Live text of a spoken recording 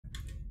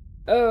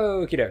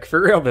Okie doke, for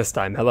real this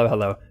time. Hello,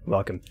 hello.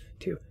 Welcome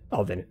to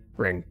Elden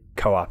Ring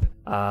Co-op.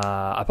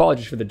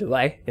 Apologies for the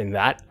delay in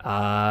that.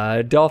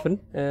 Dolphin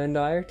and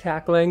I are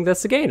tackling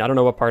this again. I don't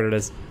know what part it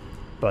is,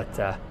 but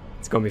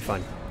it's gonna be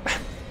fun.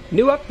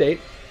 New update.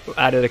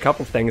 Added a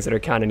couple things that are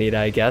kind of neat,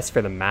 I guess,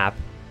 for the map.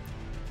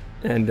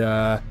 And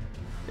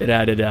it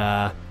added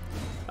a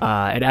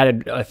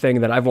thing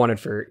that I've wanted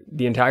for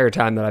the entire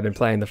time that I've been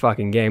playing the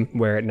fucking game,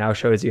 where it now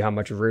shows you how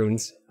much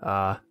runes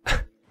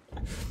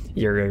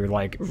your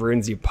like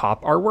runes you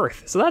pop are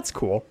worth. So that's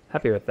cool.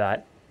 Happy with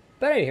that.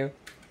 But anywho,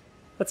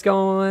 let's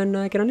go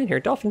and get on in here.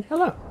 Dolphin,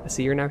 hello. I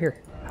see you're now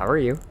here. How are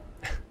you?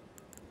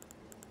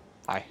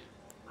 Hi.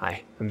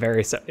 Hi. I'm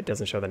very sorry. It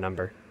doesn't show the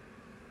number.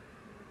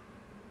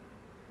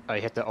 Oh,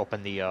 you have to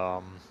open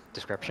the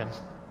description.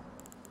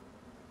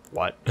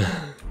 What?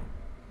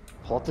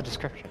 Pull up the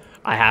description.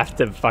 I have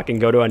to fucking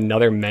go to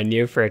another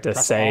menu for it to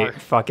Press say R.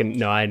 fucking...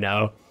 No, I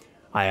know.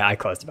 I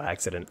closed it by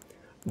accident.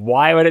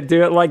 Why would it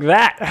do it like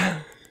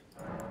that?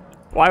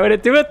 Why would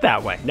it do it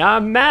that way? Now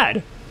I'm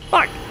mad.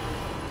 Fuck.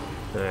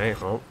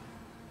 Alright, well,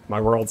 my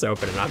world's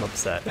open and I'm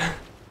upset.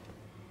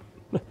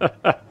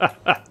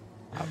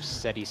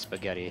 Upsetty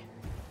spaghetti.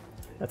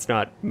 That's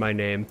not my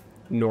name,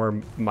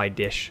 nor my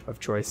dish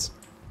of choice.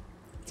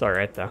 It's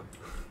alright though.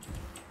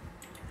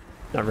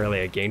 Not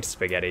really against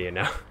spaghetti, you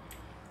know.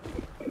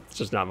 It's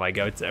just not my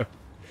go-to.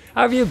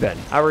 How have you been?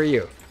 How are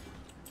you?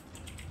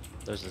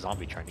 There's a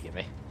zombie trying to get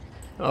me.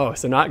 Oh,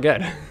 so not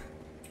good.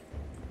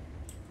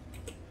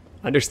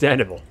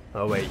 Understandable.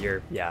 Oh wait,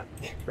 yeah,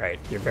 right.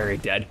 You're very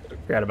dead.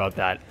 Forgot about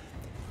that.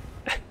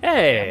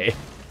 Hey!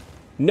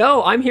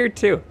 No, I'm here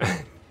too.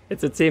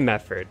 It's a team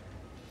effort.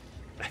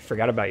 I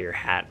forgot about your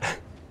hat.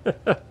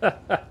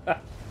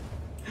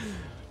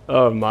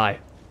 Oh my.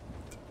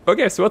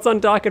 Okay, so what's on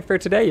docket for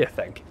today, you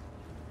think?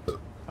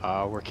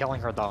 We're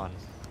killing Radon.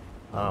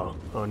 Oh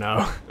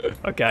no.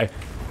 Okay.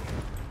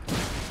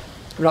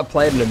 I've not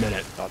played in a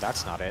minute. Oh,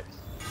 that's not it.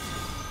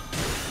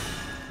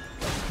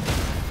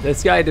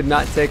 This guy did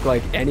not take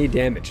like any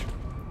damage.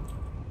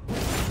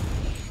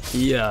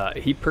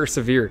 He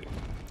persevered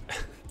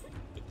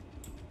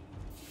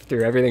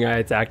through everything I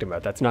attacked him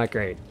with. That's not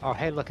great. Oh,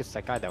 hey, look, it's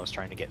that guy that was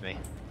trying to get me.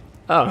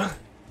 Oh,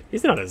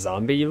 he's not a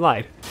zombie. You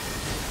lied.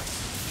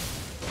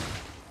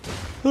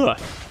 Huh.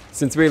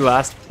 Since we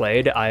last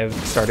played, I've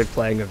started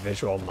playing a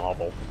visual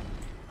novel.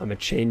 I'm a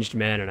changed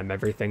man, and I'm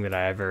everything that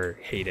I ever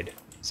hated.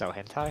 So,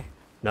 hentai?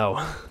 No.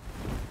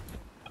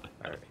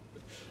 Alright.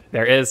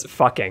 There is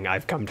fucking,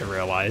 I've come to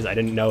realize. I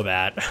didn't know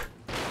that.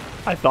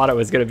 I thought it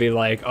was going to be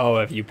like, oh,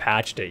 if you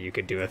patched it, you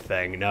could do a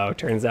thing. No,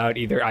 turns out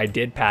either I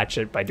did patch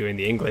it by doing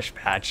the English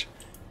patch,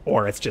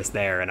 or it's just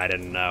there and I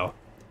didn't know.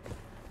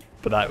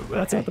 But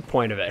that's not the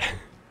point of it.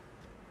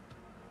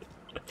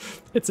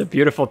 It's a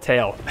beautiful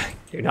tale.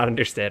 You're not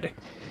understanding.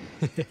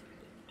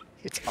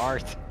 It's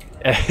art.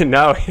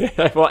 No,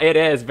 well, it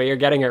is, but you're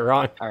getting it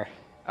wrong. Alright.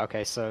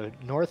 Okay, so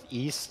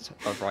northeast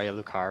of Raya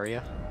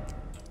Lucaria.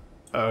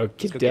 Okie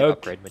Let's go get doke.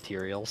 upgrade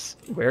materials.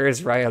 Where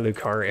is Raya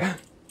Lucaria?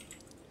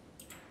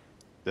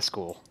 The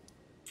school.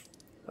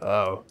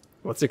 Oh,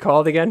 what's it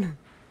called again?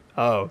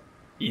 Oh,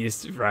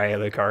 East Raya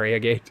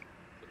Lucaria Gate.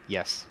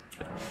 Yes.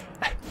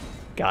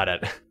 Got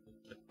it.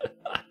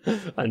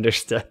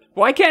 Understood.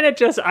 Why can't it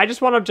just... I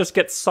just want to just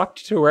get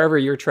sucked to wherever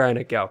you're trying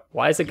to go.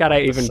 Why is it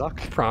gotta even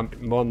prompt...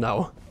 Well,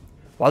 no.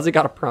 Why does it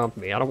gotta prompt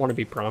me? I don't want to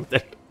be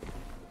prompted.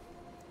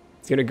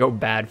 It's gonna go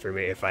bad for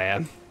me if I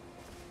am.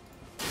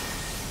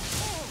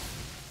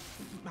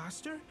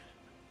 Master?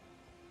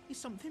 Is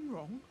something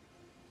wrong?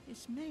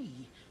 It's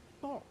me,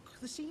 Bok,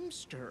 the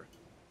seamster.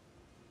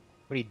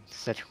 What are you...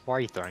 Why are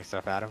you throwing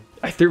stuff at him?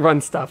 I threw one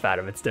stuff at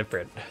him. It's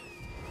different.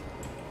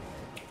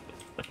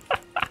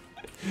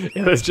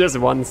 It was just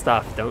one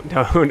stuff.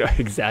 Don't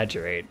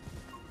exaggerate.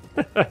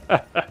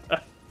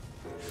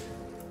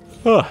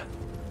 Oh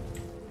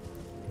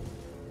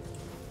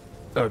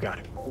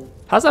god.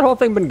 How's that whole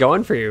thing been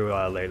going for you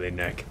lately,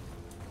 Nick?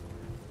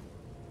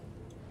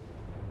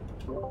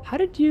 How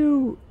did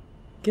you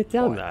get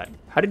down that?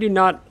 How did you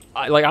not...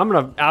 Like, I'm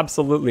gonna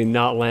absolutely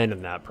not land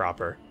in that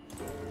proper.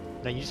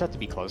 No, you just have to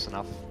be close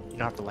enough. You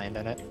don't have to land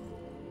in it.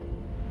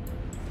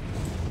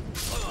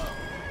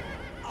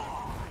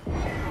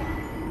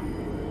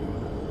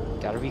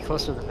 Gotta be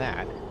closer than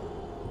that.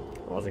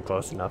 I wasn't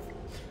close enough.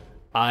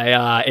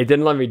 It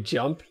didn't let me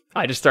jump.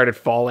 I just started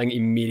falling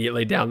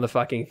immediately down the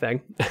fucking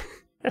thing.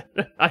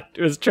 I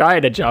was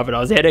trying to jump and I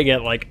was hitting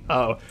it like,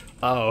 oh.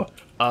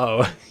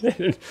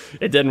 It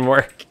didn't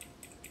work.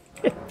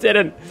 It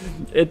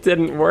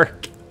didn't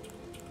work.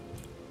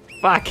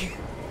 Fuck.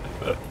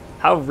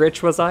 How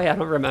rich was I? I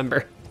don't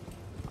remember.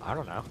 I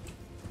don't know.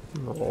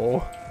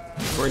 Oh,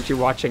 weren't you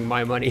watching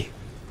my money?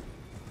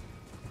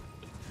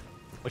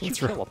 What'd you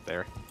kill up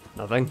there?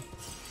 Nothing.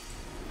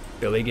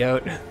 Billy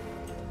Goat. Oh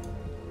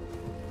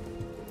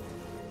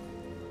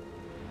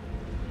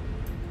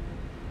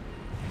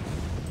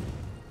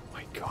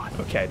my god.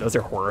 Okay, those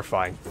are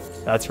horrifying.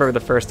 That's probably the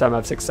first time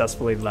I've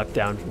successfully leapt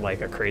down from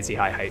like a crazy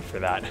high height for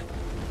that.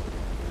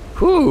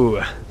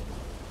 Whew.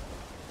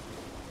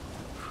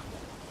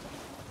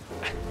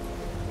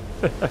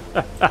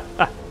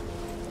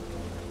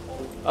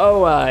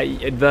 Oh,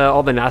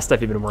 all the NAS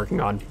stuff you've been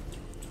working on.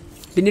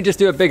 Didn't you just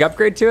do a big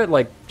upgrade to it,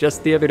 like,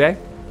 just the other day?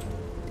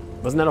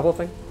 Wasn't that a whole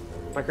thing?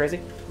 Am I crazy?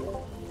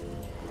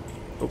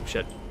 Oh,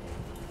 shit.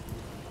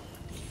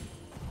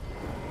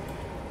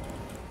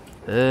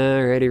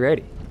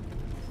 Ready.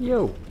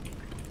 Yo.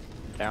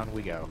 Down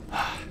we go.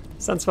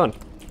 Sounds fun.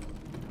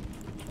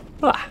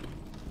 Ah.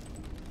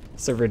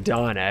 So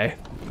Radon, eh?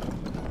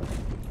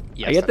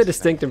 Yes, I get the that's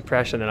distinct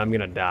impression that I'm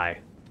gonna die.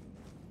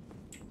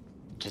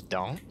 Just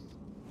don't.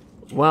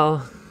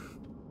 Well,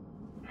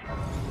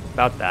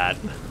 about that.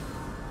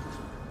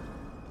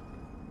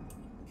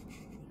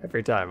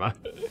 Every time, huh?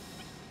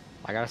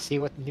 I gotta see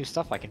what new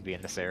stuff I can be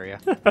in this area.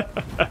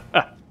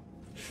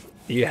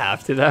 Do you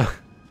have to, though?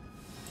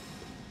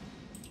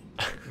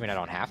 I mean, I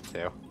don't have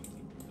to,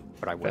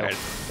 but I will.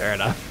 Fair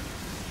enough.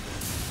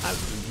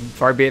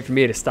 Far be it from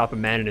me to stop a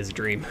man in his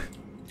dream.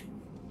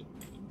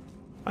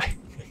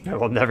 I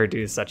will never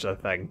do such a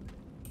thing.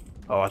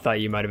 Oh, I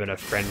thought you might have been a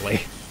friendly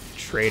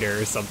traitor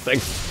or something.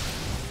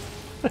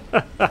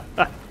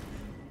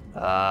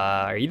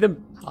 Are you the...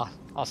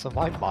 Also,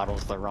 my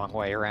model's the wrong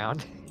way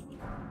around.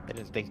 I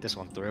didn't think this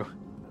one through.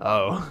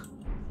 Oh.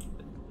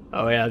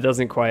 Oh yeah, it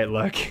doesn't quite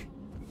look...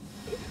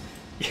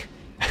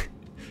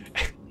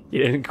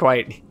 You didn't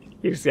quite...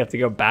 You just have to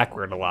go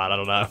backward a lot, I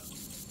don't know.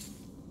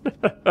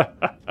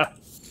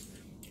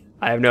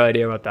 I have no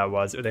idea what that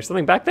was. Is there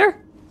something back there?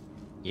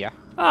 Yeah.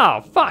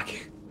 Oh, fuck.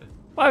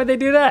 Why would they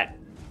do that?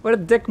 What a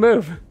dick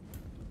move.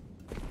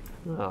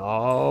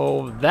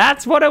 Oh,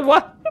 that's what it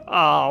was?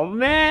 Oh,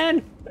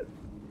 man.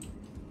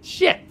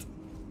 Shit.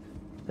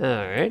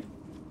 Alright.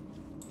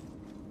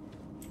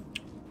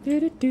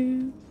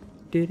 Do-do-do.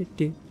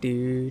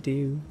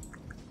 Do-do-do-do-do.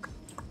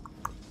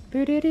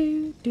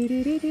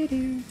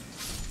 Do-do-do-do-do-do-do.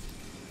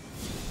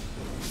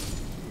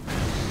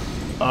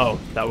 Oh,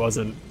 that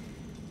wasn't...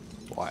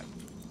 What?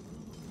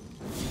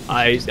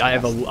 I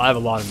have a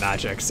lot of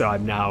magic, so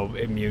I'm now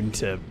immune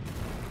to...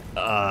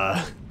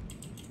 I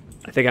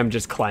think I'm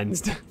just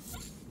cleansed.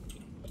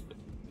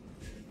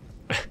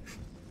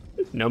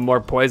 No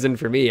more poison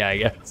for me, I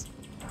guess.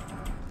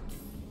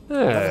 It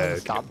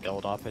doesn't stop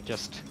build up, it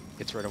just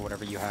gets rid of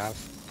whatever you have.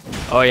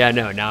 Oh yeah,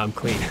 no, now I'm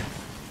clean.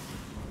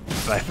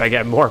 But if I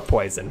get more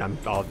poison,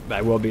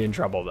 I will be in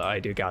trouble though, I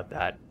do got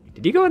that.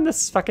 Did you go in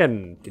this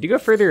fucking... Did you go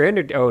further in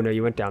or... Oh no,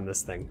 you went down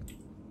this thing.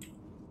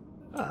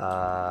 No,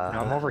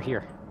 I'm over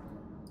here.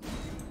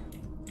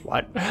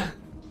 What? To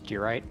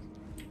your right.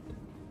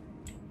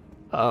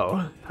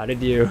 Oh, how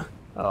did you...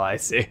 Oh, I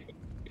see.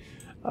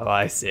 Oh,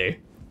 I see.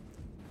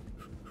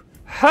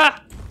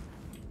 Ha!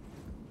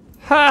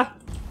 Ha!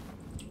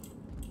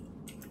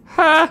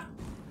 Ha!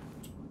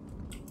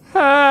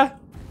 Ha!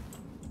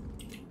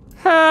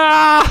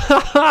 Ha!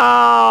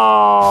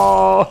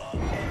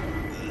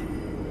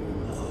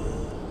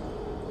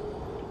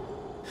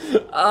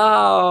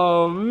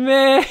 Oh,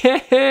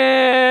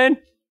 man!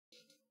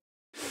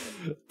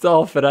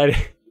 Dolphin,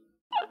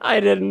 I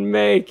didn't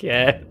make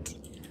it.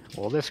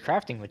 Well, there's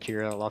crafting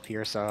material up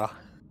here, so...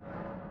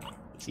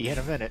 See you in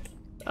a minute.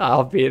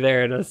 I'll be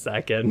there in a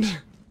second.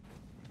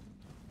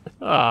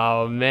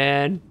 Oh,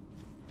 man.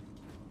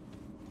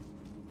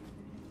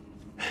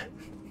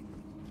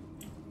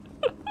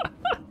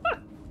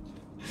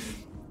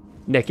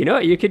 Nick, you know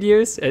what you could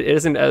use? It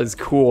isn't as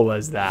cool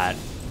as that,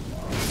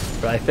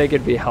 but I think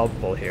it'd be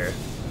helpful here.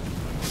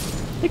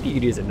 I think you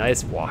could use a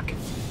nice walk.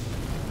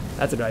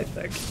 That's what I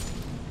think.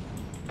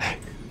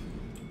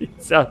 You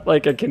sound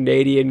like a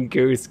Canadian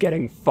goose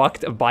getting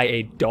fucked by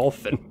a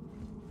dolphin.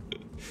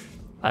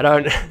 I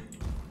don't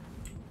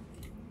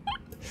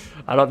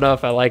know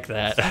if I like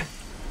that.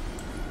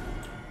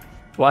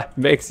 What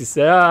makes you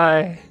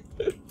say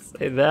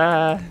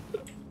that?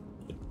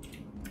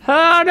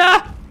 Oh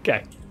no!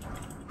 Okay.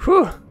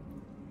 Whew.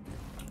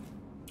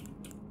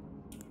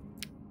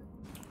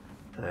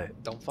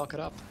 Alright. Don't fuck it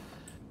up.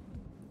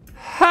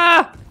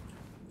 Ha!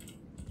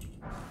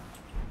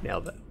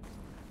 Nailed it.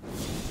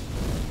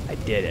 I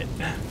did it.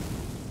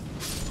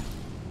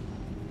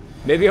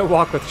 Maybe I'll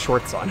walk with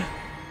shorts on.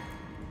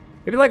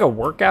 Maybe like a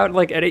workout,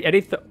 like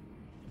anything.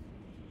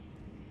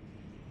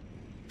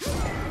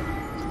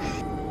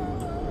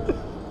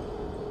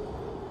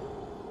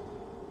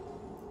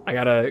 I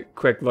got a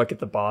quick look at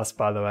the boss,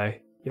 by the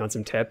way. You want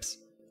some tips?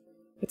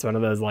 It's one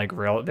of those like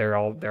real. They're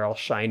all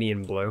shiny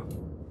and blue.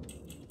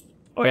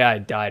 Oh yeah, I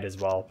died as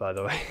well, by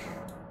the way.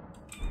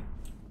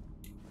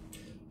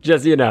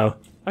 Just, you know,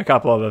 a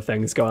couple other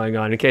things going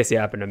on in case you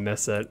happen to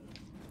miss it.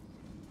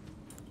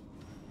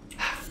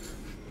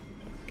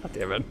 God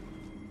damn it.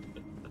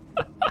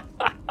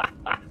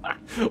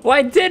 Well,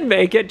 I did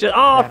make it. Just,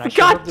 oh, Man, I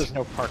God. hope there's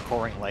no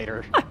parkouring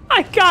later.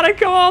 I gotta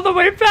go all the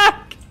way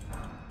back.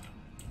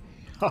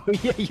 Oh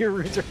yeah, your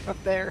roots are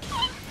up there.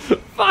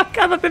 Fuck,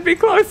 I thought they'd be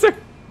closer.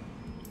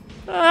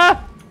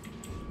 Ah.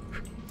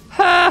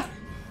 Ha.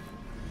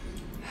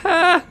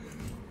 Ha.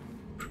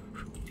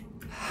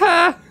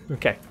 Ha.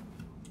 Okay.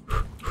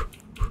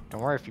 Don't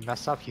worry, if you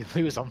mess up, you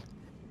lose them.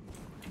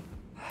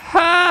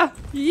 Ha.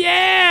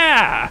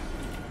 Yeah.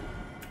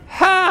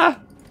 Ha.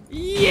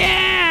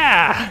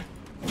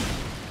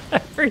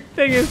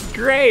 Everything is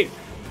great.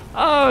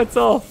 Oh, it's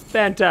all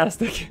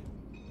fantastic.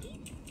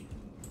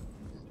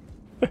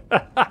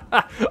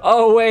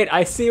 Oh wait,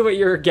 I see what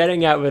you're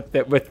getting at with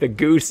the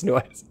goose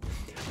noise.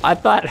 I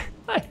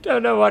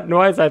don't know what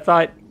noise I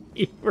thought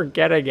you were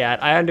getting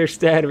at. I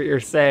understand what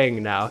you're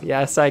saying now.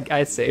 Yes,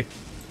 I see.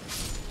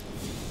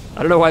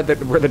 I don't know where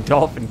the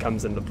dolphin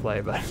comes into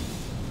play, but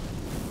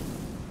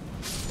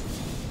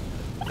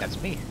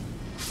That's me.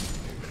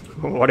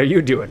 what are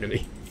you doing to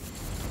me?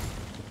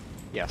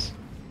 Yes.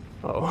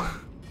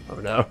 Oh, oh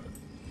no.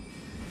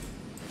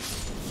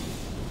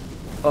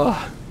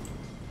 Oh.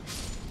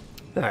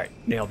 All right,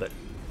 nailed it.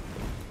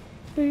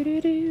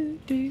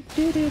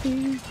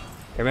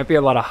 There might be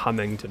a lot of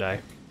humming today.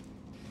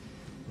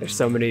 There's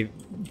so many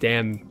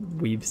damn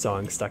weeb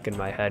songs stuck in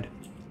my head.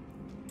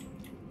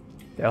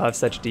 They all have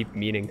such deep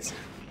meanings.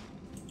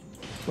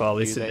 Well, at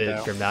least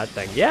from that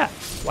thing. Yeah,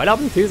 White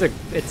Album 2 is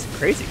it's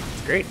crazy.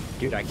 It's great.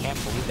 Dude, I can't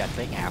believe that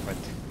thing happened.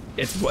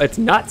 It's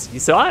nuts. You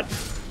saw it?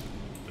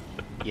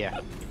 Yeah.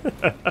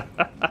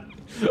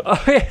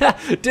 Oh yeah,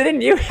 didn't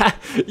you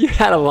you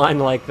had a line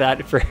like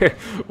that for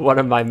one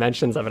of my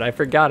mentions of it? I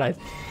forgot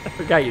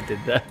you did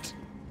that.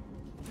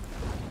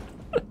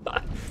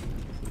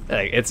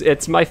 Hey,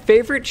 it's my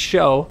favorite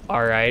show,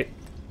 all right?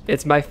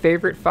 It's my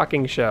favorite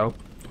fucking show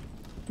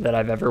that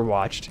I've ever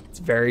watched. It's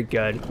very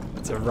good.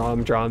 It's a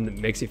rom-drom that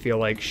makes you feel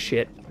like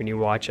shit when you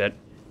watch it.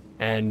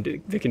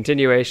 And the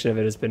continuation of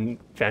it has been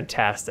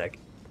fantastic.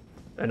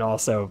 And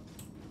also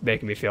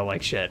making me feel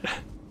like shit.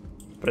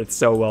 But it's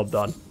so well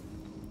done.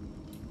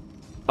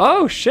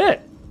 Oh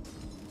shit!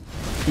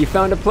 You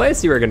found a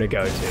place you were gonna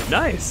go to.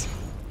 Nice.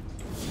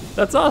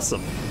 That's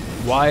awesome.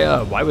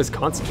 Why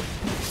Wisconsin?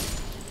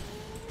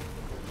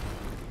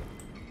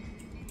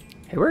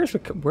 Hey, where's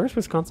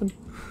Wisconsin?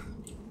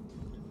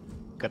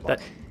 Good luck.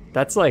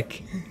 That's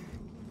like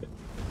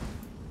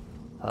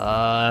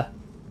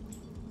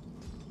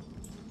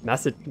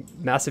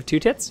massive two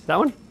tits? That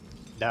one?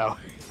 No.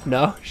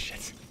 No?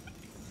 Shit.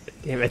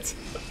 Damn it.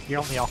 You're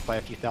only off by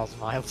a few thousand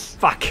miles.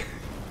 Fuck.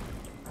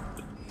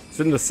 It's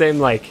in the same,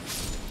 like,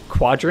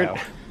 quadrant?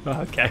 No.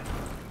 Oh, okay.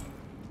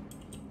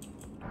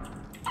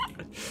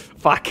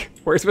 Fuck.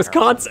 Where's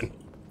Wisconsin?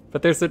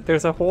 But there's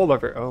a hole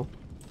over. Oh.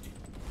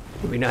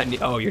 Do we not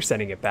need? Oh, you're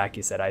sending it back.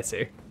 You said. I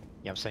see.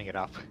 Yeah, I'm setting it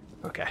up.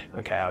 Okay.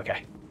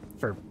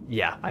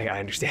 Yeah, I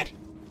understand.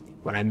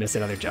 When I miss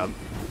another jump.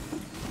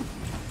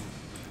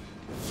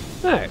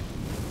 All right.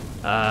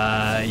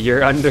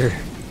 You're under.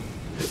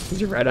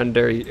 You're right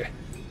under.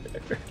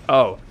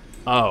 Oh.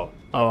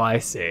 I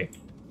see.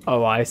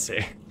 Oh, I see.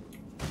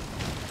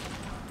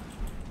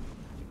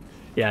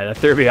 Yeah, that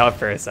threw me off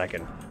for a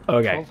second.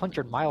 Okay.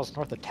 1,200 miles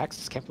north of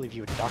Texas. Can't believe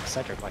you would dock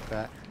Cedric like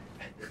that.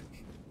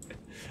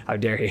 How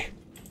dare he?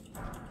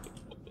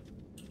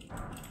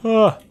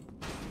 Oh.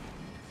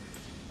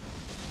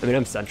 I mean,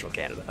 I'm Central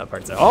Canada. That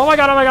part's. Oh my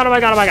god! Oh my god! Oh my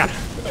god! Oh my god!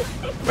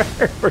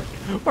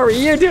 What were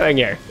you doing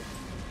here?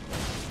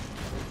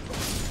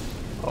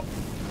 Oh.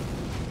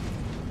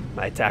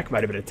 My attack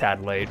might have been a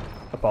tad late.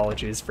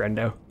 Apologies,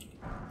 friendo.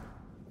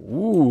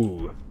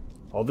 Ooh.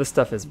 All this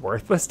stuff is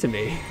worthless to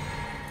me.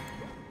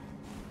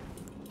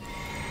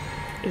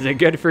 Is it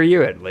good for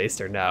you at least,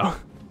 or no?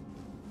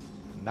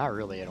 Not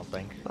really, I don't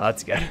think. Oh,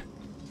 that's good.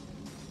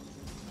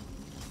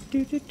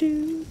 Do do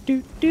do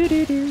do do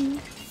do do.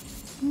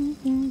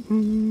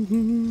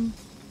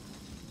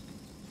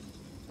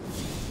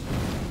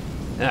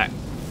 Alright,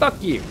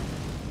 fuck you.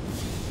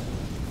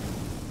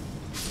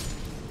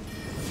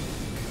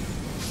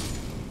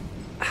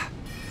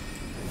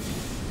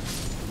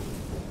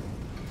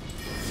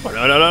 Oh,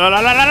 no, no, no, no,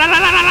 no, no, no, no,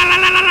 no,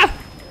 no, no, no.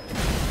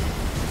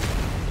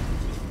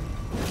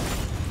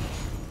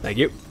 Thank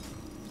you.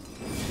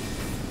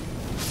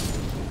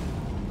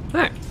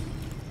 Alright.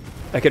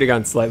 That could have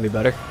gone slightly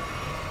better.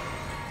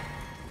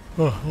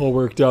 Oh, all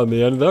worked out in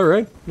the end though,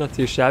 right? Not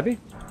too shabby.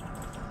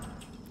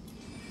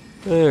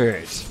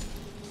 Alright.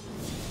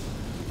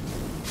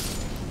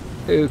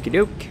 Okie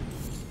doke.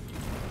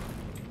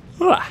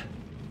 Ah.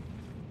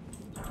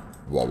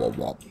 Wah, wah,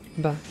 wah.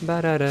 Ba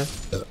ba da da.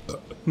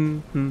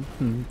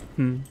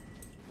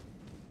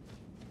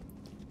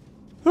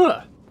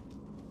 Huh.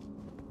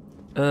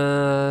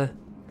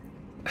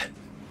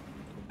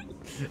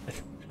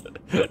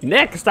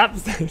 Nick, stop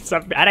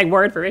adding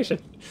more information.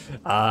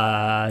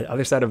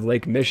 Other side of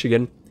Lake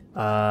Michigan.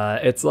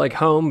 It's like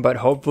home, but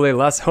hopefully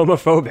less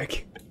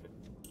homophobic.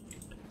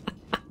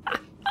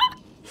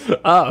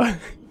 Oh.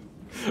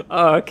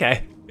 Oh,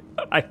 okay.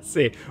 I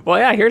see. Well,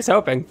 yeah, here's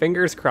hoping.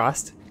 Fingers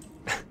crossed.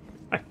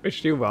 I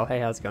wish you well. Hey,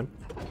 how's it going?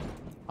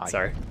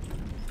 Sorry.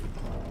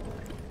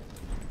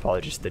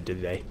 Apologies for the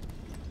delay.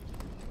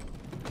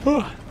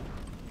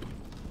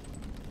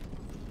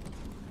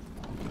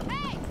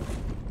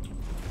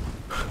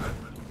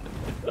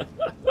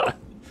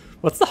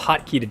 What's the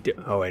hotkey to do?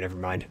 Oh, wait, never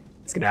mind. I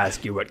was gonna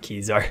ask you what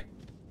keys are.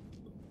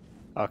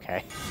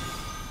 Okay.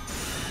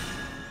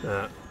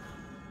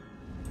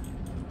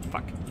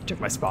 Fuck.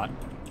 Took my spot.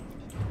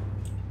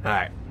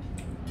 Alright.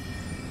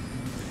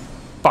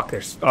 Fuck,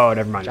 there's... Oh,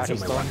 never mind. It's in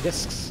Johnny's my throwing way.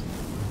 discs.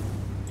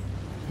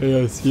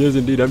 Yes, he is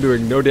indeed. I'm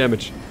doing no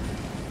damage.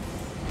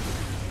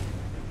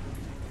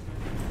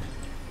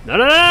 No,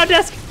 no, no, no,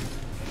 desk!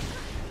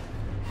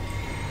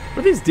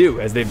 What do these do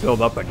as they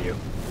build up on you?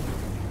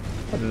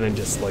 Other than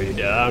just slow you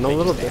down a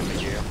little bit.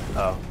 Damage you.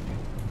 Oh.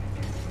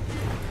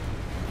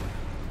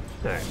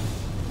 Alright.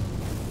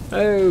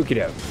 Okie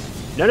doke.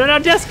 No, no, no,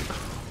 desk!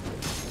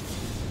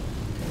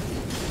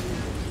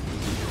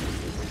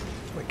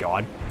 Oh my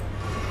god.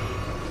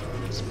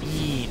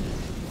 Speed.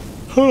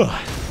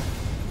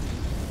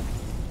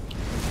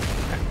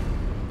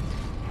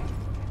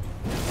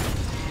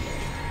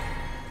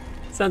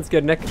 Sounds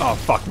good, Nick. Oh,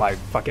 fuck, my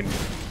fucking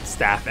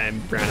staff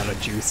and ran out of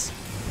juice.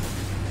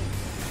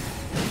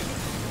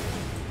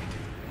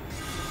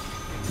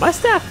 My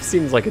staff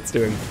seems like it's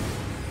doing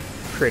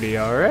pretty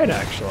alright,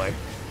 actually.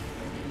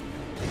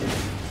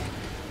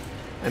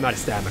 I'm out of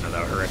stamina,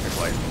 though,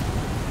 horrifically.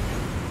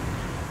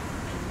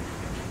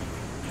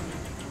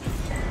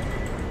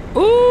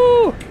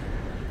 Ooh!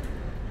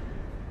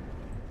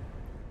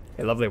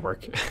 Hey, lovely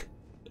work.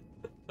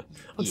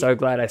 I'm so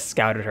glad I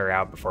scouted her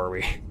out before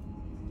we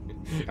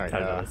Alright,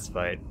 got into this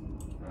fight.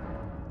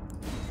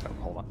 oh,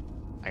 hold on.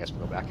 I guess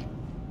we'll go back.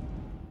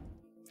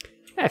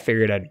 I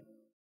figured I'd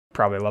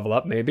probably level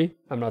up, maybe.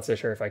 I'm not so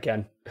sure if I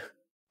can. I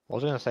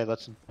was gonna say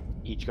let's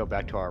each go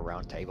back to our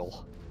round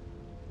table.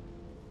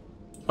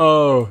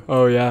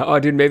 Oh yeah. Oh,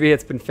 dude, maybe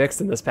it's been fixed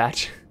in this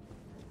patch.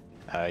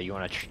 You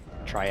wanna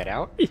try it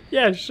out?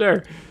 Yeah,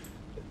 sure.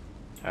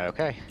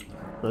 Okay.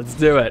 Let's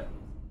do it.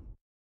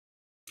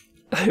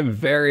 I'm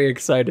very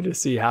excited to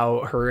see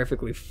how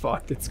horrifically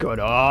fucked it's going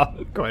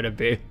to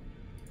be.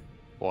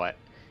 What?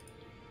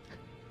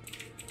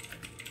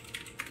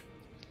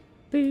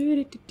 Oh,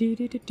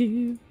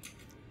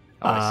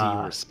 I see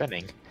you were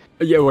spinning.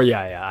 Yeah, well,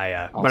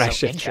 yeah. When I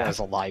Also, shift Incha tab. is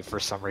alive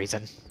for some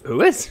reason.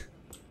 Who is?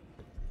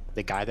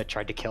 The guy that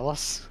tried to kill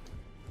us?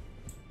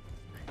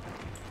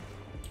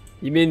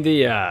 You mean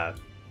the,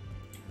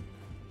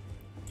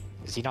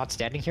 Is he not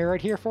standing here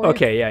right here for you?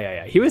 Okay,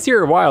 yeah. He was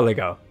here a while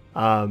ago.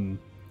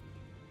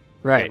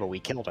 Right. Yeah, but we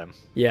killed him.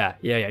 Yeah.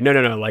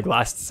 No. Like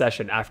last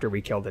session after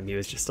we killed him, he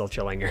was just still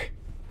chilling here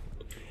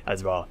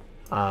as well.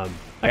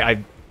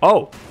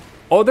 Oh,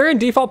 they're in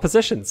default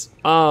positions.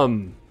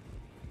 Cause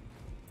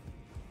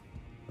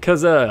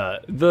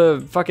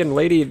the fucking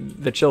lady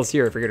that chills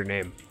here, I forget her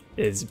name,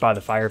 is by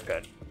the fire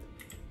pit.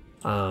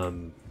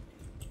 That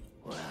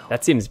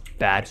seems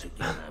bad.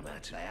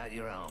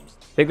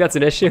 Think that's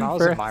an issue When I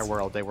was for in my us?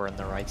 world, they were in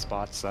the right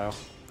spot, so...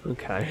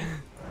 Okay.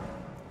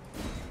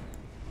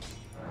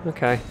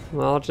 Okay,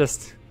 well, I'll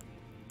just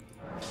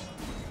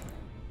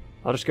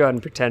go ahead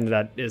and pretend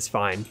that is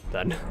fine,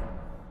 then.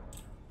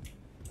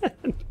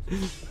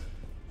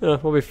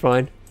 We'll be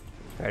fine.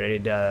 Alright, I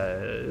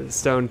need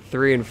stone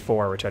 3 and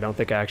 4, which I don't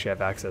think I actually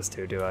have access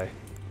to, do I?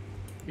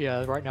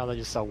 Yeah, right now they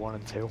just sell 1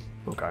 and 2.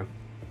 Okay.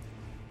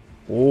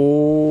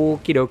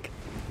 Okie doke.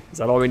 Is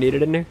that all we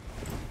needed in there?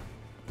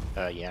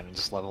 Yeah, and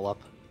just level up.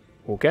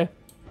 Okay.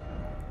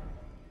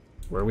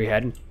 Where are we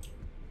heading?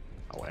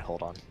 Oh wait,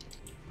 hold on.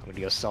 I'm gonna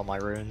go sell my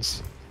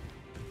runes.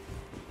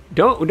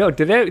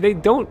 They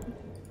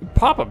don't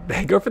pop them.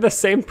 They go for the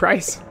same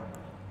price.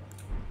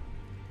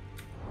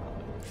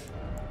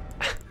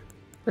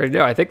 Or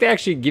no, I think they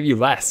actually give you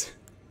less.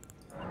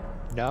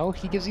 No,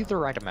 he gives you the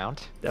right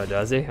amount. Oh,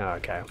 does he? Oh,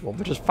 okay. Well,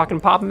 we'll just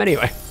fucking pop them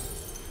anyway.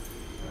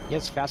 Yeah,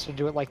 it's faster to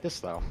do it like this,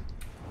 though.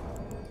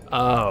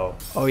 Oh,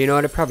 you know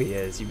what? It probably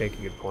is. You make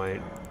a good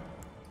point.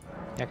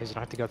 Yeah, because you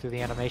don't have to go through the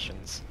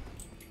animations.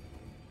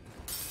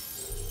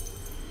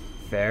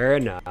 Fair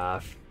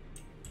enough.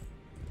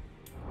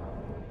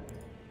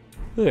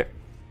 There.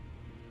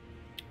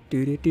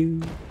 Do.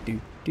 Do.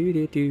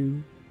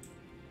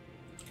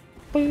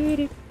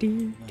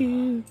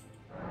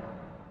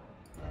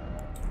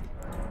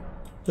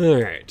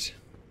 All right.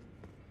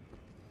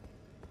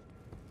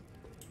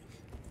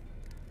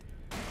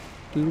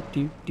 Do.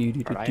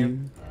 Alright, I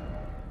am.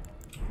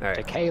 All right.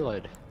 To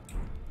Kaled.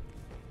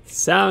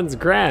 Sounds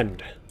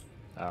grand.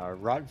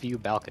 Rot View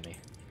Balcony.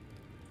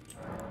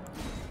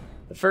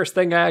 The first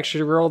thing I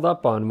actually rolled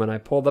up on when I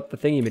pulled up the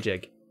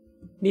thingy-majig.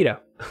 Neato.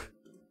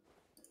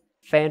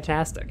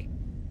 Fantastic.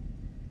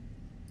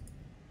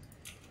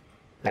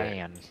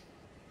 Ban.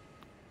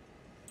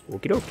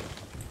 Okie doke.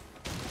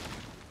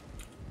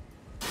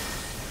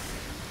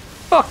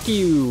 Fuck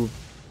you!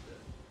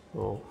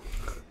 Oh.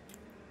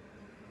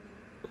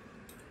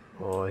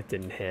 Oh, it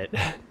didn't hit.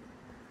 That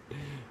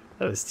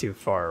was too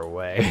far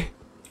away.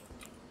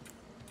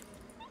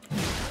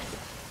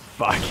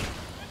 Fuck.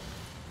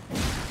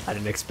 I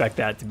didn't expect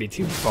that to be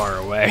too far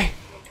away.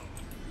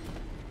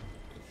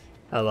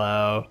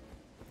 Hello.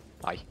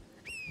 Hi.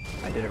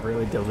 I did a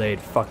really delayed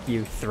fuck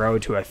you throw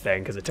to a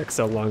thing because it took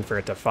so long for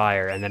it to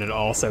fire, and then it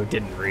also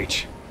didn't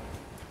reach.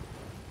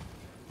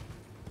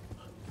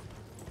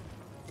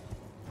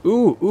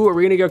 Ooh, are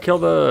we gonna go kill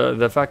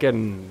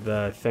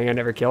the thing I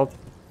never killed?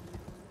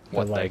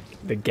 What thing? Like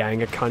the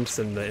gang of cunts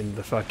in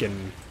the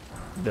fucking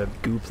the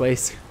goo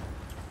place?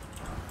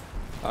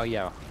 Oh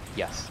yeah.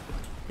 Yes.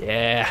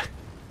 Yeah.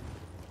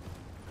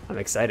 I'm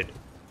excited.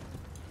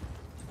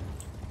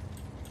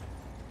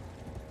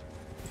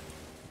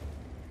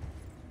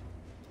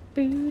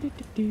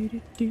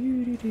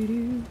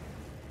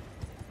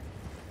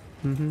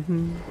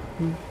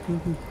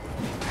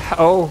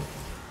 Oh,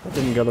 that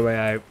didn't go the way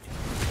I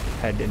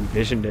had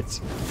envisioned it.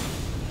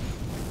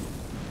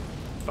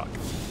 Fuck.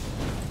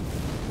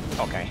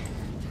 Okay.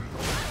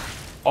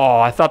 Oh,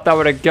 I thought that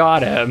would have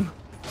got him.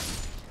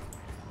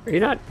 Are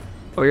you not?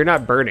 Oh, you're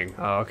not burning.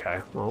 Oh,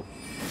 okay. Well,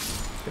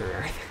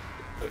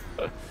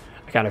 I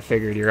kind of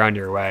figured you're on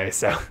your way,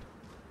 so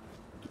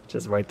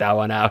just wait that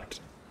one out.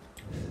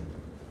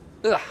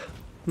 Ugh.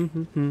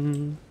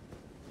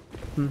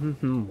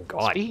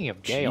 God. Speaking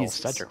of Gale, Jesus.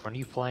 Cedric, when are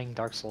you playing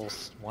Dark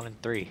Souls 1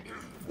 and 3?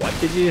 What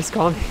did you just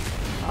call me?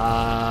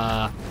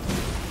 I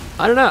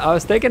don't know. I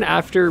was thinking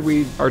after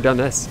we are done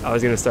this, I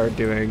was gonna start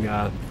doing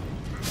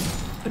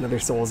another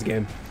Souls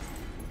game.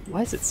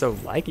 Why is it so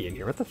laggy in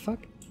here? What the fuck?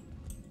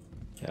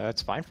 Yeah,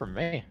 it's fine for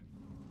me.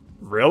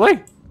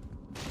 Really?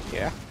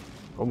 Yeah.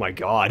 Oh my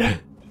god.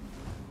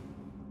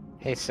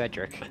 Hey,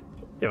 Cedric.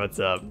 Yeah, what's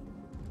up?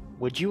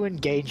 Would you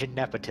engage in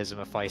nepotism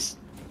if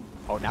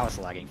Oh, now it's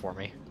lagging for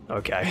me.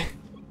 Okay.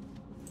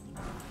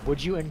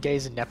 Would you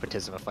engage in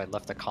nepotism if I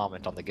left a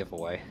comment on the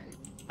giveaway?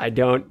 I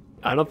don't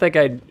think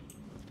I'd...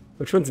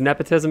 Which one's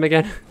nepotism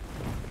again?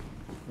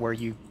 Where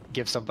you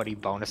give somebody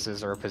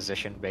bonuses or a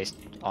position based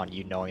on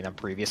you knowing them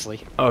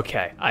previously?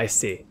 Okay, I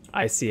see.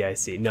 I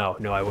see. No,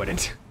 I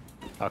wouldn't.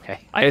 Okay.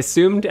 I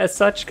assumed as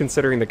such,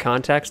 considering the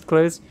context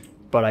clues,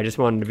 but I just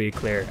wanted to be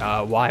clear.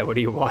 Why? What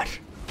do you want?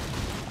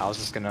 I was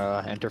just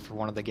gonna enter for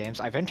one of the games.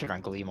 I've entered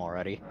on Gleam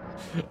already.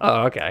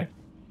 Oh, okay.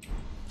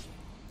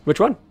 Which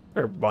one?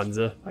 Or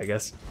Bunza, I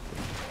guess.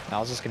 I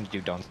was just gonna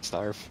do Don't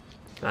Starve.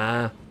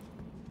 I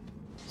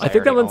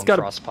think that one's got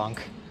a Frostpunk.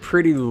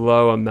 pretty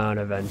low amount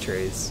of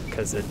entries,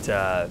 because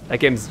that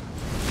game's...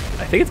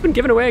 I think it's been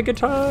given away a good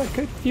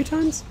few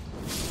times.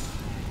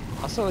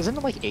 Also, isn't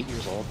it like 8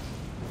 years old?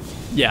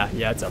 Yeah,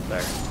 it's up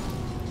there.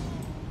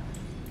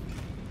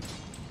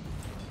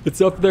 It's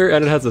up there,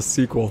 and it has a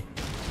sequel,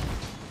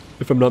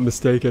 if I'm not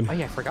mistaken. Oh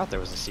yeah, I forgot there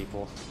was a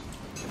sequel.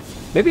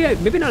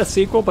 Maybe not a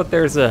sequel, but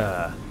there's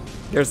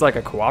like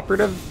a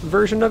cooperative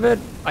version of it.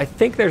 I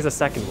think there's a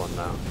second one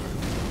though.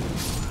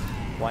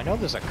 Well, I know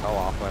there's a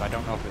co-op, but I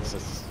don't know if it's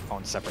its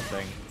own separate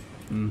thing.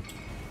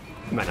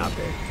 It might not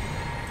be.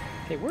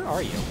 Hey, where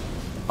are you?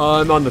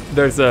 I'm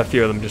there's a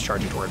few of them just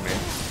charging toward me.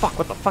 Fuck,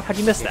 what the fuck? How'd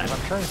you miss that? I'm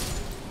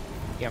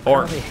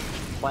Or- currently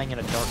playing in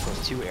a Dark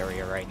Souls 2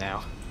 area right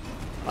now.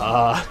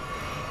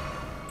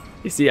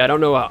 You see, I don't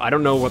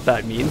know what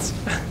that means.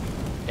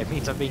 It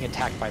means I'm being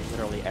attacked by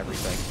literally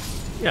everything.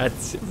 Yeah,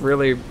 it's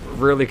really,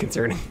 really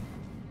concerning.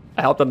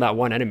 I helped on that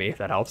one enemy, if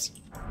that helps.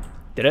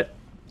 Did it?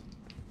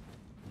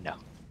 No.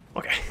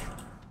 Okay.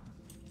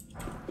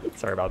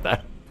 Sorry about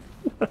that.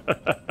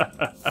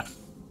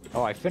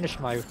 Oh, I finished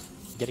my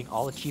getting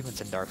all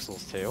achievements in Dark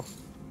Souls 2.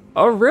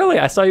 Oh, really?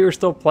 I saw you were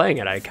still playing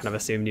it. I kind of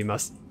assumed you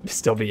must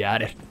still be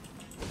at it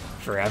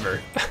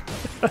forever.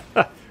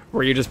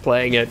 Were you just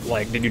playing it,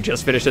 like, did you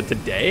just finish it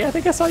today? I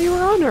think I saw you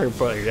were on, or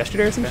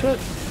yesterday or some shit?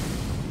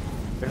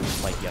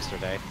 Finished like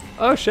yesterday.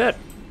 Oh, shit.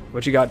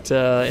 What you got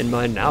in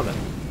mind now, then?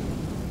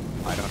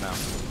 I don't know.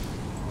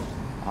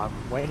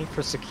 I'm waiting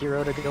for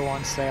Sekiro to go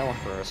on sale and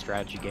for a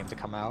strategy game to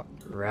come out.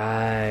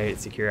 Right,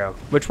 Sekiro.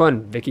 Which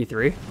one? Vicky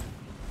 3?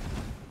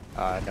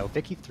 No,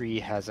 Vicky 3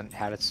 hasn't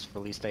had its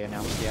release day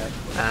announced yet.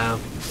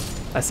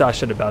 I saw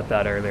shit about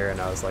that earlier,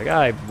 and I was like,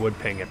 I would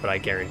ping it, but I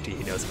guarantee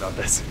he knows about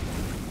this.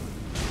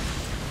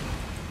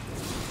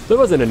 So it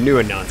wasn't a new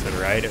announcement,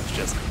 right? It was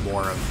just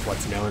more of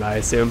what's known, I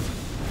assume?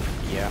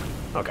 Yeah.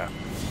 Okay.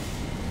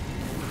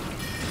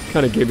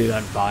 Kind of gave me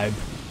that vibe.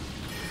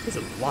 There's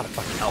a lot of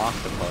fucking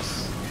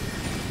Octopus.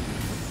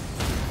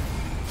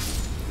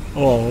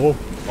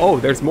 Oh,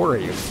 there's more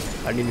of you.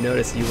 I didn't even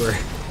notice you were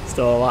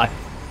still alive.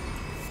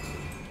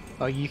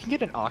 Oh, you can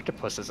get an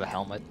octopus as a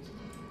helmet.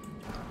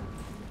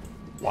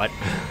 What?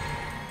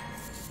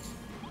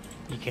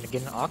 You can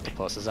get an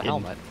octopus as a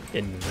helmet.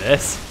 In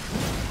this?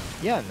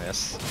 Yeah, in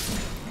this.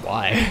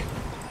 Why?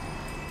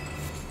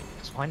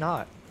 'Cause why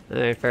not?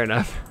 Alright, fair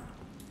enough.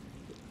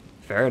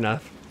 Fair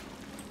enough.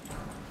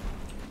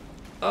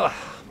 Ugh.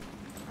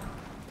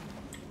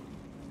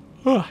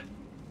 Ugh.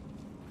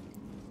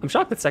 I'm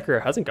shocked that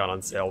Sekiro hasn't gone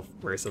on sale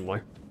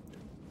recently.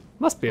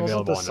 Must be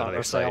available on Wasn't the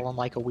another summer site. sale in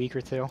like a week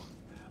or two?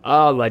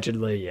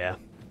 Allegedly, yeah.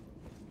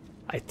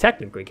 I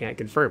technically can't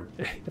confirm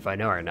if I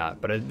know or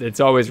not, but it's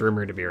always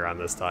rumored to be around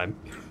this time.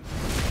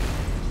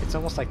 It's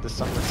almost like the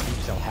summer Steam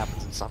sale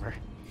happens in summer.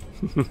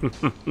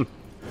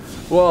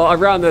 Well,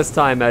 around this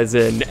time, as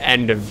in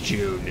end of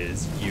June,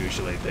 is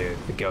usually the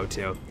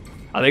go-to.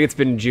 I think it's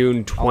been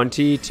June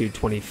 20 to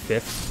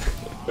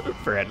 25th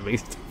for at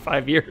least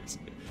 5 years.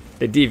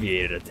 They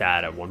deviated a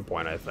tad at one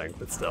point, I think,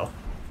 but still.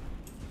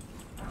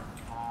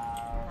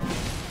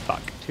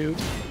 Fuck. Toot.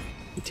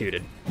 We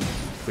tooted.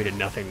 We did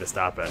nothing to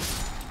stop it.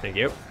 Thank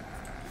you.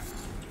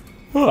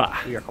 We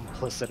are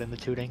complicit in the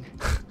tooting.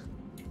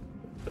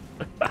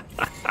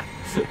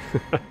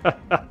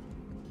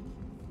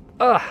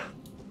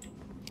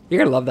 You're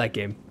gonna love that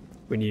game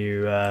when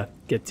you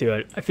get to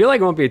it. I feel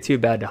like it won't be too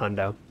bad to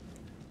hundo.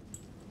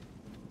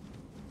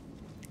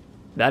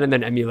 That and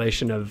then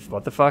emulation of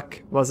what the fuck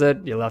was it?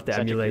 You'll have to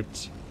Center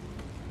emulate.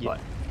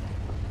 What?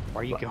 Why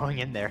are you What? going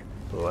in there?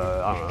 Well,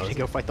 I You don't should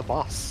know. go fight the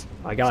boss.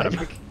 I got him.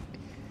 Cedric.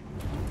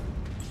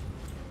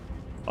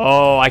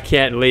 Oh, I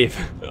can't leave.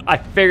 I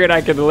figured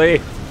I could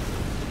leave.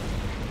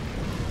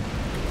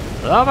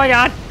 Oh my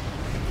god.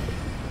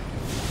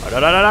 Oh, no,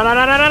 no, no, no,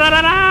 no, no, no,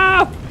 no, no,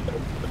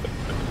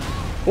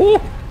 no.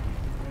 Ooh.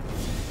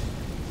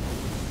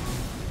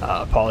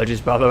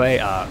 Apologies, by the way.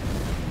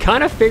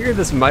 Kind of figured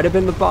this might have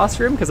been the boss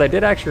room because I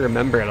did actually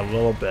remember it a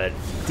little bit.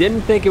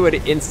 Didn't think it would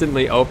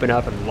instantly open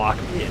up and lock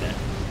me in it.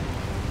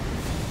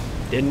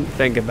 Didn't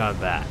think about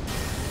that.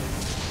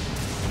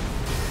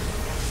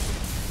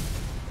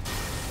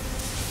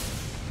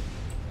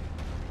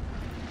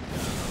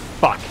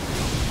 Fuck.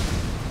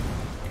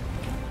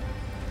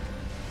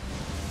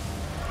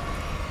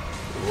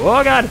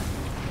 Oh god.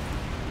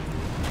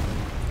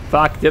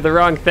 Fuck, did the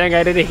wrong thing.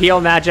 I did a heal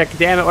magic.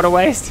 Damn it, what a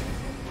waste.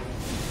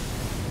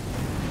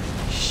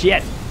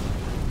 Shit.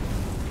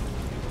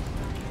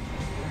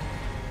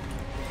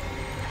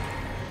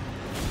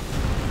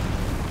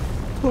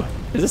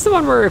 Is this the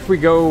one where if we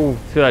go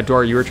to that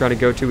door you were trying to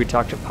go to, we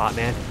talk to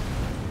Potman?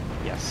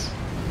 Yes.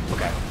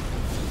 Okay.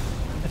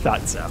 I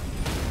thought so.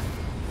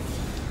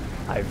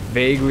 I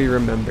vaguely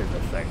remember the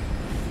thing.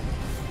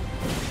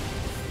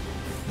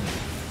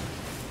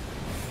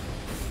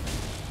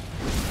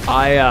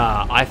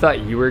 I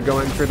thought you were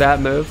going for that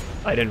move.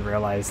 I didn't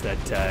realize that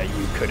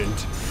you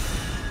couldn't.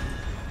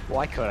 Well,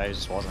 I could, I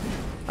just wasn't.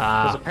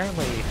 Because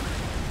apparently,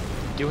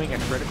 doing a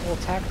critical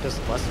attack does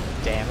less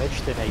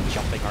damage than a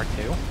jumping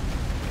R2.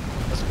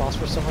 This boss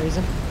for some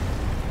reason.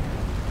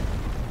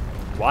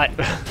 What?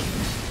 The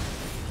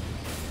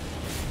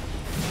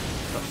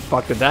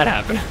fuck did that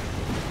happen?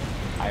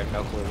 I have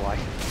no clue why.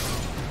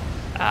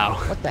 Ow.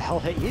 What the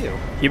hell hit you?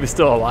 He was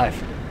still alive.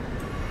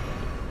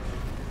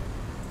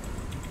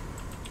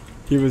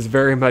 He was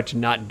very much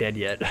not dead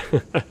yet.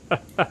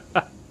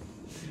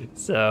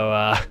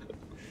 So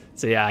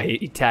yeah,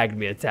 he tagged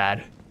me a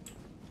tad.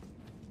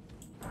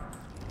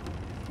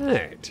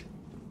 Alright.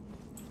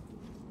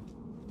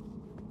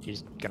 You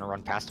just gonna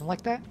run past him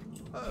like that?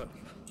 Oh,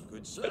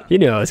 good sir. You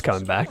knew I was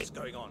coming back. What's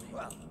going on?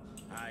 Well,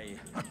 I...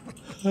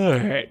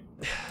 Alright.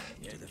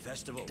 Yeah, the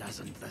festival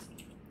doesn't...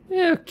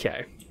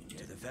 Okay. Yeah,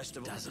 the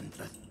festival doesn't...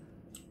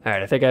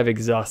 Alright, I think I've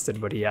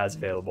exhausted what he has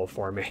available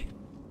for me.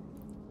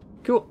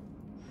 Cool.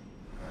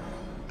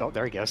 Oh,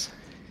 there he goes.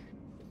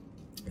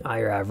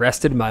 I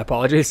rested, my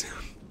apologies.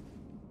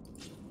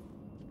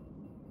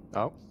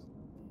 Oh.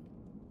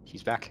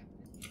 She's back.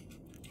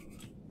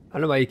 I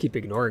don't know why you keep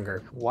ignoring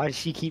her. Why does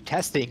she keep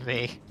testing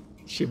me?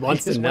 She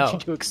wants I to just want know. you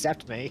to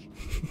accept me.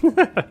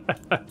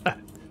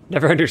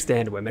 Never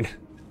understand women.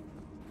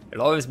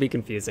 It'll always be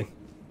confusing.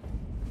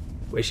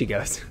 Way she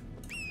goes.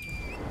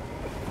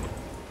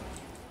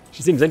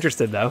 She seems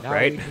interested though, Now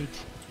right? we need...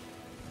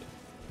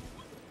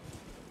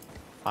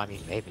 I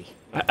mean, maybe.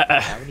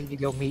 Now we need to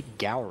go meet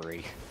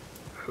Gowry.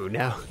 Who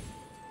now?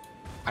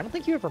 I don't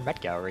think you ever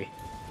met Gowry.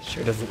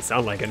 Sure doesn't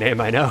sound like a name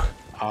I know.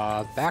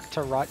 Back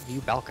to Rot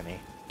View Balcony.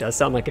 Does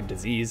sound like a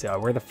disease.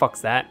 Where the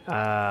fuck's that?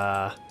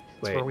 That's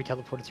Wait. where we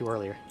teleported to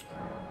earlier.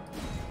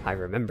 I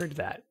remembered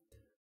that.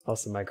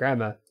 Also, my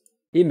grandma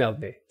emailed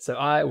me.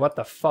 So what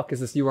the fuck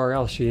is this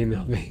URL she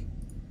emailed me?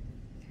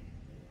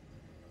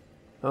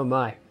 Oh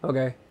my,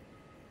 okay.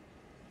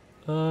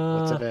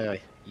 What's it a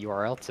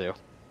URL to?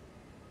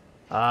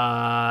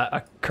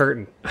 A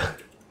curtain.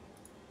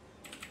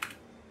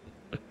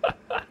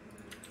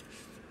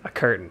 A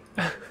curtain.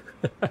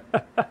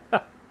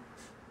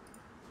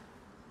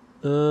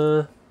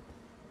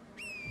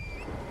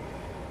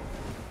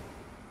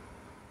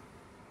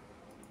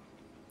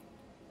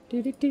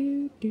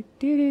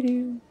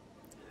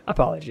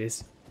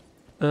 Apologies.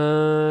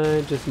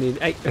 Just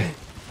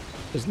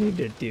need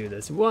to do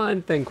this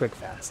one thing quick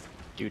fast.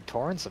 Dude,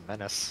 Torrent's a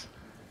menace.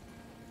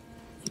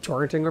 You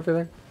torrenting over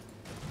there?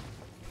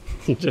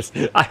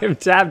 I am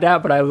tabbed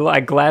out, but I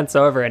glance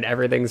over and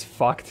everything's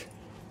fucked.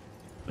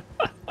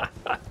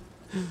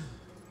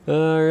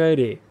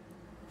 Alrighty.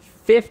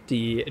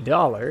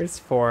 $50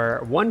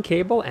 for one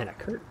cable and a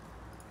curtain.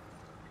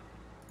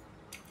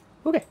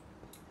 Okay.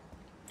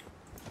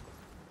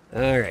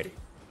 Alrighty.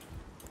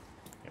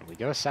 And we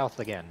go south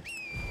again.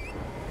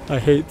 I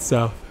hate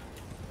south.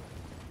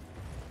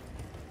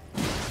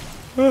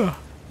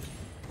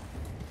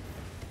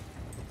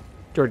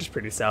 Georgia's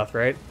pretty south,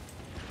 right?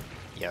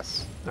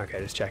 Yes. Okay,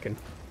 just checking.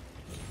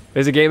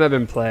 There's a game I've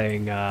been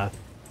playing. I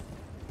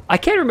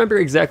can't remember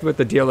exactly what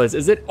the deal is.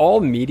 Is it all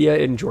media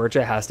in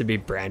Georgia has to be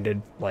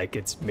branded like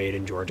it's made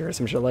in Georgia or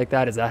some shit like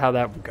that? Is that how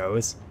that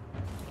goes?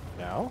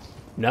 No?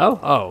 No?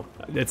 Oh,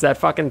 it's that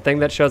fucking thing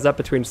that shows up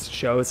between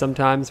shows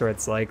sometimes where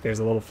it's like there's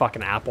a little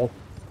fucking apple.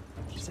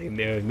 Just like,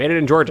 they made it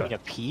in Georgia. Like a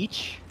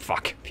peach?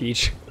 Fuck,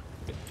 peach.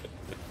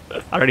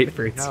 I don't eat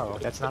fruits. No,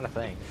 that's not a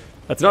thing.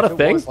 That's not If a it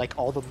thing? was, like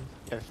all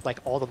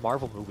the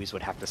Marvel movies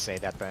would have to say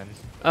that then.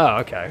 Oh,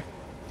 okay.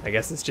 I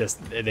guess it's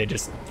just, they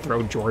just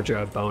throw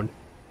Georgia a bone.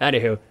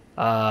 Anywho,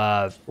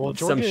 Well, some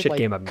Georgia, shit like,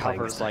 game I'm playing.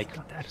 covers like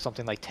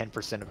something like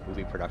 10% of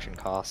movie production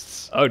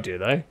costs. Oh, do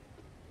they?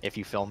 If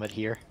you film it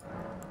here.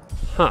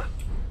 Huh.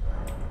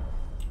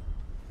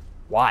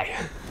 Why?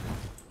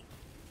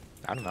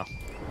 I don't know.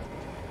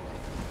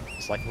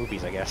 It's like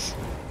movies, I guess.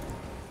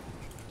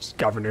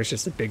 Governor's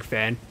just a big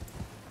fan.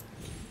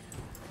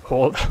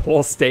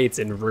 Whole state's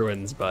in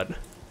ruins, but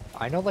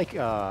I know, like,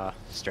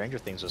 Stranger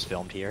Things was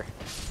filmed here.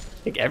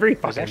 I think every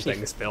fucking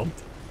thing is filmed.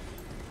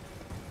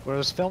 Well, it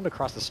was filmed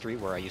across the street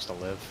where I used to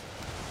live.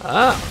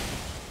 Ah.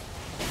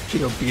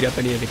 Should you go beat up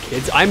any of the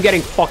kids? I'm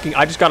getting fucking...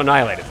 I just got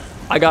annihilated.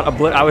 I got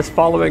I was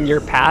following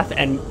your path,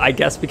 and I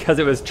guess because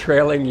it was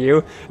trailing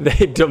you,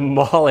 they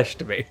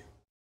demolished me.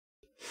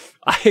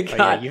 Oh,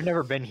 yeah, you've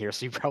never been here,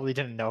 so you probably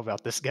didn't know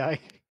about this guy.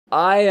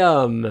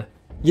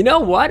 You know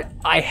what?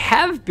 I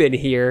have been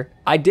here.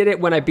 I did it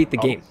when I beat the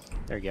game.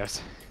 There he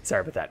goes.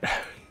 Sorry about that.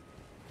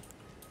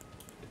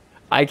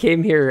 I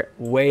came here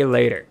way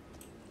later.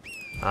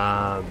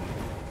 Hold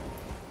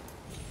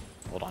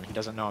on, he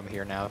doesn't know I'm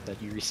here now that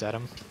you reset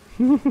him.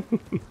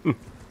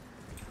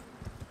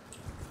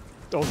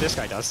 Oh, this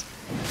guy does.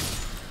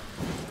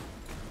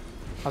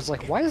 I was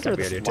like, why is there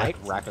this light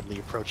rapidly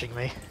approaching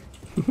me?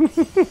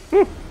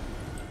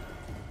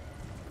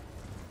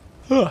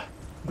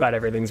 Glad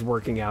everything's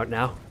working out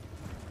now.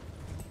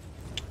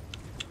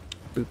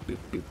 Boop, boop,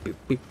 boop, boop,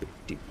 boop, boop,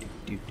 doop,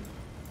 doop, doop.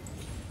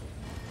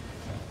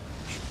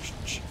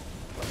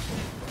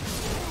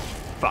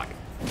 Fuck.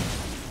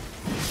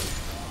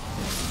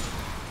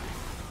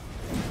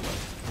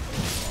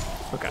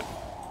 Okay.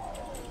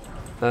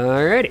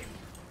 Alrighty.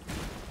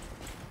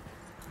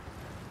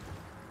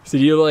 So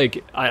do you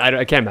like,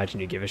 I can't imagine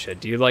you give a shit.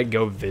 Do you like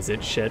go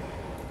visit shit?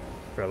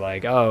 For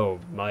like, oh,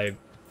 my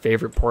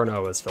favorite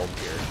porno was filmed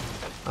here.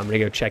 I'm gonna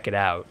go check it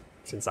out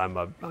since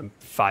I'm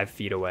 5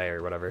 feet away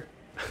or whatever.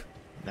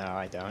 No,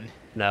 I don't.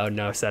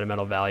 No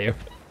sentimental value.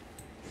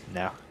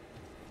 No.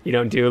 You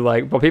don't do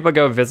like, well, people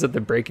go visit the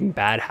Breaking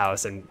Bad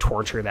house and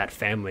torture that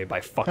family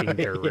by fucking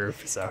their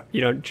roof. So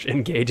you don't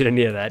engage in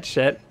any of that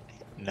shit.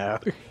 No.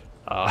 Pretty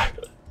I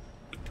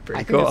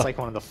cool. think it's like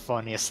one of the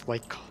funniest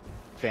like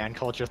fan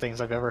culture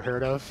things I've ever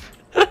heard of.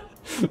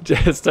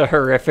 Just to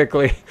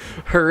horrifically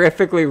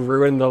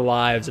ruin the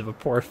lives of a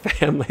poor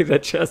family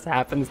that just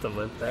happens to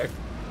live there.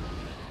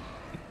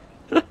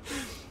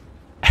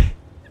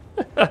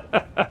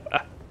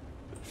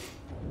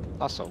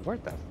 Also, where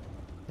the... There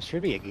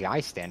should be a guy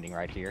standing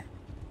right here.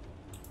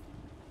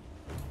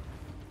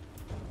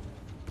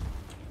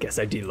 Guess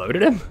I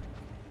deloaded him?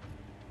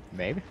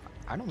 Maybe?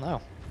 I don't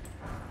know.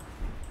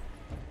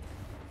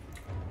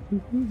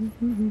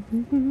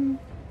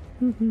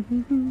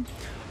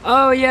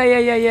 Oh,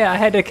 yeah. I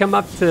had to come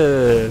up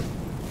to...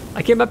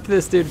 I came up to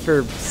this dude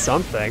for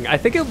something. I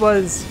think it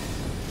was...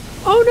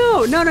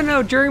 Oh,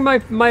 no. During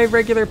my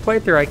regular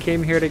playthrough, I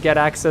came here to get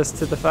access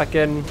to the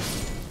fucking...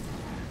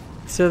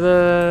 To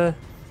the...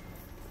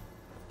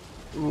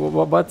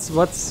 What's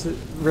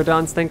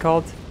Radon's thing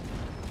called?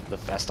 The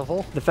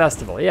festival? The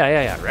festival.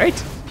 Yeah,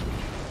 right?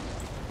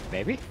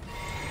 Maybe?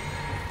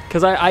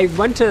 Because I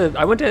went to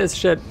this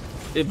shit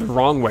the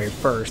wrong way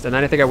first, and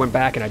then I think I went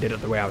back and I did it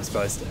the way I was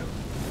supposed to.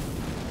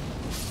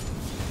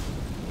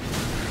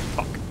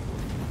 Fuck.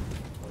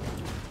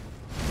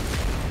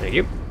 Thank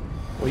you.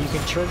 Well, you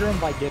can trigger him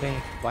by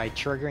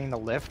triggering the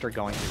lift or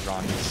going through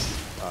Ronnie's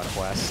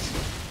quest.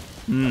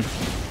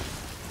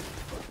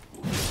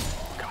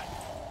 God.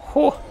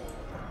 Oh.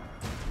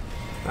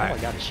 Oh, I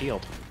got a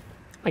shield.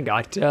 I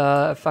got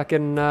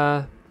fucking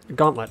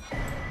gauntlet.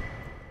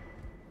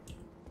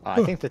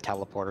 I think the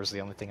teleporter's the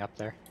only thing up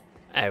there.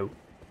 Ow.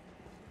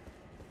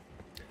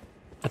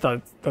 I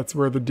thought that's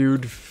where the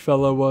dude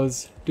fella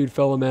was. Dude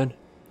fella man.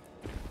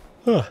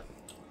 Huh.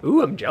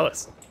 Ooh, I'm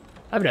jealous.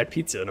 I haven't had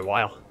pizza in a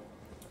while.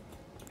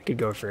 I could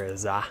go for a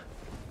za.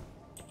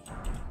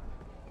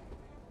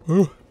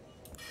 Ooh.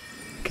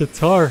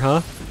 Qatar,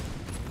 huh?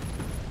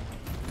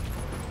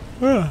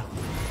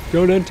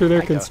 Don't enter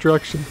their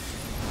construction.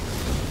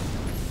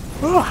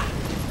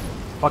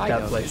 Fuck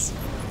that place.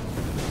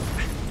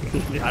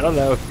 I don't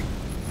know.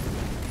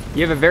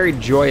 You have a very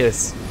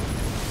joyous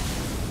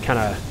kind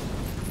of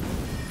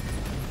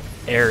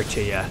air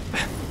to you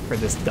for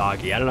this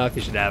doggy. I don't know if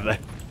you should have that.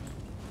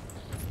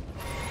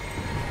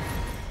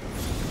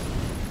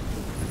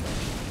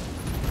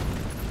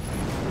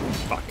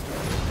 Fuck.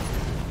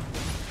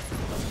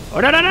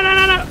 Oh, no.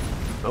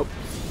 Oh.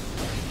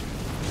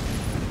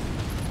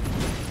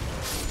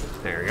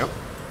 There we go.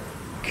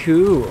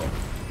 Cool.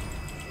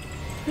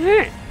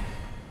 Alright.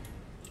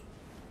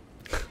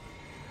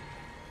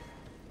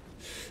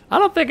 I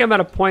don't think I'm at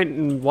a point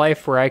in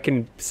life where I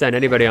can send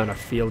anybody on a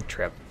field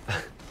trip.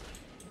 I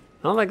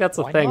don't think that's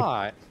a thing.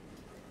 Why not?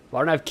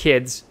 Well, I don't have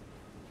kids,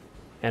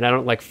 and I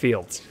don't like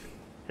fields,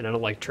 and I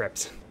don't like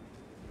trips.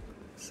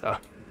 So,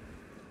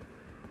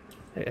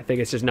 I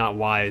think it's just not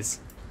wise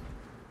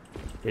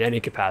in any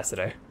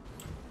capacity.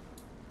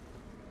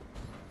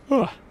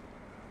 Damn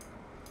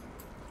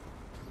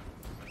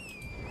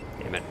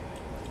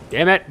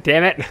it.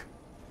 Damn it.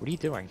 What are you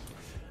doing?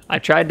 I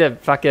tried to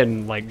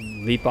fucking, like,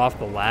 leap off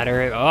the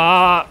ladder.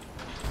 Ah!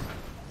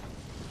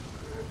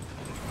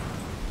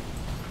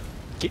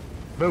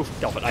 Move.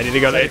 Dolphin, I need to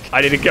go there.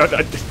 I need to go.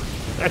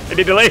 I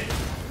need to leave.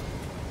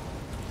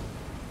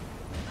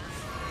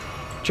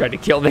 Tried to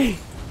kill me.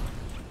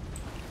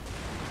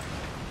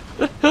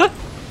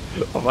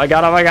 Oh my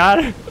god, oh my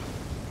god.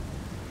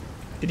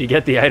 Did you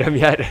get the item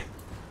yet?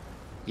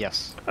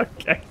 Yes.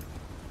 Okay.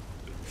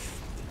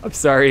 I'm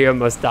sorry you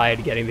almost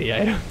died getting the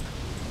item.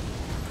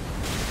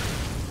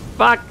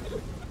 Fuck.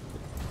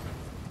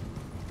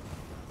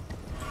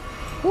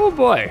 Oh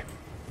boy.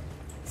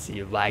 See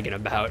you lagging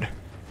about.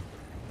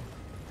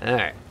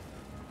 Alright.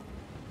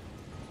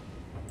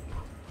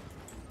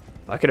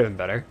 That could have been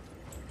better.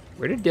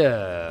 Where did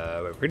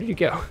you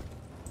go?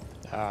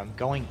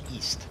 Going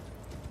east.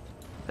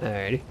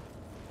 Alrighty.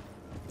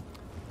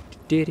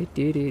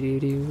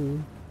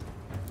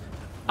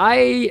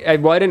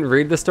 Well, I didn't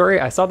read the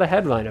story. I saw the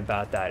headline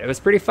about that. It was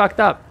pretty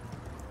fucked up.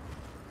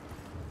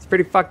 It's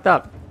pretty fucked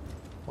up.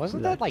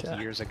 Wasn't that like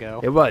years ago?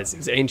 It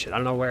was ancient. I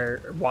don't know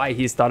why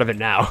he's thought of it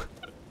now.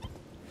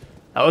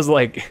 That was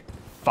like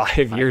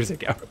 5 years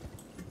ago.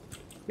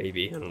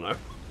 Maybe, I don't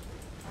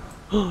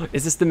know.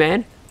 Is this the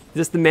man? Is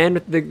this the man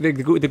with the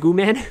goo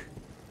man?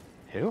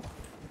 Who?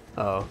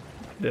 Oh,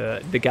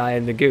 the guy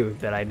in the goo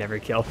that I never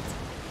killed.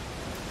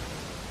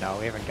 No,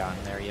 we haven't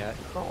gotten there yet.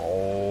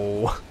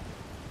 Oh.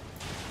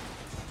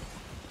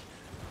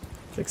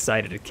 I'm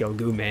excited to kill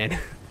Goo Man.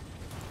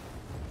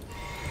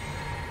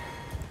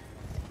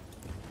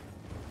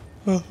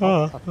 Time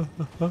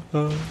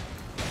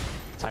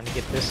to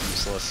get this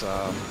useless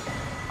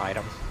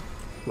item.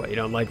 What, you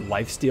don't like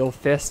Lifesteal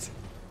Fist?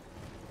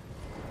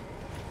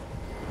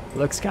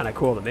 Looks kind of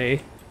cool to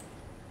me.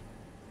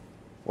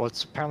 Well,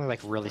 it's apparently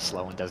like really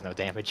slow and does no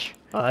damage.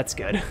 Oh, that's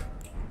good.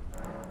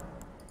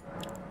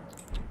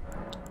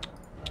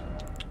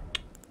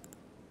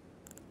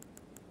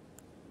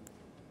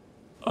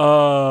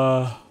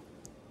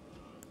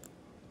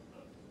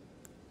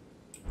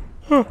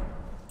 Huh.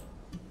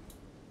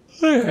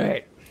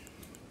 Alright.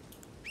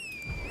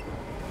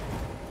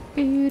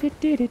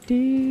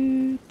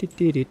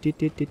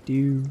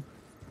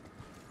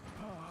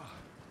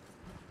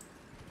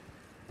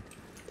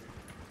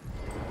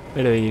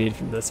 Anything you need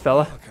from this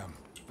fella?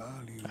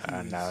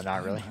 No,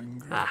 not really.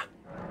 Ah.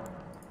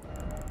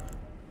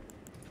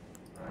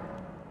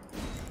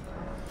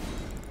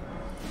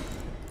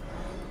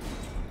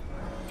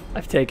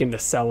 I've taken to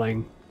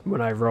selling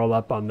when I roll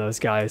up on those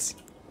guys.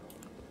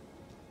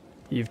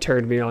 You've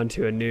turned me on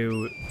to a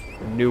new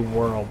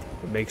world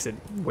that makes it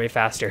way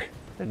faster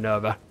than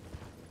Nova.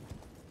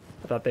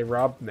 I thought they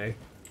robbed me.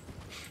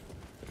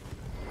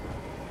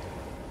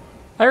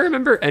 I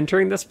remember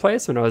entering this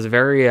place when I was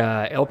very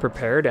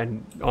ill-prepared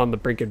and on the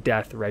brink of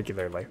death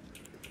regularly.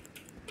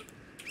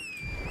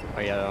 Oh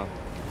yeah.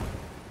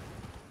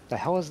 The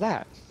hell is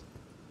that?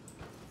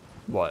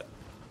 What?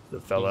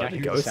 The fella, Did the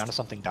you hear the ghost? sound of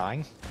something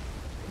dying?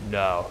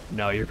 No,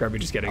 you're probably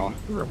just getting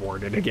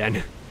rewarded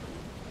again.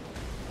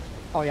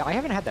 Oh yeah, I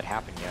haven't had that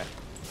happen yet.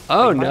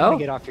 Oh you might no! want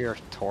to get off your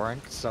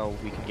torrent so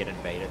we can get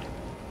invaded.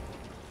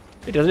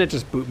 Doesn't it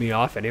just boot me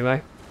off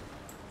anyway?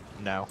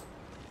 No.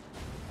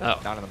 Oh.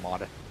 Not in the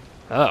mod.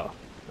 Oh.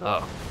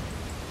 Oh.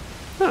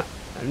 Huh.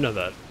 I didn't know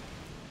that.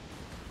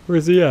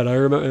 Where's he at? I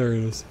remember. There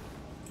he is.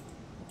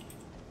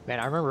 Man,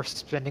 I remember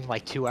spending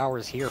like 2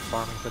 hours here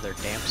farming for their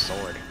damn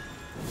sword.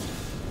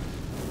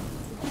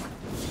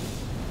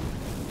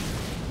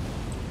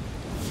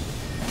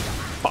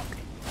 Fuck.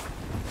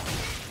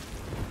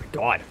 Oh my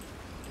god.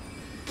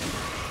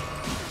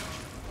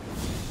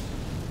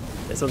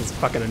 This one's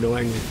fucking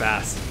annoyingly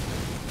fast.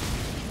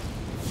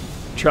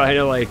 Trying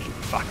to like,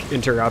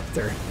 interrupt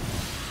her.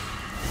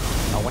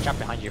 Oh, watch out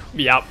behind you.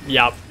 Yep.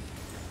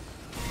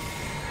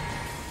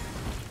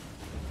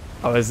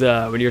 I was,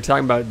 when you were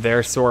talking about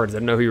their swords, I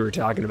didn't know who you were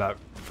talking about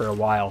for a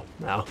while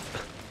now.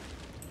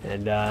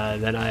 And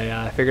then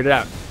I figured it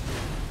out.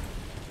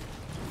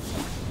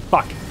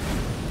 Fuck.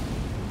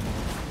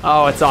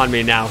 Oh, it's on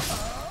me now.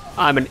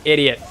 I'm an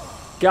idiot.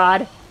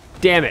 God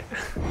damn it.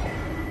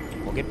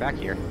 We'll get back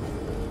here.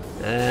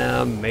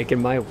 I'm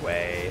making my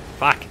way.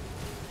 Fuck.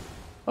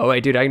 Oh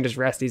wait, dude, I can just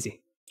rest easy.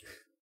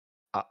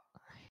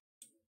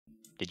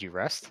 Did you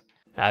rest?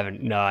 I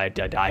haven't, no, I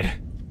died.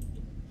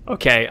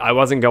 Okay, I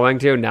wasn't going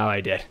to, now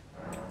I did.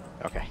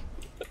 Okay.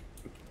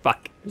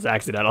 Fuck, it was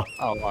accidental.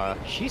 Oh,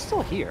 she's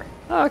still here.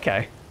 Oh,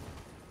 okay.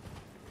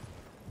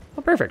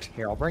 Oh, perfect.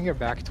 Here, I'll bring her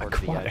back towards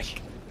the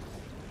edge.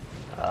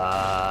 Oh,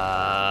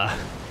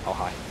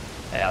 hi.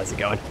 Hey, how's it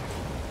going?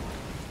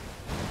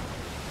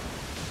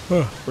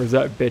 Where's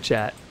that bitch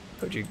at?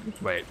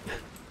 Wait.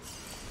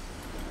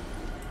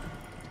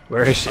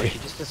 Where is she? Oh,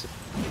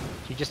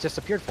 she just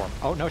disappeared for him.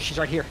 Oh no, she's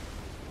right here.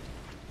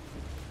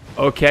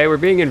 Okay, we're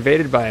being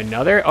invaded by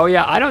another? Oh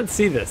yeah, I don't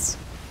see this.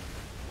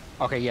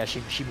 Okay, yeah,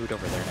 she moved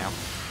over there now.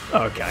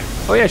 Okay.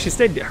 Oh yeah, she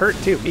stayed hurt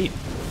too. Neat.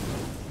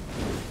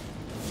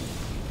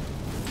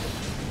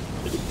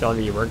 Telling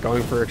me you weren't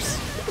going for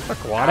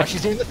aquatic? Oh,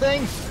 she's doing the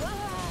thing!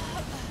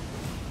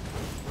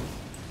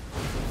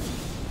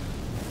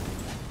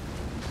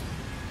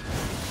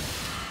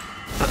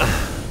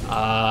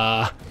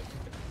 I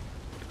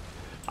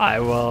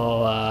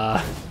will,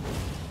 I'll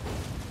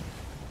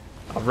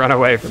run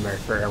away from her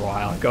for a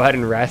while. Go ahead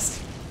and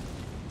rest.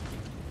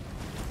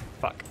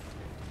 Fuck.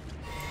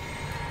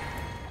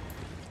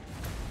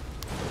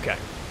 Okay.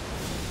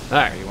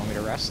 Alright. You want me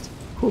to rest?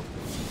 Whew.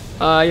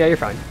 Yeah, you're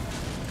fine.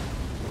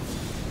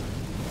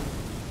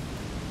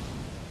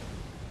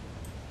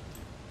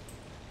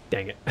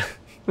 Dang it.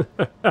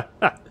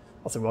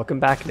 Also, welcome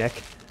back,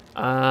 Nick.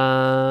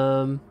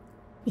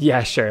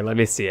 Yeah, sure. Let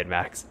me see it,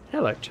 Max.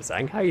 Hello,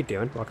 Chisang. How you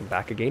doing? Welcome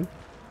back again.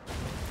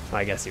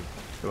 Well, I guess it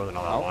wasn't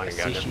all that long ago.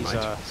 See, Never she's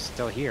mind.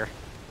 still here.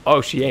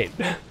 Oh, she ain't.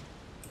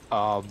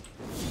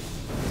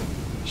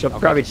 She'll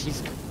probably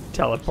she's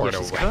teleport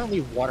she's away.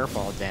 currently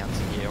waterfall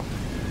dancing you.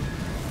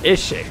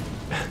 Is she?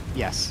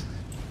 Yes.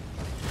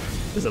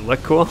 Does it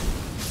look cool?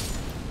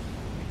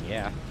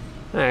 Yeah.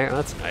 Alright,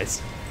 well, that's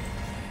nice.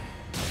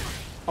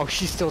 Oh,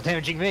 she's still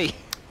damaging me.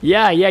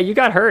 Yeah, you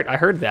got hurt. I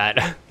heard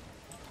that.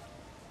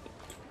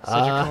 So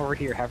you come over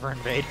here, have her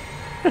invade.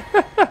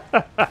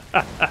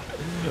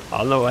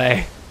 On the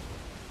way.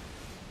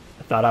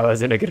 I thought I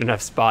was in a good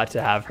enough spot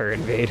to have her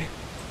invade.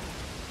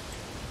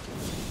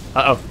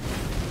 Uh-oh.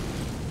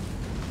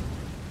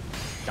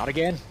 Not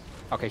again?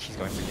 Okay, she's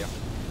going for you.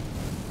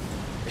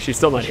 She's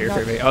still not here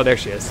for me. Oh, there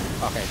she is.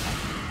 Okay.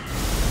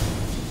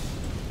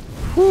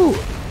 Whew.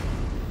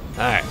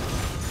 Alright.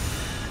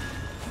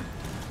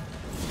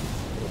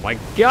 Oh my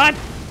god!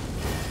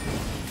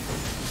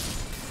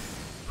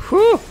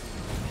 Whew!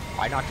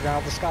 I knocked her out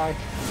of the sky.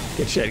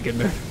 Good shit, good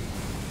move.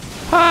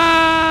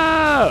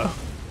 Oh!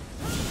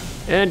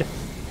 And...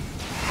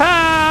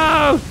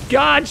 Oh!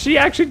 God, she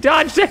actually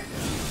dodged it!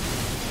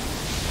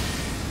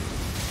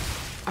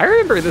 I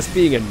remember this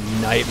being a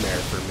nightmare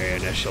for me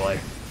initially.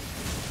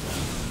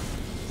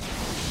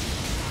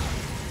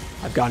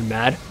 I've gone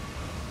mad.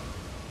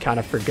 Kind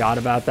of forgot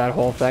about that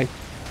whole thing.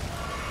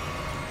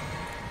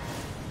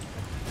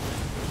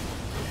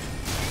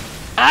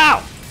 Ow!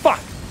 Fuck!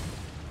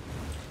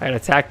 I got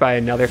attacked by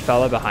another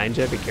fella behind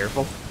you. Be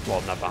careful.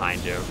 Well, not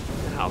behind you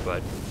now,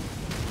 but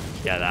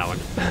yeah, that one.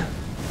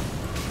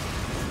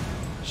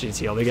 She's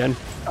healed again.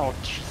 Oh,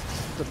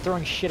 jeez. They're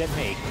throwing shit at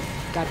me.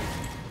 God.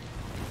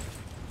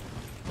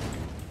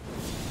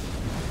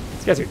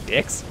 These guys are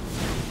dicks.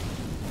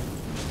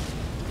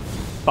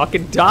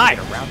 Fucking die!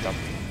 Around them.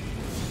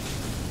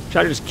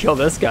 Try to just kill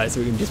this guy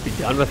so we can just be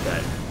done with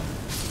it.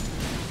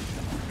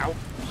 Ow.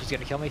 She's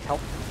gonna kill me.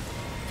 Help.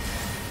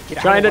 Get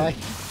out Trying of the way.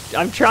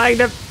 I'm trying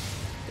to.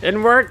 It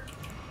didn't work.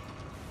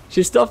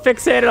 She's still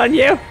fixated on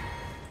you.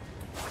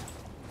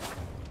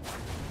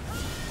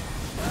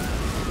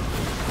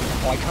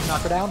 Oh, I come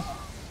knock her down?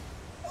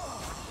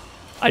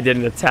 I did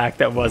an attack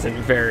that wasn't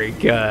very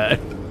good.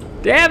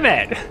 Damn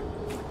it!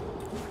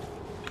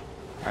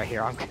 Alright,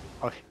 here I'm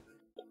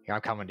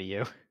coming to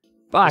you.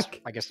 Fuck.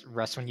 I guess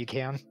rest when you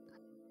can.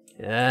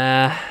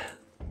 Yeah,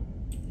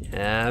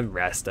 I'm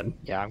resting.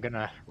 Yeah, I'm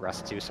gonna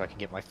rest too so I can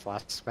get my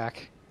flasks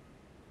back.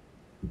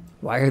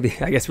 Why are the?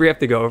 I guess we have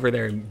to go over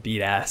there and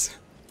beat ass.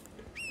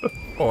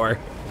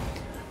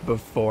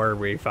 Before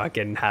we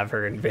fucking have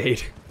her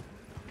invade.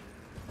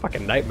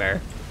 Fucking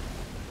nightmare.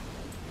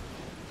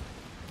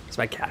 It's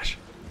my cash.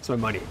 It's my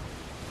money.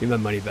 Give me my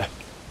money back.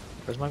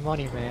 Where's my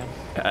money, man?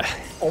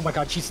 Oh my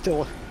god, she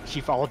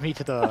followed me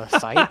to the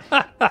site?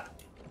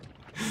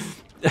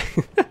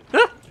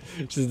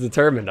 She's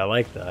determined. I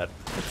like that.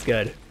 That's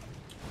good.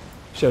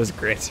 Shows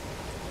grit.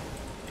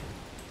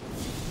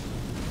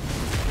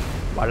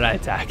 Why did I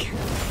attack?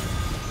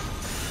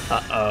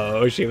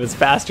 Uh-oh, she was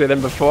faster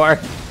than before.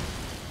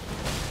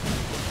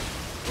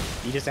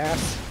 Beat his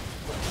ass.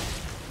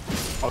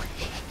 Oh.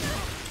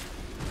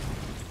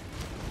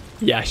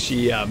 Yeah,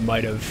 she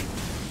might have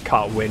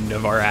caught wind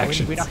of our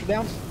actions. We knocked her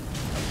down?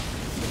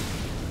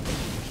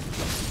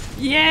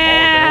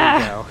 Yeah!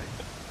 Oh, there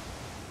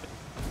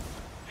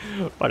we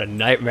go. What a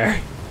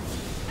nightmare.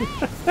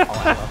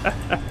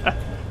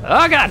 Oh,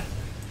 Oh god!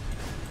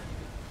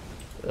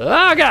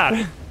 Oh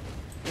god!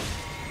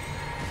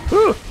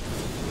 Whew!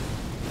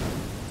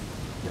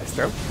 Nice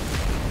throw.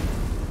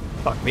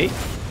 Fuck me.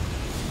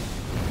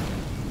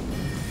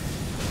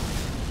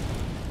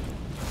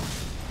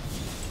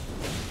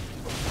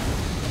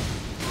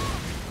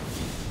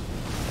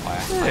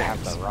 I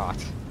have the rot.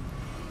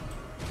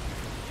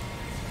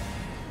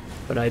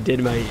 But I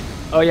did my...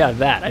 Oh yeah,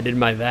 that. I did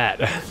my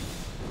that.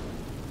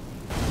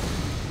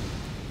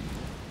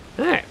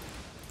 Alright.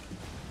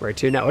 Where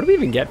to now? What do we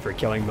even get for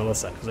killing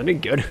Millicent? Was any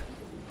good?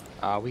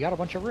 We got a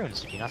bunch of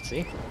runes. Did you not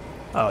see?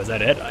 Oh, is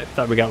that it? I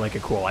thought we got like a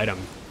cool item.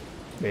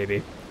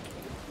 Maybe.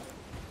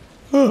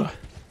 Alright.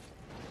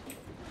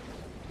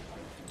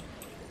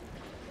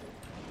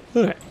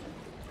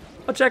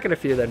 I'll check in a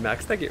few then,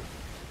 Max. Thank you.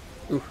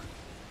 Ooh.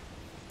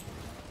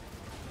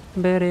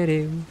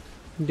 Ba-da-doo,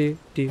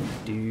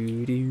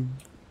 do-do-do-do.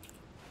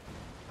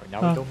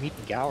 Now we go meet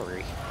in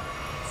gallery.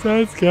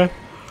 Sounds good.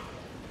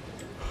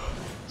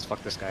 Let's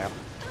fuck this guy up.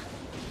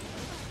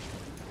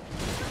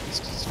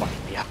 He's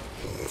fucking me up.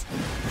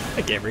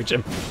 I can't reach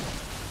him.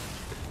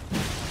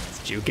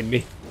 It's juking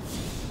me.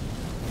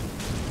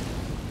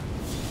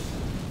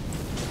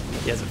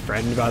 He has a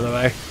friend, by the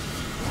way.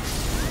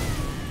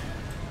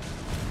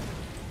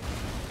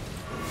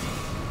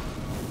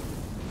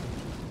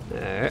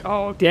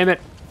 Oh, damn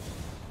it.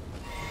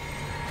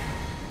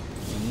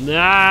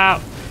 No!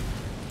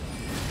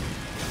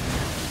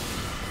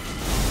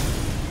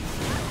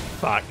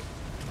 Fuck.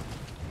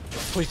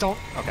 Please don't.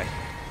 Okay.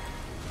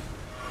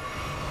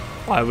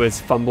 I was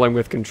fumbling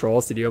with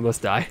controls. Did you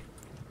almost die?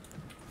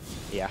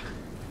 Yeah.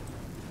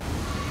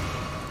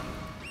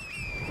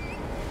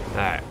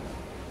 Alright.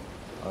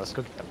 Well, let's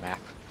go get the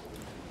map.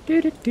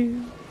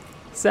 Do-do-do.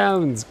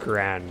 Sounds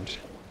grand.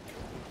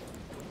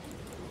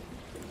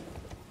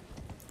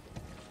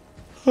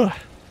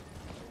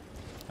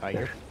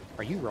 Are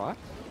you raw?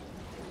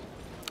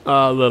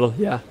 A little,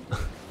 yeah.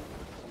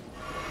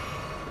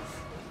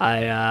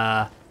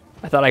 I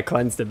thought I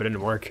cleansed it, but it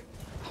didn't work.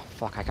 Oh,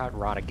 fuck, I got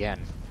rot again.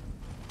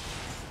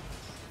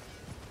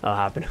 That'll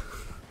happen.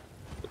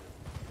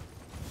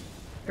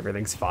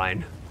 Everything's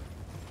fine.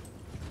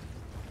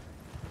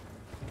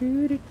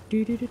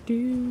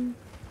 Do-do-do-do-do-do.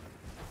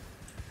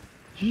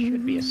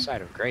 Should be a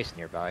site of grace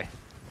nearby.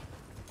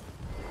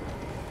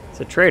 It's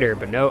a traitor,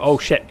 but no. Oh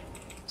shit.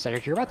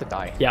 Cedric, you're about to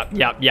die. Yep.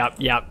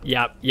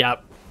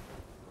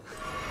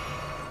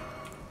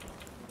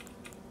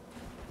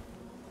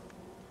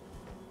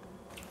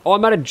 Oh,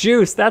 I'm out of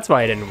juice. That's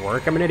why it didn't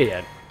work. I'm an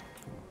idiot.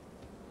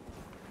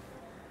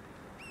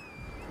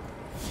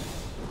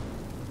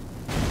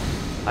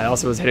 I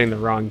also was hitting the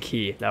wrong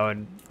key. That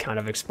would kind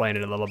of explain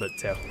it a little bit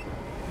too.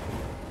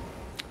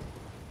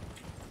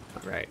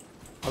 Alright.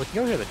 Oh, we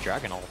can go to the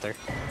dragon altar.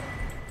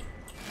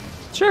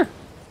 Sure.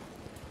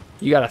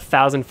 You got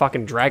 1,000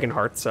 fucking dragon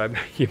hearts, so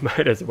you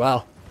might as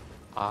well.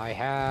 I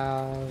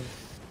have...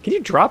 Can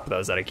you drop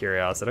those out of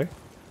curiosity?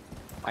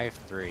 I have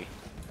 3.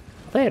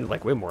 They had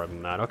like way more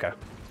than that. Okay.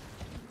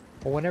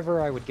 Well,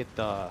 whenever I would get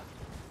the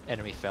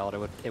enemy felled,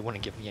 it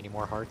wouldn't give me any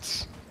more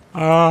hearts.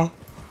 I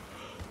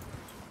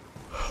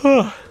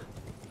thought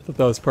that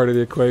was part of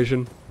the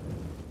equation.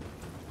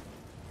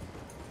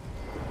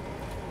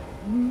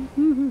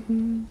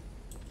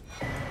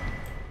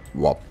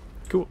 Wop.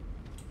 Cool.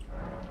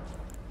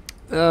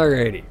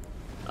 Alrighty.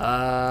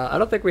 I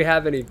don't think we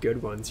have any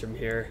good ones from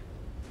here.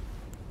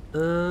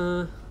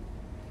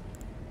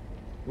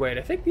 Wait,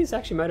 I think these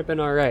actually might have been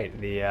alright.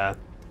 The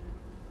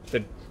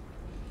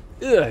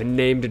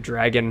named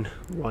dragon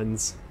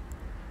ones.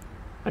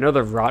 I know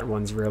the rot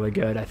one's really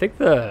good. I think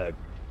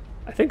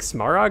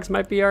Smaragds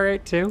might be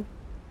alright too.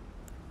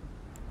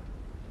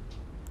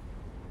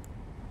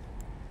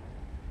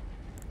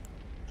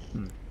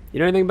 You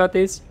know anything about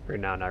these? Or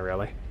no, not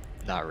really.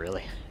 Not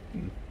really.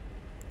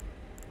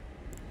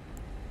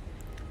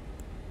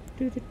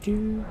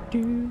 You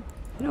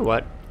know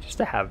what? Just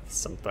to have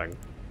something.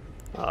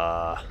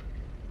 Alright.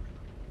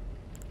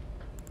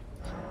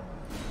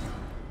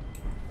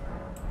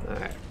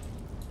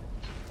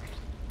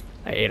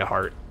 I ate a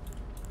heart.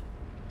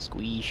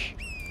 Squeesh.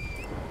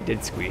 Did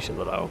squeesh a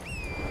little.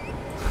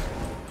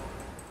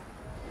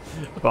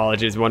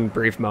 Apologies, one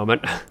brief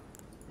moment.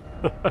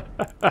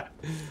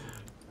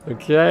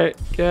 Okay,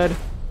 good.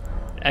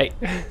 Hey.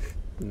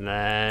 And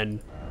then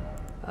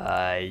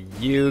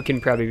you can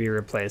probably be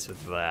replaced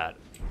with that.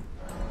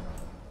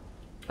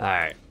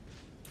 Alright.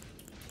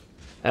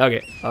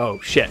 Okay. Oh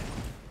shit.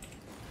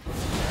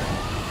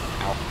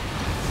 Ow.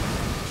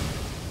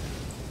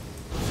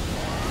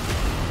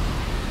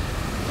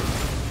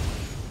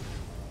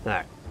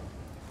 Alright.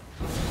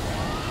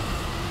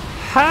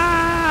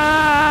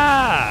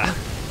 Ha!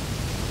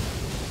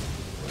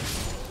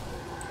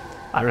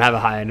 I don't have a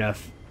high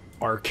enough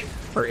arc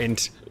or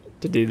int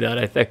to do that,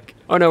 I think.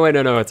 Oh no, wait,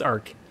 no, it's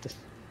arc.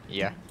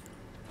 Yeah.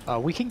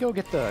 We can go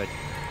get the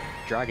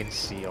dragon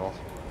seal.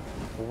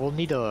 We'll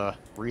need to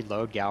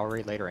reload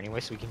gallery later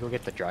anyway, so we can go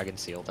get the dragon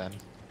seal then.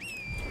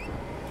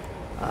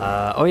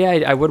 Oh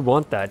yeah, I would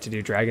want that to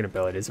do dragon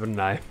abilities, wouldn't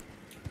I?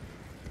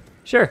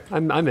 Sure,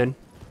 I'm in.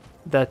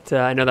 That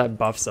I know that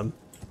buffs them.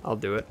 I'll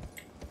do it.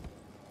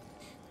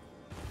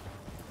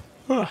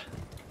 I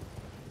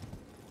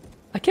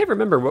can't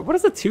remember what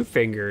does the 2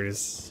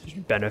 fingers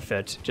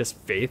benefit? Just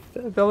faith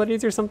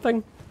abilities or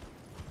something?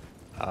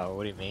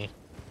 What do you mean?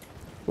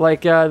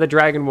 Like the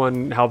dragon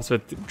one helps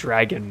with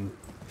dragon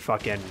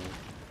fucking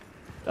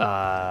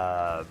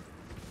Oh,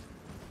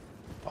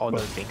 the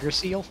finger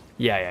seal?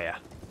 Yeah.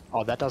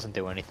 Oh, that doesn't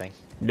do anything.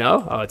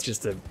 No? Oh, it's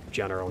just a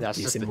general That's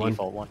just decent the one.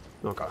 default one.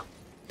 Okay.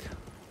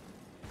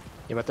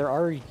 Yeah, but there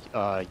are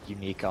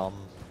unique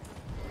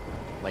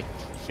like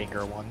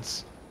finger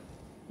ones.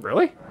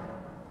 Really?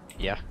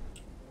 Yeah.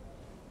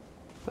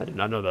 I did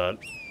not know that.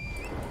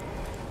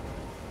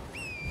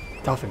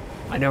 Dolphin,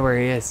 I know where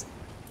he is.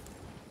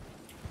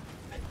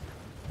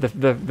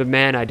 The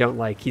man I don't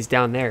like, he's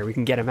down there. We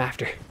can get him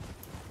after.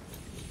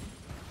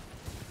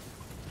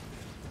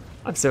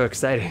 I'm so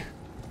excited.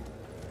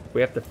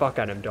 We have to fuck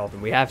on him,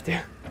 Dolphin. We have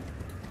to.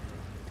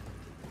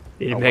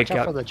 Need to make watch out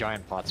up for the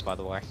giant pots, by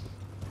the way.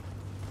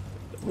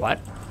 What?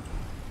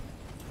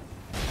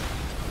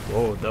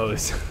 Whoa,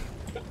 those.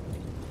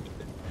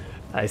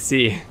 I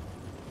see.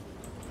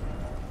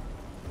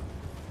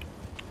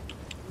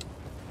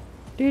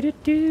 Do do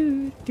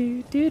do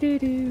do do do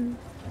do.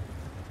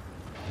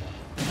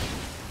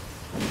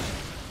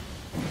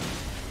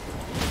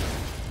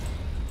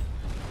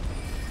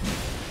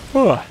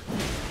 Oh.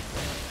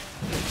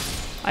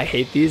 I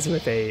hate these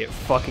with a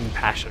fucking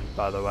passion,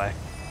 by the way.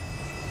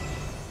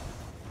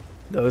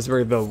 Those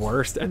were the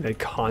worst, and they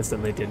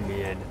constantly did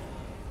me in.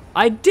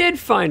 I did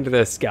find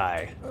this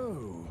guy.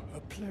 Oh, a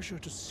pleasure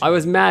to see I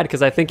was mad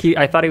because I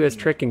thought he was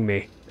tricking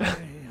me. I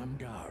am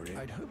Gary.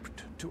 I'd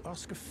hoped to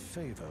ask a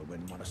favor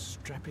when one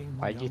strapping.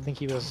 Why do you think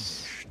he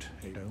was?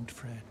 Don't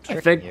fret. I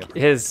think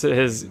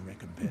his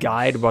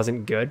guide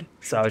wasn't good,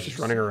 so I was just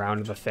running around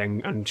with the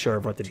thing, unsure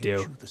of what to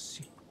do.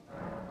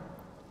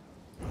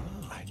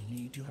 I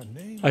need your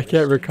name. I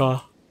can't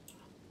recall.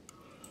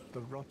 The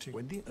rotting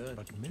when the earth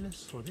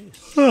admins for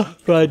this.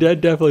 But I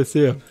did definitely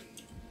see him.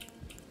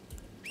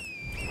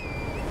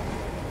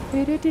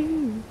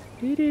 Do-do-do,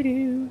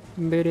 do-do-do,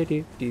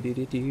 do-do-do,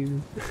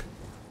 do-do-do-do.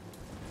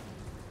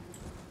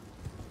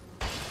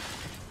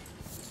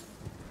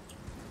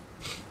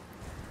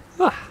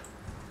 Ah.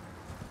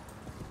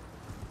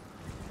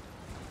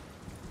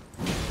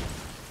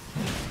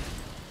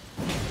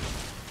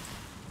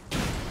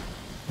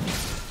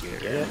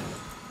 Get it?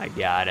 I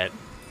got it.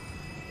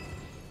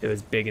 It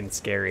was big and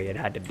scary. It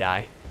had to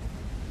die.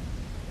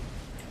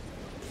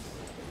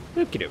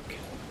 Okie doke.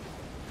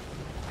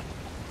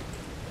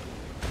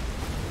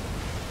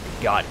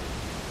 Got it.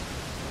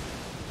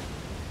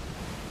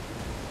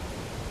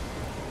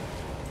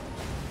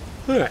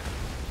 Alright. I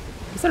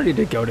guess I don't need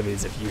to go to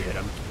these if you hit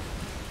them.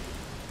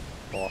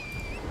 Well,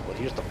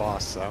 here's the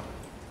boss, so.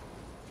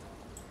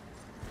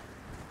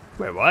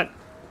 Wait, what?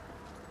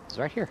 It's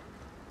right here.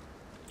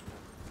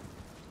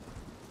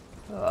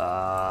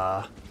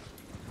 Oh!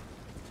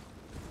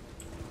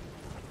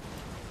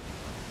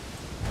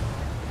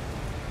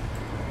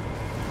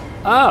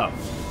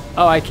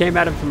 Oh, I came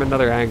at him from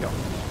another angle.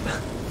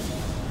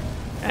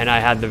 And I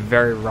had the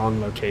very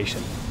wrong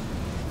location.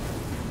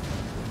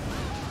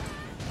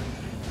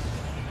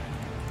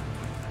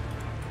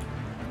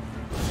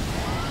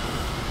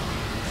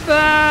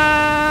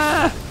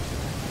 Ah!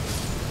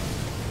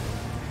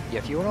 Yeah,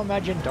 if you want to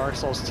imagine Dark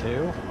Souls 2,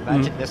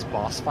 imagine this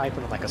boss fight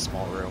but in like a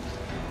small room.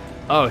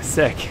 Oh,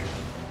 sick.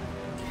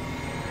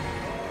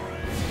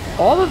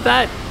 All of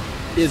that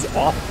is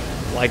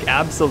awful. Like,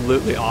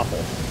 absolutely awful.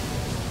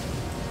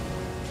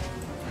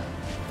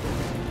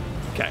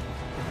 Okay.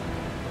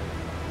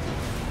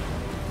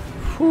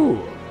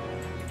 Whew.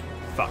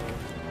 Fuck.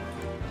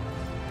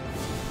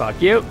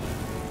 Fuck you.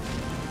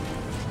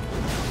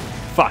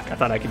 Fuck, I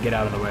thought I could get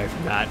out of the way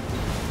from that.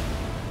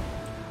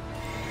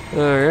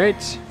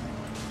 Alright.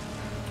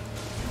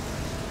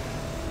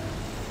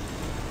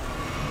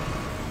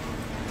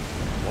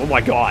 Oh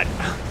my god.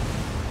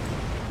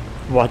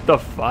 What the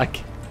fuck?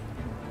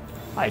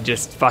 I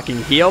just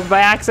fucking healed by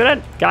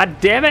accident?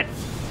 God damn it!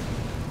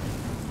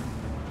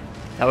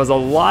 That was a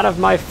lot of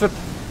my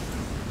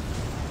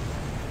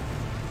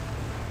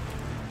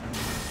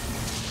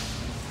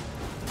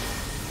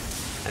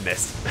I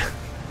missed.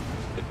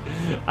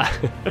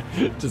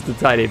 Just a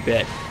tiny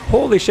bit.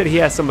 Holy shit, he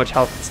has so much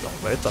health still.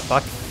 What the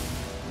fuck?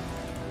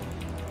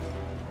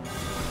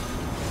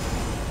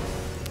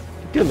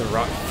 I'm doing the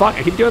wrong. Fuck,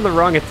 I keep doing the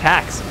wrong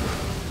attacks.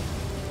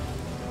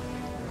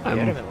 Get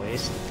him at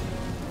least.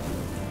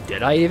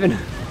 Did I even?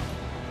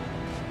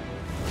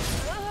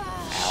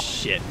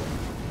 Shit.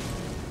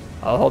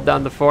 I'll hold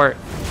down the fort.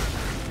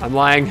 I'm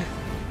lying.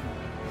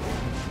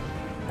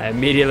 I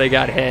immediately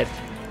got hit.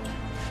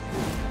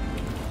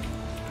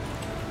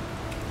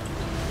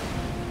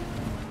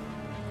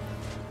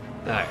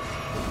 Alright.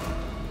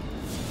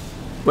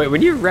 Wait,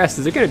 when you rest,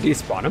 is it gonna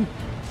despawn him?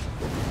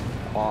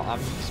 Well, I'm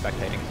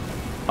spectating.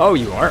 Oh,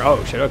 you are?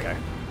 Oh, shit, okay.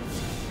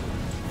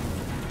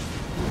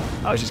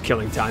 I was just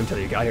killing time till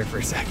you got here for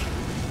a sec.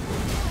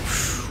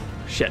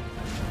 Shit.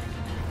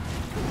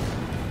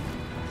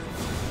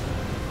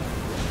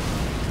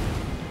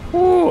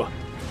 Whew.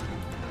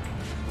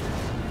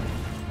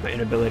 My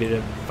inability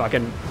to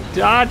fucking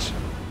dodge.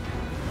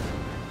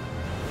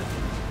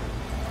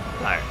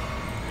 Alright.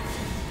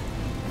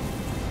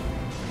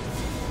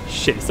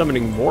 Shit, he's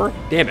summoning more?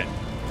 Damn it.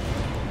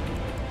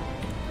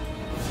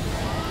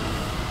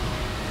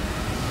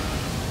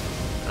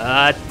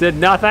 Did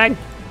nothing.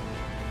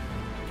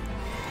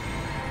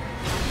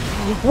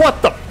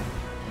 What the?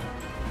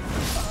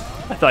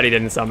 I thought he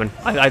didn't summon.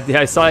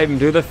 I saw him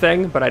do the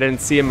thing, but I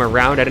didn't see him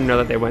around. I didn't know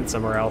that they went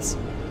somewhere else.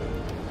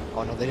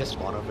 Oh no, they just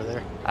spawn over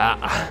there.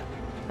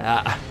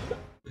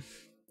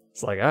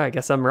 It's like, oh, I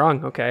guess I'm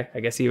wrong. Okay, I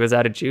guess he was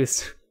out of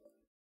juice.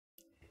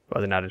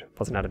 Wasn't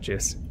out of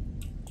juice.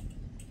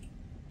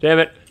 Damn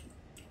it.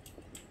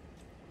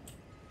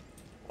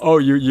 Oh,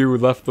 you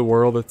left the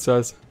world, it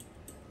says.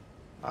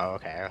 Oh,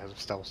 okay. I was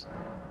still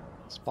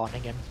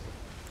spawning in.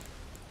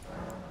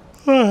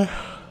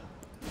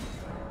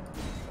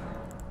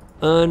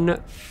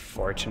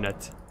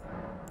 Unfortunate.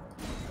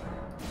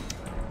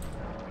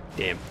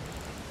 Damn.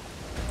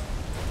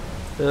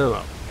 Oh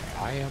well.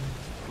 I am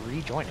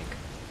rejoining.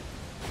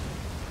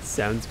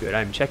 Sounds good.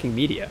 I'm checking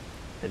media.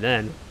 And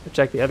then, I'll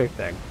check the other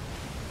thing.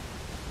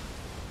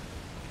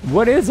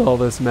 What is all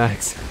this,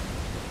 Max?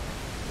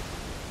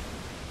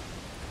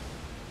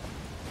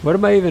 What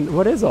am I even,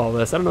 what is all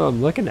this? I don't know what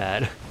I'm looking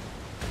at.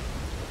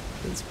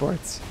 In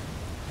sports.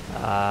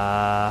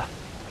 I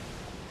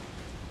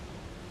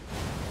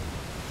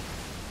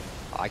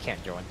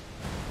can't join.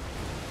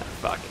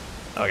 Fuck.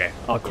 Okay,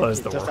 I'll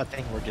close the It does world. that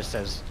thing where it just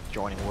says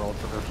joining world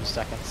for a few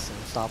seconds and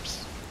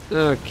stops.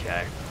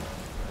 Okay.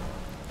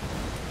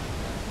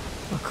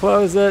 I'll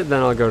close it,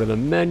 then I'll go to the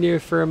menu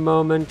for a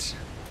moment.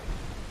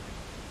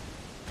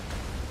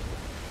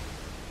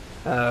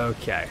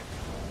 Okay.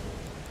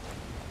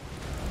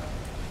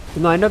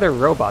 No, I know they're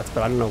robots,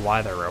 but I don't know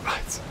why they're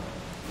robots.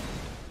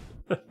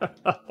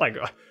 Like,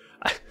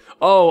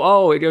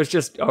 it was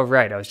just, oh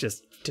right, it was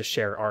just to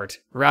share art.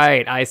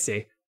 Right, I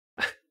see.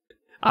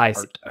 I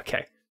see,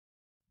 okay.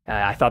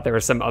 I thought there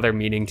was some other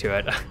meaning to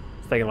it. I was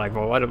thinking like,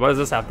 well, what does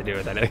this have to do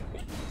with anything?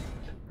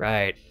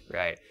 Right.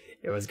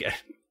 It was good.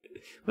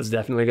 It was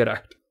definitely good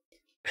art.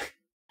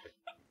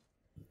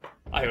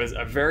 I was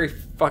very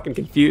fucking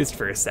confused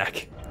for a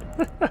sec.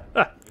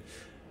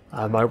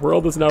 My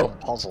world is now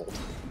puzzled.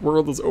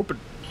 World is open.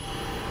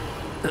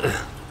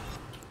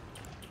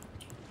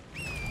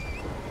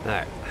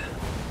 Alright.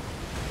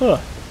 Huh.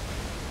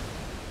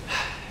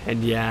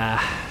 And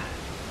yeah.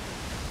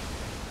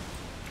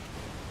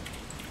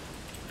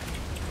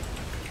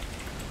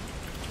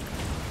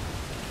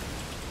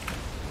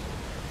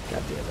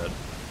 God damn it.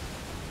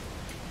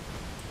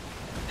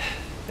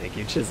 Thank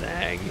you,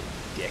 Chazang,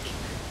 dick.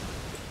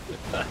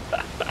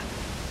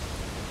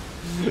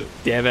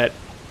 Damn it.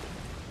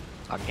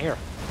 I'm here.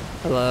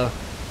 Hello.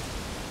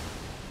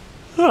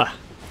 Huh.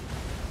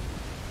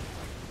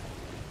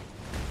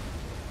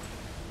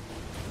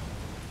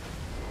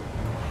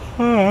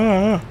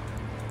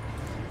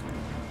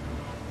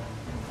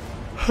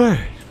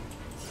 Hey.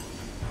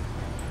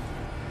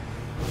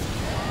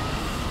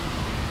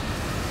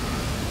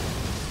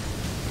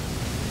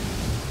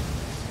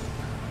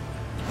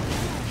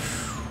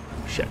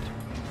 Shit.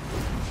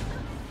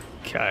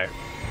 Okay.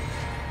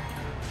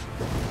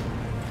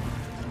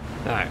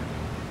 Alright.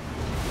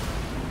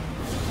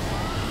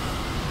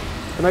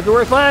 It might be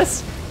worth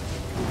less.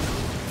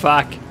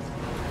 Fuck.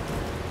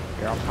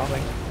 Here, I'm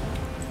coming.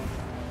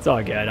 It's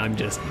all good. I'm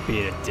just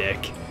being a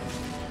dick.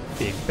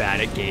 Being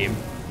bad at game.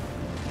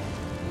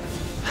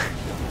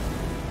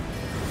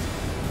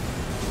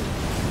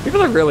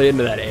 People are really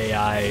into that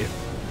AI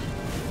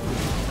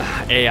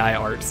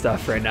art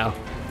stuff right now.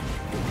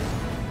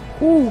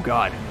 Oh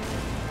God.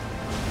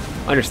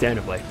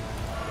 Understandably.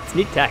 It's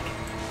neat tech.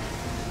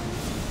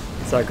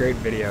 Saw a great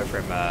video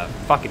from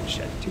fucking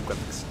shit. 2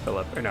 clips.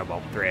 Philip, or no,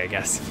 well, 3 I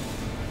guess.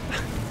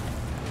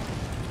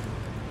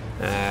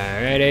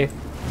 Alrighty.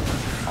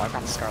 Oh, I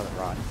got the Scarlet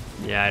Rod.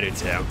 Yeah, I do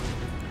too.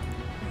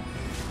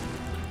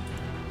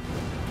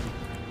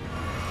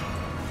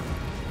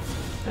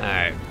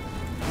 Alright.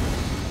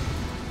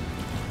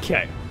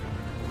 Okay.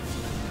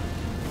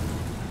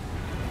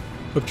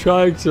 I'm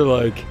trying to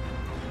like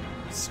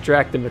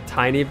distract him a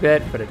tiny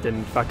bit, but it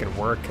didn't fucking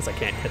work because I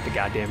can't hit the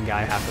goddamn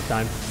guy half the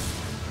time.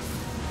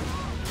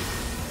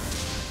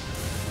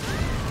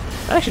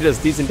 That actually does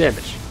decent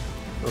damage.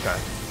 Okay.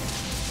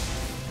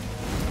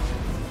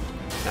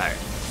 Alright.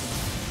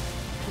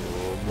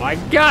 Oh my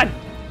god!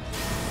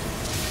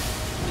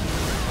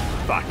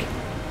 Fuck.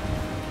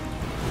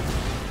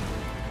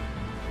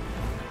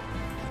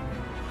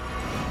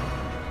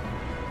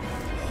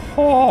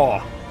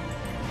 Oh!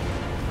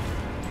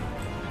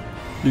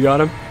 You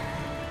got him?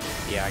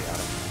 Yeah, I got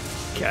him.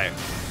 Okay.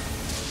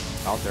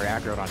 Oh, they're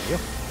aggroed on you.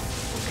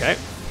 Okay.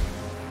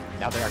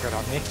 Now they're aggroed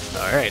on me.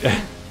 Alright.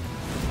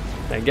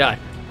 Thank God.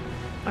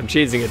 I'm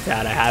cheesing it,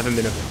 Tad. I have him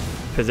in a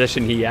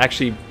position he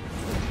actually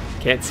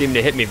can't seem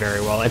to hit me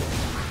very well in.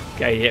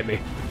 Okay, he hit me.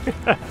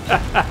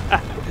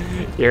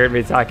 You heard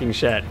me talking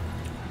shit.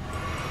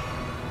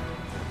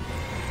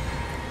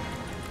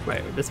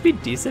 Wait, would this be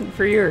decent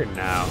for you or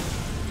no?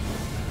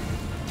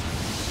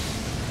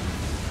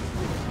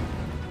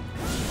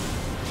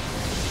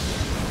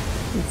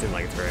 Doesn't seem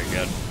like it's very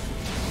good.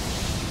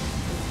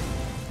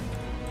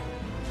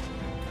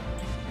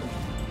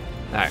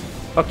 Alright.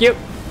 Fuck you!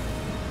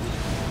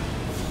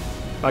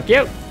 Fuck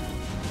you!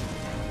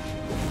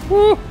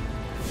 Woo!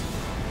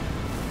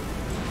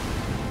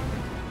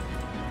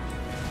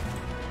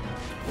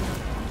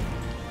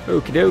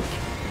 Okie doke.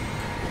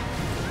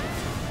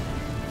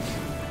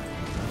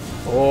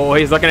 Oh,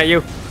 he's looking at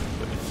you.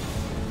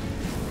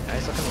 Yeah,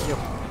 he's looking at you.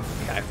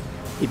 Okay.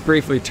 He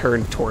briefly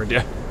turned toward you,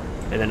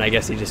 and then I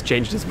guess he just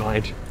changed his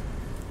mind.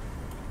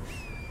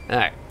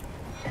 Alright.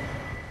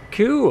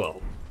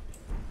 Cool.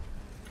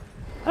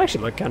 That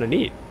actually looked kind of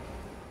neat.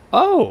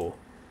 Oh!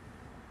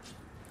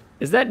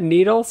 Is that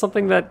needle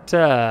something that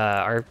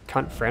our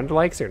cunt friend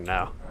likes or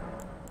no?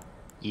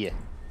 Yeah.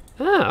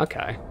 Ah,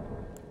 okay.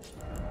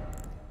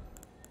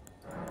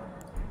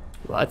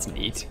 Well, that's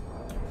neat.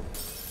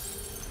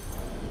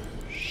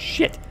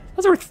 Shit.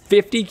 That's worth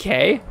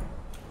 50k?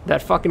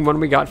 That fucking one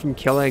we got from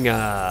killing,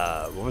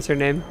 what was her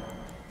name?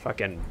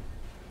 Fucking...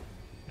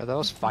 No, that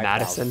was 5,000,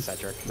 Madison?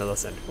 Cedric. No,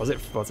 listen. Was it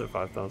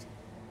 5,000?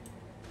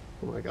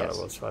 Oh my god, Yes.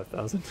 it was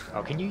 5,000.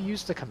 Oh, can you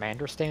use the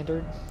commander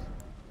standard?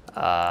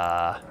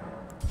 I'll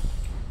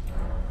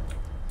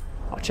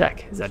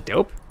check. Is that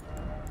dope?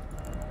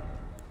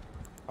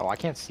 Oh, I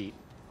can't see.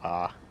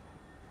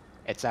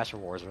 Its Asher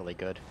War is really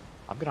good.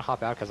 I'm gonna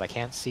hop out because I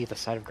can't see the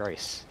side of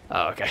Grace.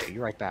 Oh, okay. Be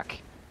right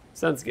back.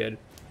 Sounds good.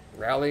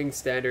 Rallying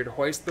standard.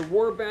 Hoist the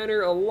war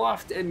banner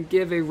aloft and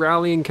give a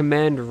rallying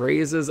command.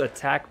 Raises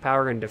attack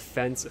power and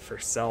defense for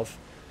self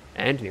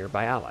and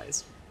nearby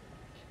allies.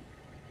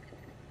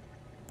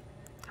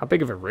 How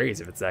big of a raise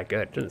if it's that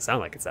good? It doesn't sound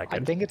like it's that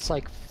good. I think it's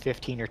like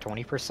 15 or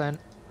 20%.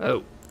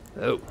 Oh.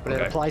 Oh, But it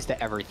okay. applies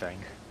to everything.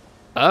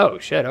 Oh,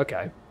 shit,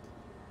 okay.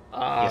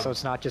 Yeah, so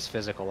it's not just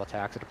physical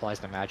attacks, it applies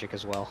to magic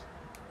as well.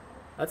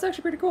 That's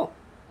actually pretty cool.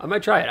 I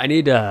might try it. I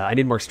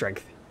need more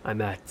strength. I'm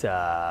at,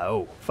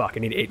 oh, fuck, I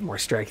need 8 more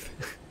strength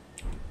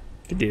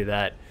to do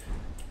that.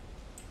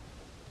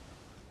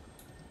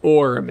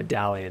 Or a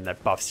medallion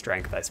that buffs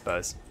strength, I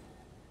suppose.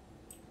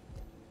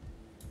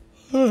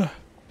 Do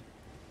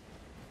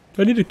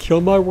I need to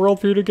kill my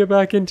world for you to get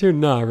back into?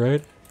 Nah,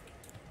 right?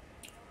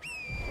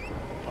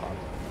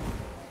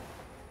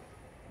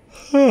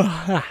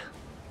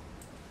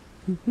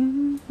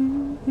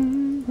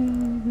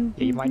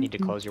 Yeah, you might need to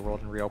close your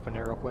world and reopen it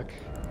real quick.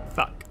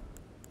 Fuck.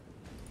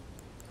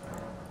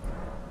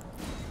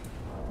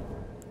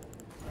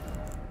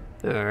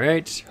 All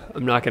right,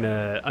 I'm not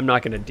gonna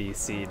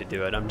DC to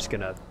do it. I'm just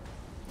gonna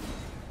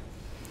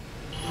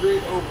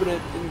reopen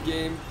it in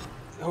game.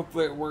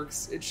 Hopefully it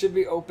works. It should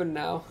be open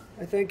now,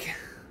 I think.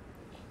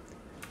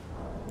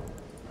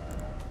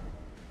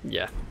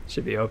 Yeah,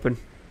 should be open.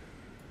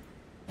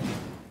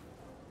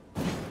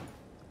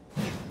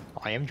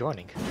 I am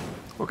joining.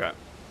 Okay.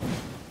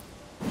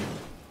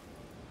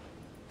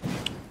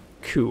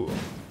 Cool.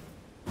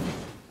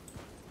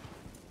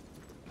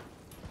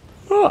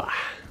 Ah.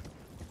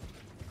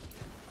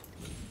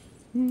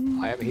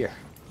 I am here.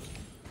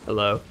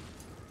 Hello.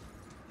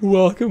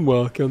 Welcome,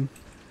 welcome.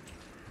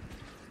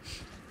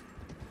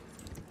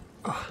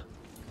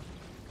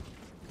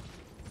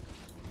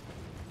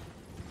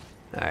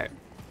 Alright.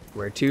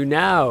 Where to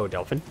now,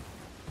 Delphin?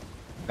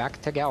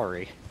 Back to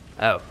gallery.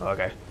 Oh,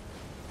 okay.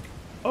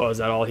 Oh, is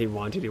that all he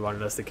wanted? He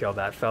wanted us to kill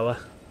that fella?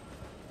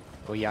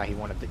 Oh yeah, he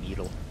wanted the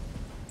needle.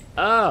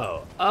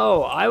 Oh,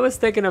 I was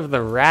thinking of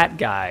the rat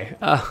guy.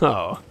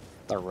 Oh.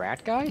 The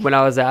rat guy? When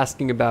I was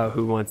asking about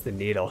who wants the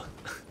needle.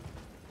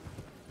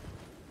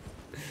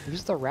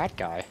 Who's the rat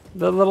guy?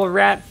 The little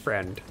rat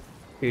friend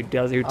who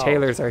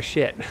tailors our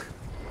shit.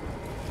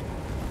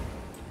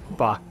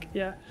 Bach,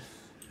 yeah.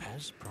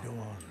 As go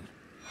on.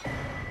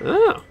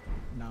 Oh.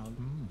 Now,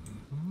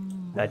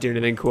 That do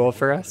anything cool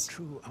for us?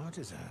 True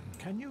artisan.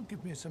 Can you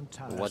give me some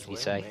time? What did he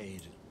say?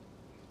 Made?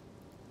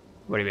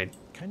 What do you mean?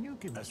 Can you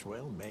give us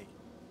well made?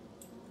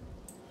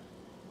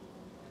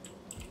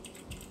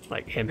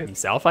 Like him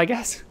himself, I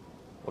guess?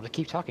 Well, to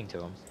keep talking to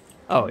him.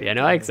 Oh, yeah,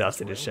 no, I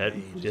exhausted his shit.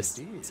 He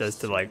just says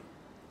to, like,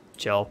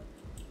 chill.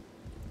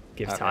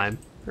 Give Okay. time,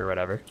 or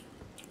whatever.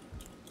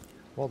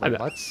 Well, then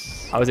I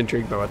let's... was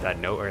intrigued by what that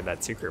note or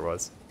that secret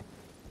was.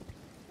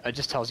 It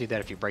just tells you that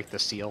if you break the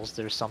seals,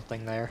 there's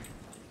something there.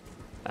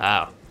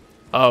 Oh.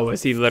 Oh,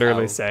 was he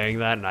literally Oh. saying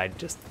that and I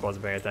just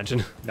wasn't paying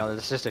attention? No,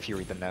 it's just if you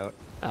read the note.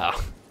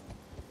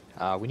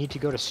 Oh. We need to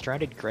go to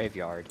Stranded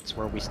Graveyard. It's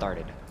where we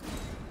started.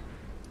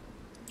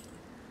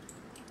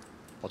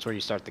 That's where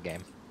you start the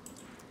game.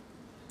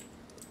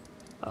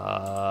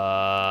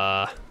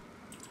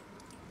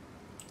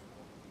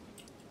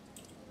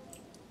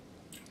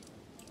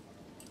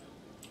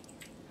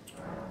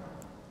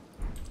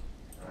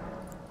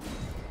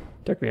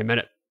 Took me a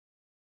minute.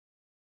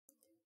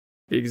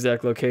 The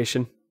exact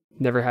location.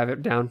 Never have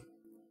it down.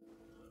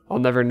 I'll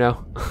never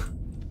know.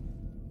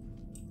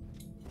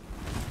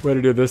 Way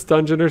to do this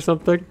dungeon or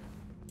something?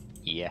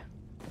 Yeah.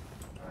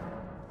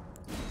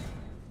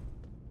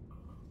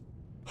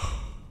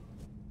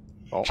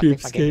 Oh, I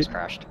think my game is Cheapskate.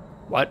 crashed.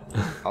 What?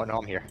 Oh no,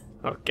 I'm here.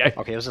 Okay.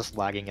 Okay, it was just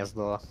lagging as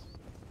the wall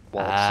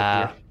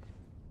Ah. disappeared.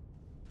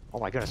 Oh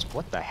my goodness,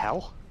 what the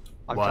hell?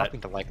 I'm What?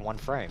 dropping to like 1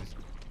 frame.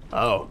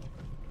 Oh.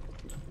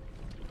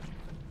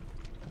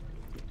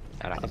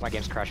 And I think my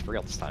game's crashed for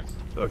real this time.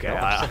 Okay. No,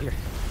 I'm still here.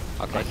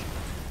 Okay.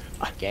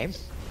 Game?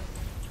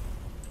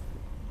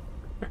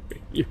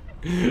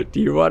 Do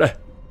you wanna?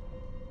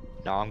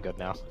 No, I'm good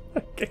now.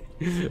 Okay.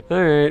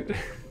 All right.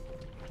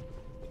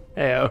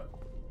 Heyo.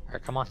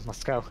 Alright, come on,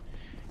 let's go.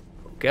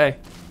 Okay.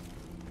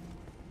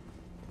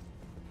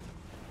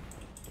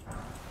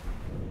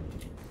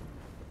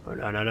 Oh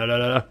no no no no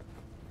no!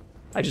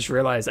 I just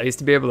realized I used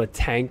to be able to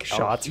tank Oh,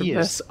 shots from he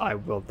this. is. I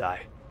will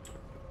die.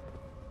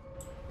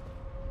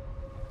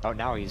 Oh,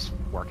 now he's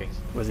working.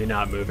 Was he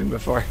not moving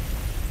before?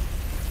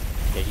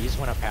 Yeah, he just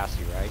went up past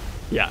you, right?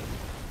 Yeah.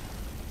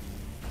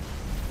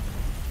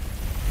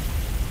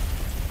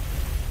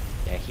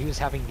 Yeah, he was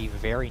having the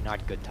very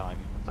not good time.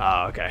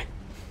 Oh, okay.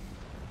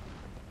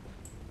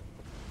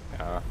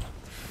 Uh,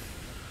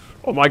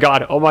 Oh my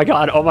god! Oh my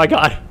god! Oh my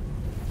god!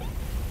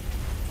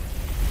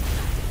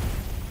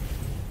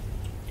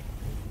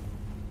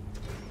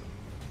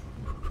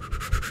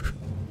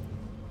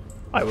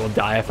 I will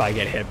die if I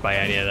get hit by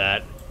any of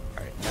that.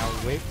 Alright, now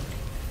wait.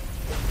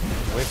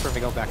 Wait for him to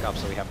go back up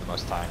so we have the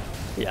most time.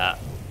 Yeah.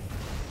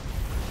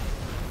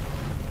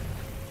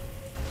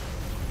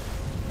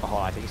 Oh,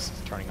 I think he's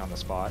turning on the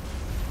spot.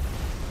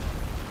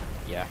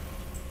 Yeah.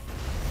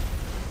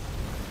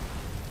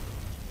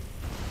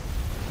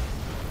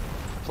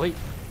 Complete.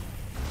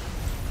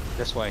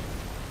 This way.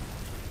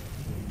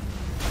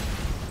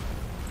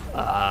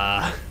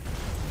 Let's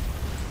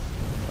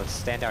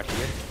stand out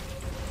here.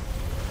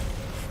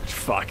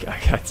 Fuck, I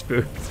got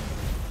spooked.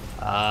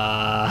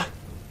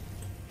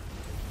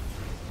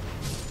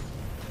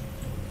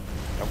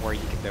 Don't worry,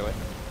 you can do it.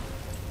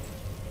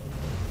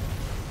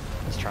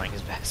 He's trying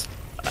his best.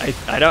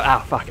 I don't,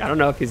 fuck, I don't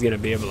know if he's gonna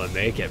be able to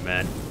make it,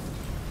 man.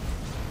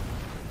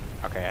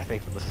 Okay, I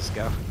think let's just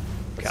go.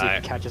 Let's see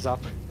if he catches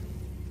up.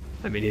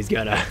 I mean, he's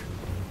gonna.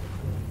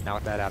 Not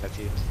with that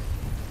attitude.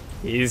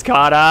 He's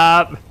caught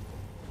up!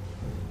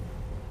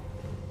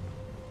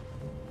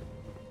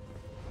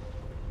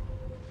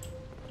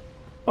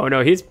 Oh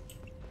no, he's...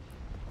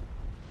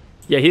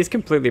 Yeah, he's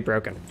completely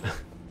broken.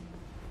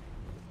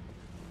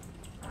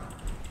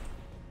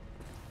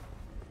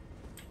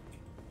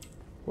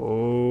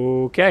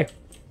 Okay.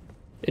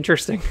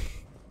 Interesting.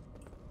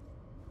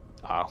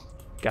 Oh.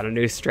 Got a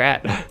new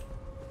strat.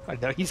 I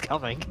know he's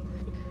coming.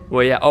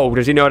 Well, yeah. Oh,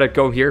 does he know how to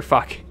go here?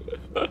 Fuck.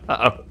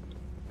 Uh-oh.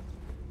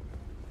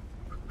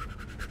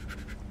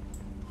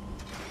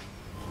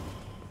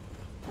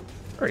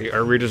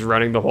 Are we just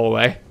running the whole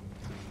way?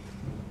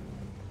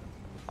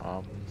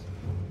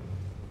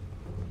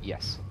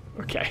 Yes.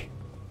 Okay.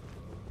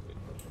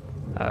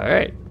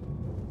 Alright.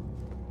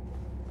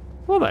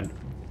 Well then.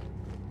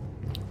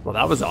 Well,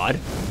 that was odd.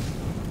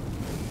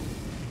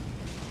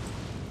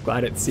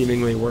 Glad it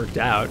seemingly worked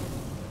out.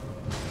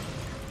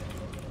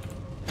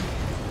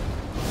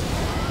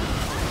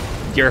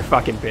 You're a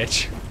fucking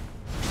bitch.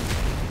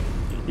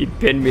 He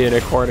pinned me in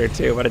a corner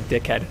too. What a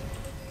dickhead.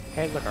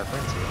 Hey, look, our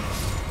friend's here.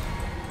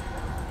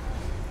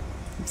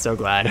 I'm so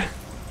glad.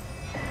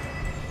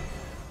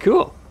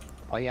 Cool.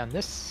 Oh yeah, and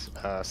this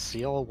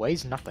seal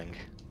weighs nothing.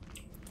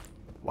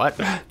 What?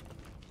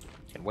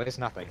 It weighs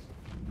nothing.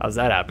 How's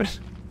that happen?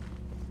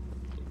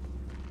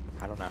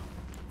 I don't know.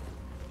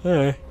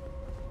 Hey.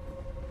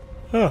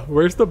 Oh,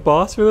 where's the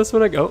boss for this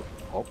one? I go.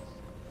 Oh.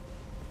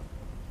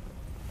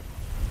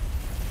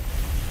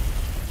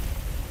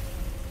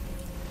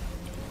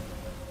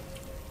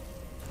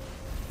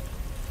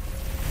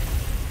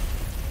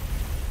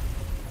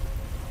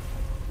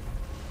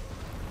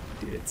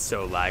 Dude, it's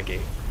so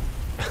laggy.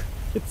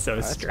 It's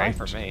so strange. That's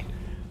fine for me.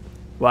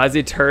 Well, as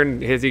he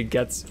turns, he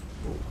gets...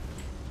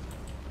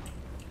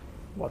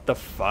 What the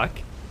fuck?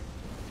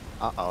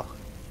 Uh-oh.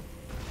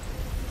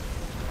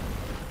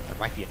 That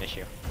might be an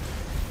issue.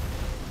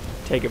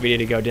 Take it we need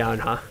to go down,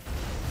 huh?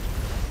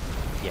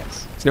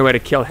 Yes. There's no way to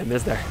kill him,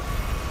 is there?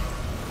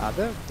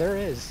 There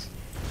is.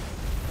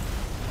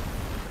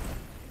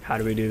 How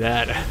do we do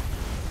that?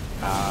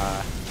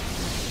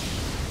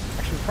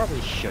 Actually, we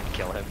probably should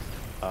kill him.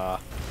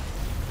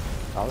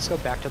 Let's go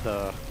back to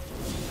the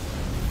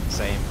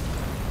same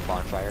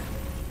bonfire.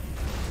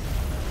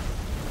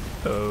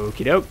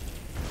 Okie doke.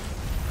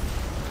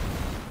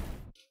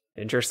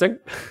 Interesting.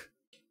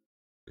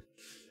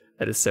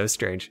 That is so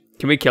strange.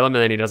 Can we kill him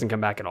and then he doesn't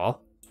come back at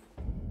all?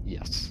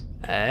 Yes.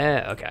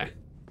 Okay.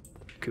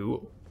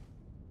 Cool.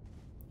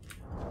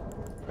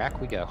 Back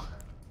we go.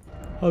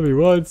 I'll be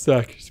 1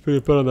 sec. Just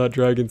put on that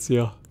dragon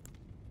seal.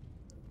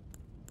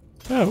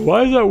 Yeah,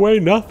 why does that weigh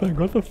nothing?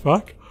 What the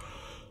fuck?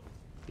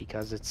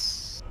 Because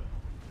it's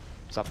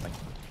something.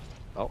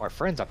 Oh, our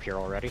friend's up here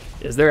already.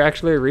 Is there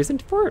actually a reason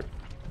for it?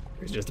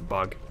 Or is it just a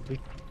bug?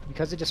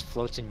 Because it just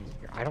floats in...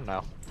 I don't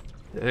know.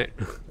 Alright.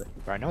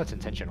 But I know it's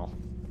intentional.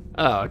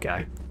 Oh,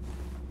 okay.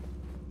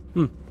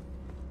 Hmm.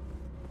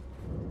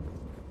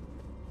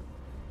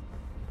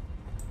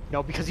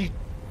 No, because you...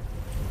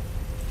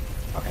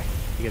 Okay.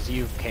 Because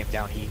you came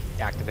down, he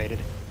activated.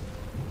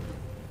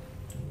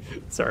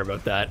 Sorry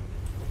about that.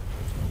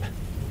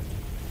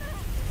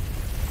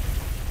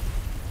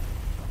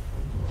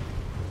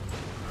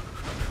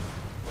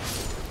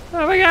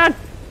 Oh my god!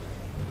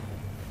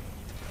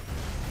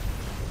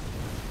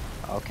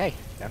 Okay,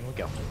 down we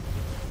go.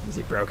 Is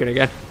he broken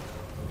again?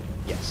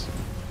 Yes.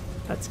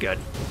 That's good.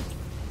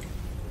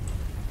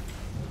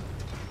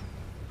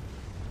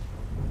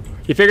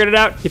 He figured it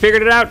out! He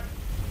figured it out!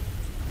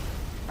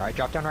 Alright,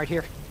 drop down right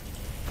here.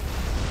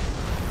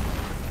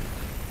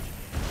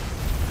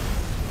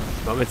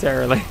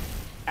 Momentarily.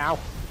 Ow.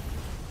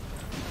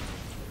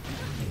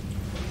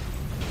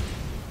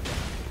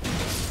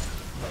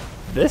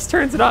 This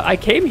turns it off. I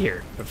came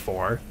here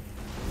before,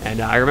 and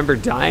I remember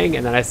dying,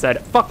 and then I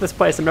said, fuck this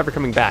place, I'm never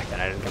coming back,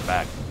 and I didn't come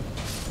back.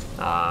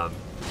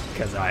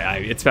 Because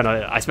I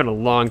spent a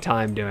long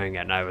time doing it,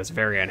 and I was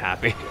very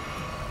unhappy.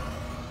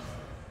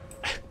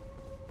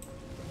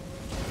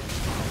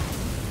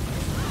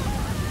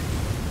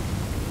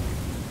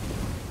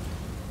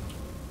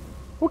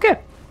 Okay.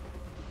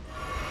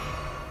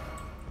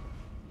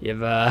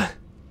 You've,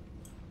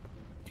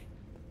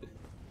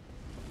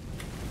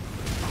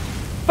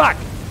 fuck?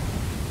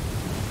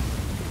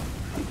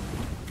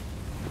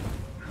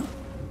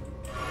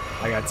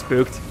 I got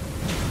spooked.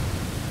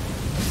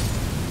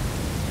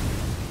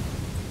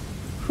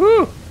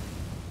 Whew!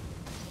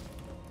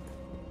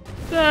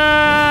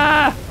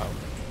 Ah! Oh,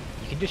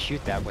 you can just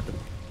shoot that with the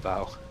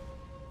bow.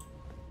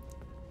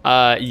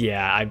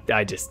 Yeah,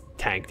 I just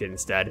tanked it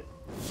instead.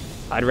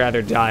 I'd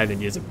rather die than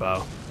use a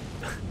bow.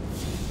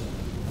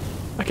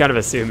 I kind of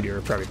assumed you were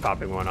probably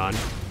popping one on.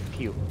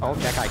 Pew. Oh,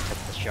 that guy took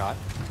the shot.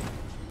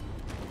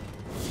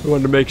 He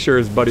wanted to make sure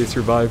his buddy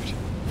survived.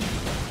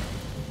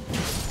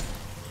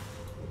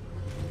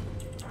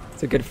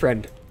 It's a good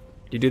friend. Do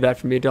you do that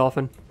for me,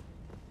 Dolphin?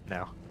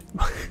 No.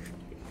 I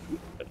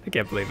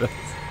can't believe this.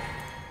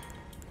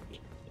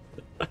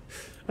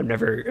 I'm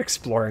never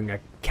exploring a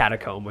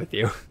catacomb with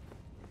you.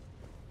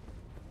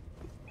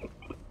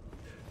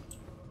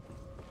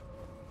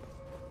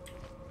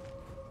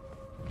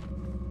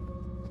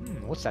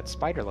 What's that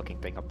spider-looking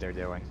thing up there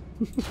doing?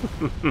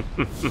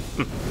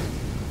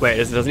 Wait,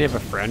 doesn't he have a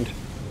friend?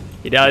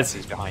 He does. Yes,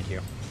 he's behind you.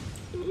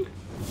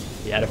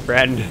 He had a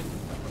friend.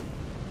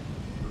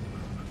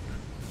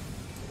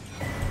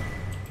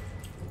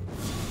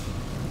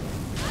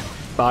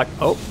 Fuck.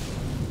 Oh.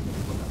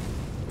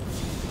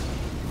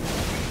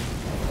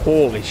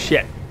 Holy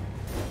shit.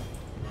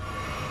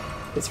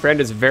 His friend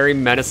is very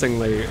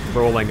menacingly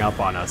rolling up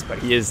on us, but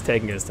he is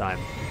taking his time.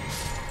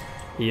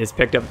 He has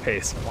picked up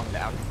pace. One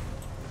down.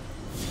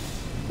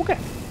 Okay.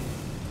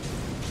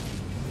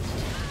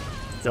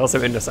 He's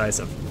also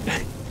indecisive.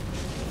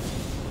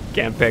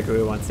 Can't pick who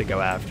he wants to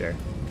go after.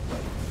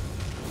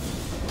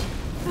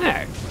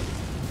 Alright.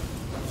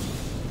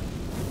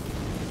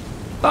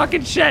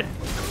 Fucking shit!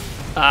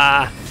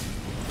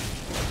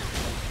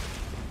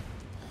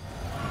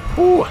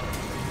 Ooh!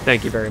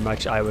 Thank you very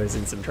much. I was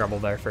in some trouble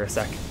there for a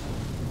sec.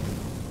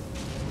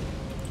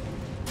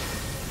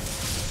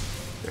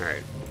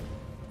 Alright.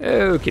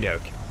 Okie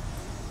doke.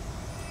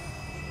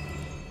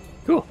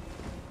 Cool.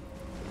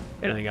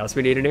 Anything else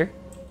we need in here?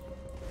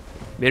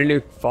 Made a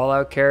new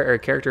Fallout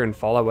character in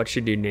Fallout. What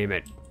should you name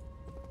it?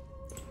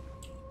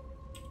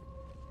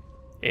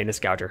 Anus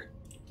Gouger.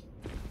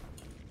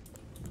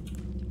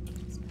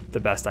 It's the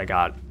best I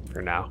got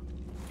for now.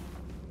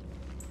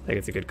 I think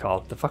it's a good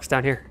call. The fuck's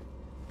down here?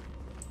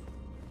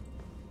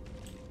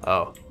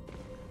 Oh.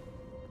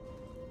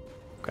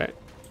 Okay.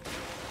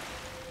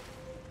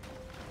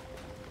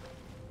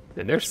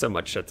 And there's so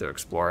much shit to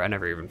explore. I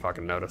never even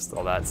fucking noticed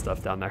all that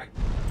stuff down there.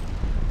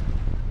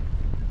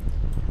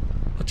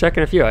 I'll check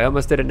in a few. I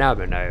almost did it now,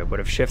 but I would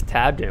have shift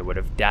tabbed and it would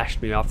have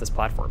dashed me off this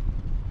platform.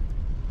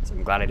 So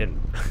I'm glad I didn't.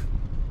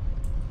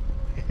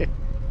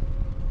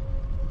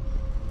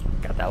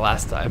 Got that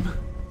last time.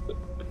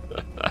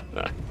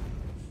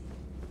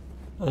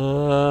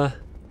 Oh,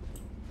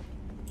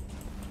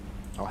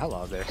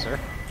 hello there, sir.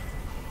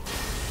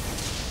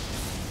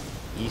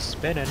 He's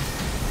spinning.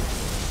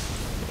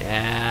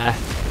 Yeah.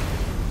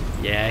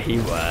 Yeah, he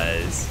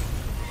was.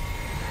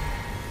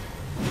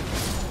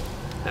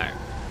 Alright.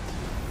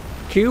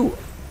 Cool.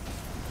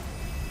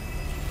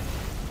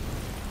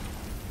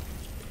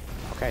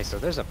 Okay, so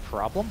there's a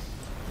problem.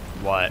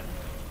 What?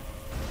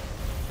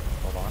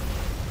 Hold on.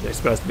 They're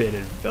supposed to be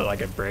in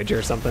like a bridge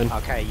or something?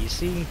 Okay, you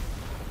see,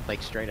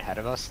 like straight ahead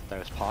of us,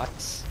 those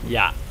pots?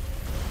 Yeah.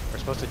 We're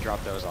supposed to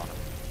drop those on him.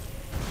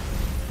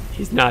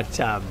 He's not,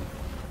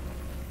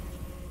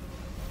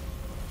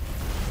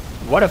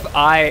 What if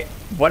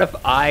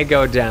I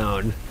go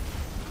down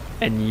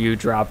and you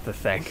drop the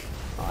thing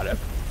on him?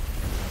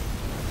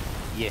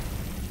 Yeah.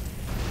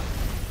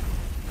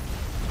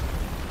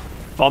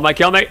 Fall my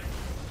kill mate.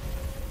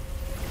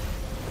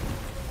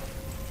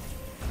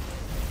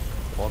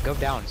 Well, go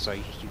down so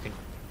you can...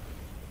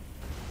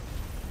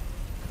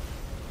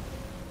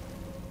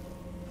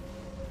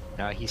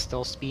 No, he's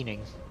still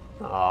spinning.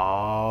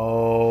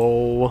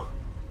 Oh.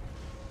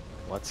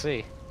 Let's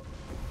see.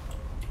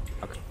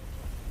 Okay.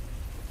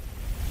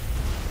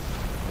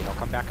 He'll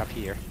come back up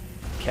here.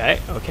 Okay,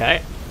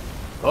 okay.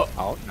 Oh,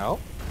 Oh, no.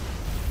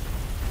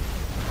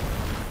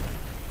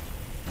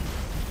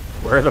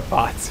 where are the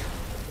pots?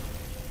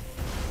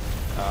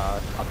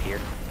 Up here.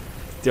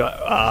 Do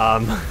I,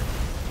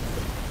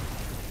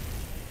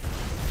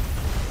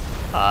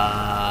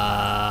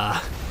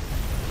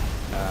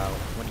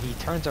 When he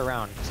turns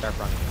around, start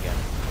running again.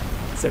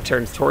 So it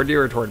turns toward you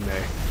or toward me?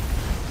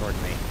 Toward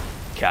me.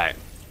 Okay.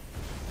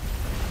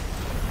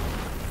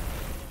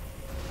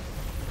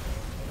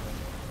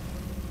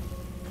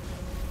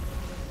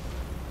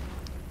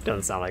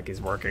 Doesn't sound like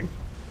he's working.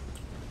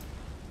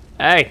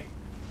 Hey!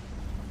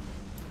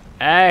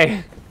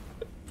 Hey!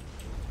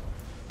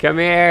 Come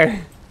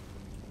here!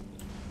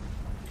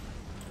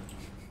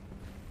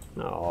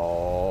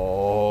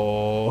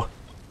 Oh.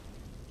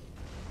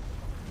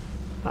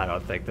 I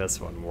don't think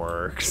this one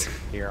works.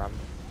 Here,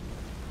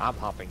 I'm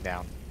hopping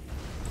down.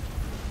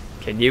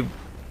 Can you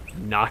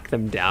knock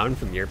them down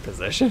from your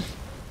position?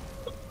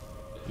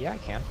 Yeah, I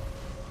can.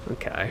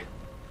 Okay.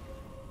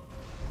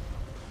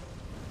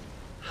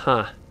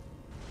 Huh.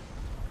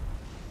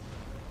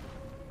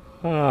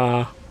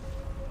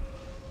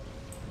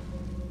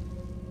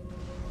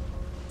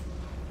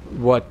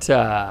 What,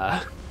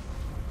 Here,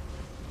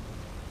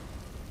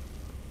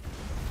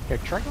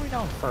 try going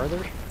down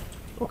further.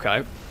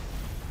 Okay.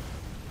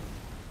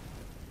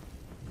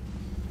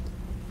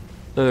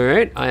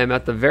 Alright, I am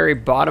at the very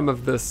bottom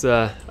of this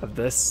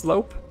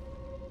slope.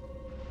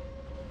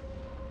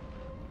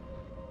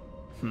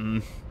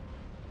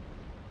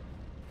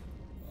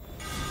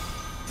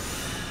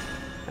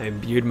 I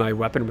imbued my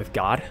weapon with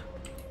God.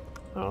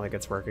 I don't think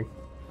it's working.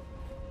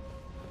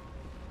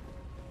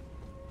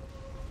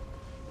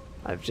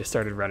 I've just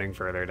started running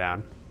further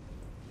down.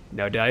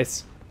 No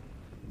dice?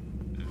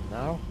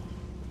 No?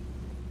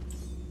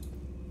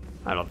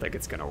 I don't think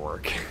it's gonna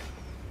work. Here,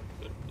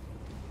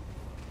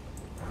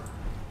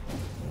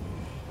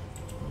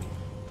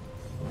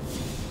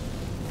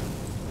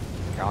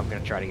 I'm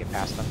gonna try to get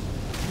past them.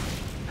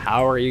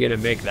 How are you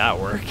gonna make that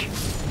work?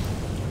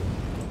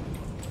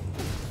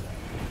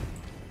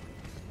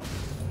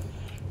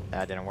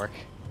 That didn't work.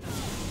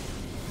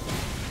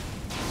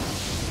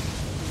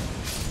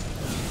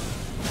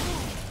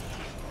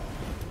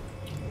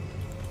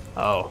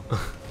 Oh.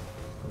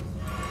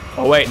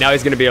 Oh wait, now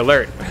he's gonna be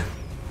alert.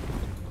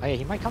 Oh yeah,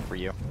 he might come for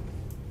you.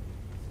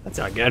 That's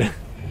not good. Yeah,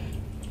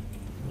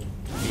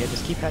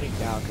 just keep heading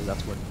down, because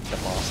that's where the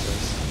boss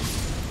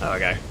is.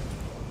 Okay.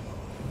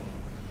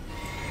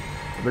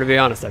 I'm gonna be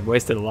honest, I've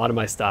wasted a lot of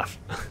my stuff.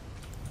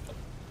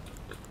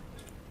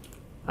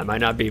 I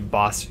might not be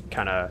boss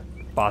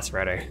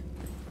ready.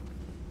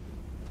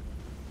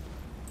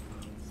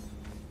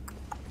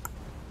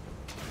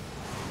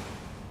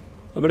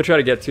 I'm gonna try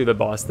to get to the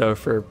boss though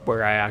for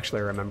where I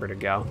actually remember to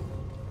go.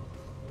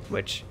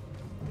 Which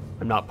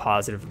I'm not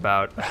positive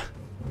about.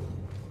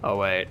 Oh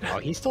wait. Oh,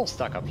 he's still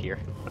stuck up here.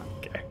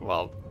 Okay,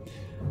 well.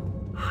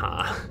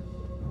 Huh.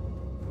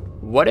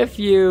 What if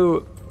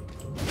you...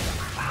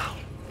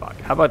 Fuck,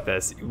 how about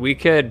this? We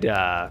could,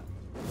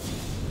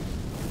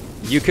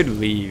 you could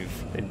leave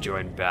and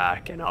join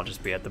back, and I'll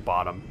just be at the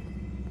bottom.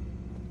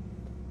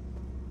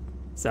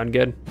 Sound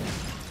good?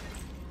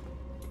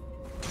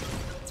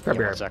 It's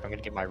probably... Yeah, 1 sec, I'm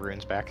gonna get my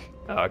runes back.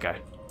 Oh, okay.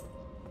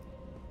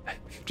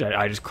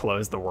 I just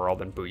close the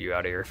world and boot you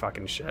out of your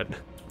fucking shit.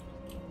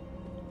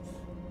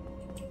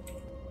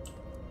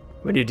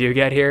 When you do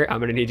get here, I'm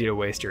gonna need you to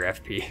waste your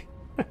FP.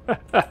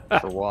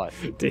 For what?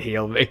 To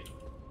heal me.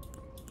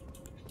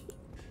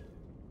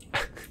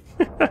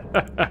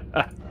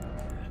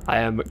 I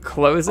am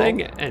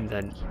closing and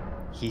then...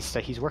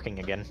 He's working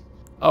again.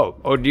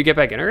 Oh, did you get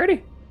back in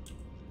already?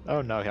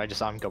 Oh no, I just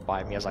saw him go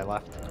by me as I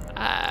left.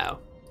 Ow.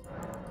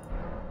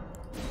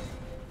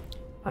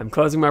 I'm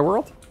closing my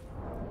world.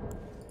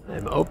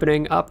 I'm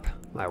opening up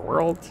my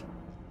world.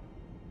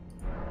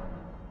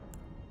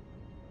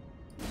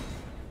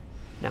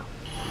 Now.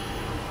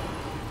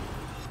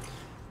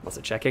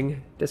 Also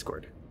checking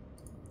Discord.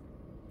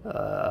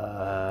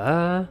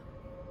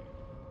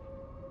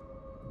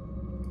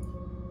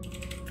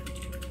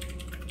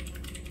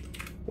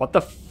 What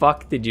the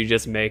fuck did you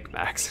just make,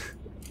 Max?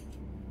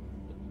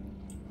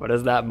 What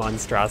is that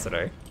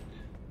monstrosity?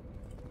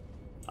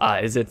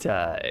 Is it,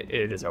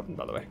 it is open,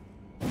 by the way.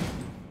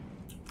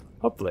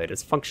 Hopefully it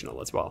is functional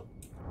as well.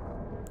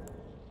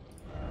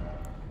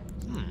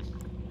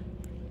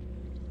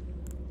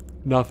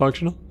 Not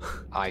functional?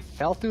 I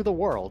fell through the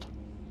world.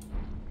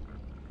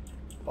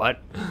 What?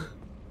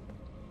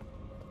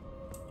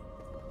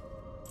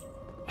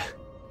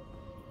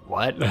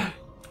 What?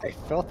 I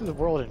fell through the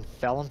world and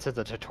fell into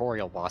the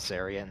tutorial boss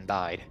area and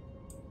died.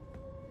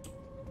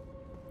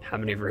 How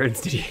many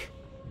runes did you...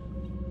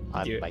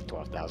 Like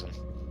 12,000.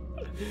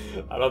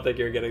 I don't think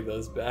you're getting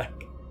those back.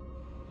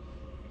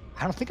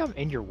 I don't think I'm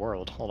in your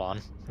world. Hold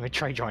on. Let me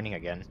try joining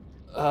again.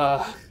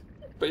 But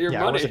your Yeah,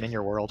 money... I wasn't in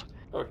your world.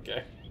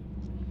 Okay.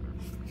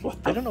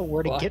 I don't know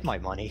where to get my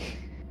money.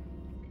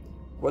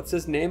 What's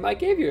his name? I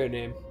gave you a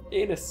name.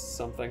 Anus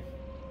something.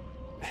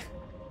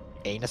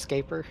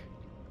 Anuscaper?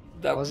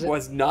 That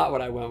was not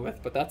what I went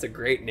with, but that's a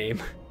great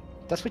name.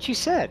 That's what you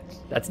said.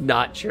 That's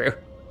not true.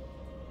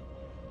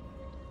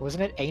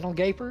 Wasn't it Anal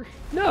Gaper?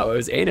 No, it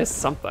was Anus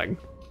something.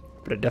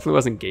 But it definitely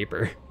wasn't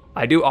Gaper.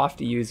 I do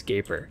often use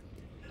Gaper.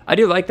 I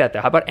do like that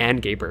though. How about Ann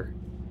Gaper?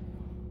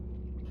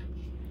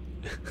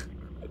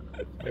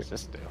 What does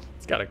this do?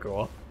 It's kind of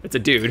cool. It's a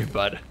dude,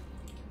 but...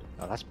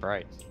 Oh, that's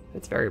bright.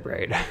 It's very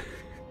bright. I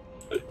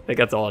think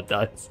that's all it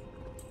does.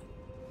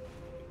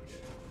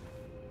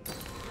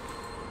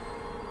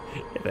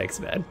 Thanks,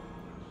 man.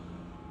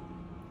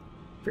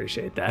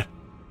 Appreciate that.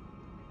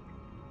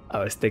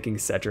 I was thinking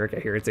Cedric. I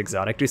hear it's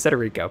exotic. Do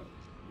Cederico.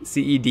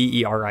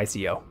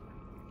 Cederico.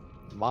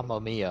 Mamma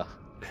mia.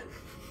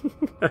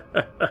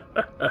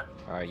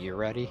 Alright, you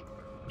ready?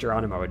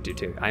 Geronimo would do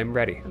too. I'm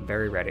ready. I'm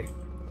very ready.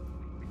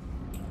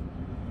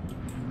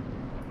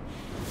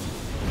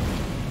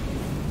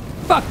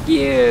 Fuck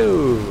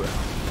you!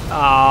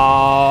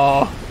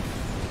 Oh.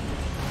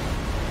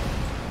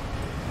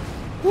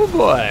 Oh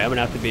boy, I'm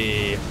gonna have to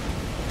be...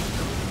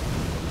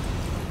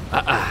 You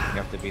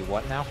have to be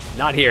what now?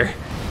 Not here.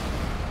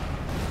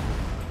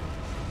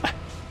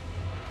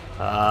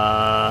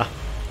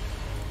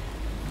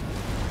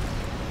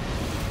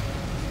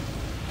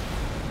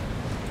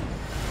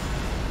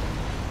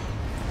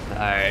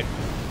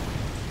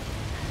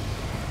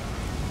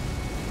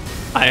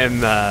 I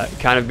am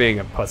kind of being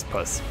a puss,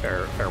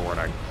 fair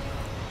warning.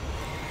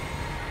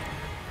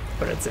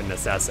 But it's a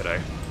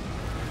necessity.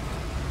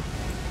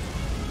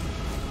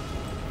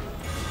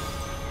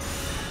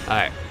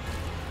 Alright.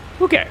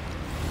 Okay.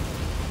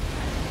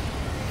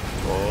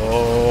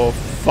 Oh,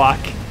 fuck.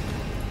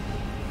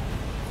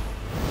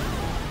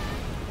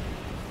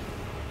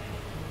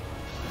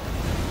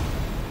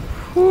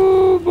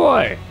 Oh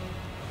boy.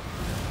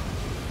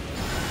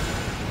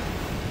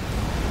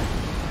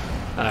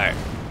 Alright.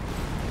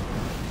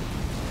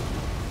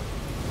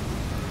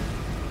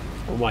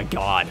 Oh my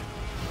god.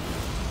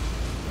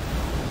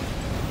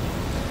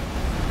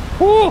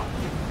 Whew.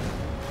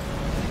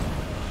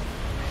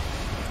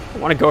 I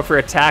want to go for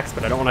attacks,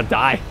 but I don't want to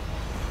die.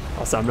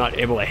 Also, I'm not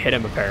able to hit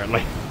him,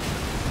 apparently.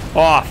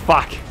 Oh,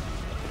 fuck.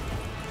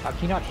 How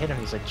can you not hit him?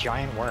 He's a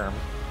giant worm.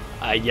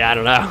 Yeah, I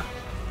don't know.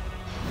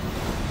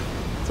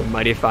 It's a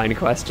mighty fine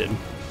question.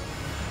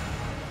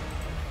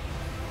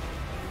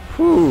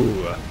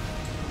 Whew.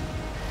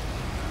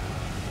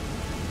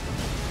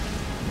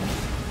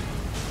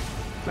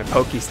 My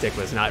pokey stick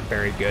was not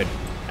very good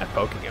at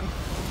poking him.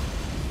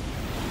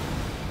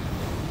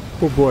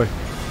 Oh boy.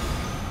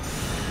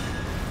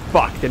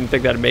 Fuck, didn't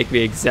think that'd make me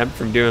exempt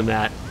from doing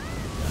that.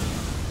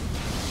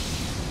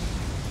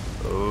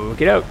 Okie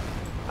doke.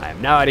 I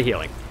am now out of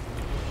healing.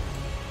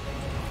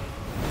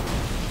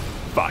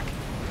 Fuck.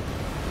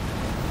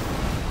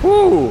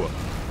 Whoo!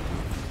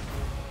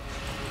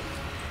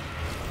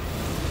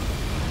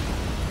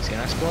 He's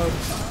gonna explode.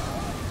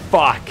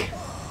 Fuck.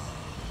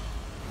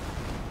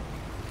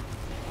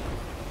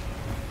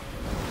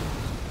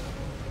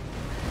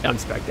 I'm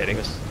spectating.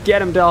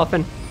 Get him,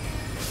 Dolphin.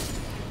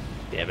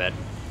 Damn it.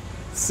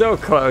 So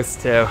close,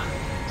 too.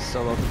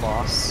 Solo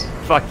boss.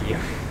 Fuck you.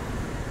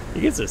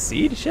 He gets a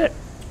seed? Shit.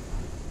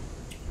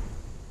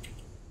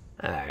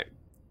 Alright.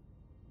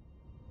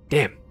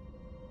 Damn.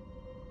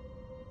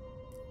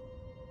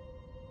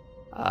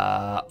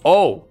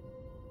 Oh!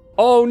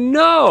 Oh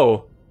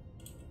no!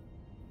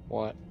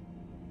 What?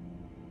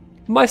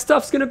 My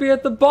stuff's gonna be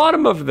at the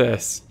bottom of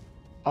this!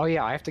 Oh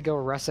yeah, I have to go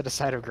rest at a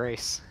site of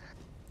grace.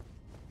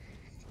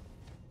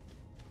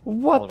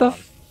 What Hold the on.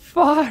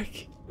 fuck?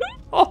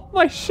 Oh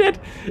my shit!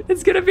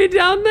 It's gonna be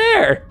down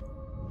there!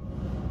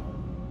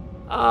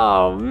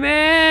 Oh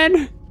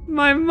man!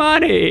 My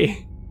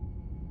money!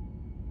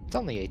 It's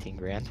only 18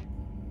 grand.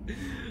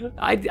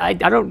 I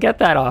don't get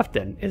that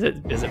often. Is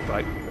it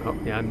bug? Oh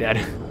yeah, I'm dead.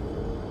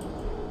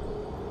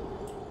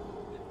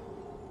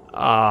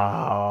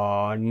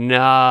 Oh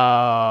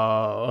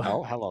no!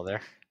 Oh, hello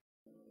there.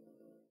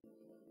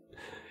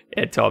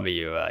 It told me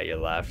you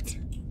left.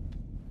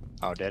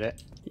 Oh, did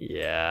it?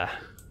 Yeah.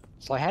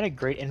 So I had a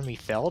great enemy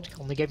felled,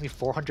 only gave me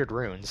 400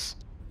 runes.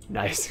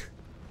 Nice.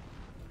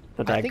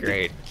 Not I that think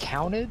great. it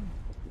counted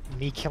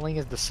me killing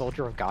as the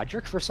soldier of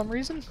Godric for some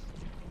reason.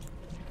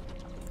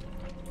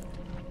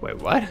 Wait,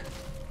 what?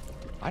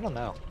 I don't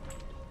know.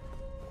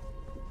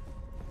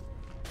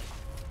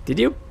 Did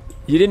you?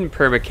 You didn't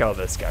perma-kill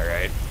this guy,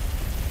 right?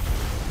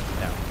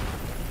 No.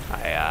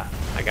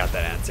 I got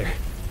that answer.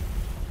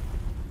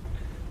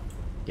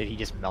 Did he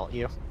just melt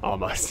you?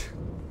 Almost.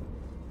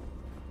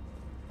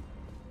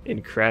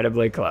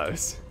 Incredibly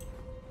close.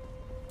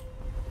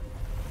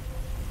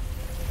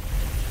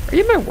 Are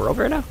you in my world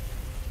right now?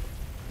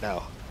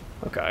 No.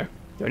 Okay.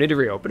 Do I need to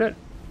reopen it?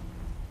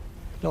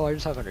 No, I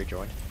just haven't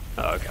rejoined.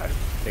 Oh, okay.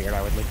 Figured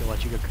I would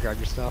let you go grab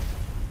your stuff.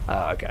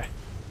 Oh, okay.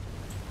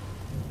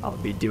 I'll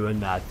be doing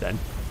that then.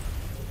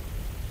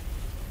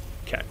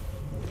 Okay.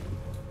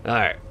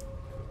 Alright.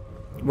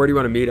 Where do you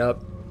want to meet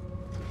up?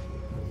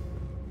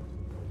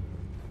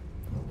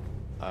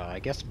 I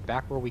guess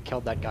back where we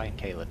killed that guy in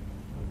Caelid.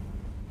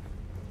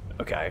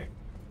 Okay.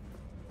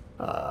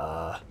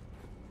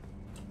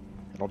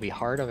 It'll be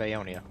Heart of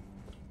Aeonia.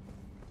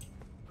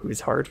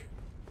 Who's hard?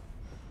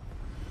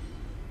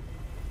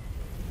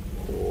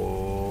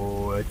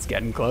 Oh, it's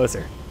getting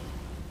closer.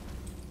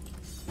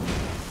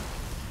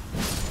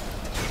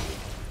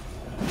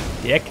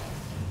 Dick?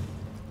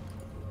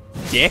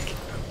 Dick?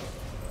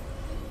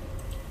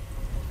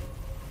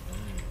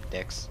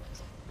 Dicks.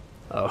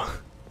 Oh.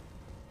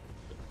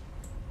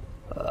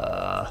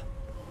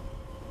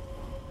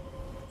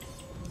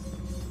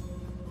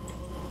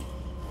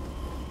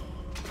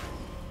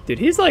 Dude,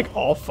 he's like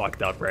all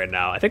fucked up right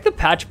now. I think the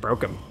patch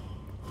broke him.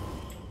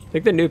 I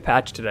think the new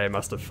patch today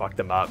must have fucked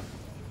him up.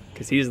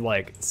 Because he's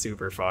like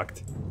super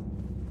fucked.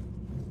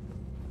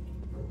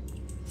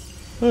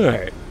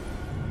 Alright.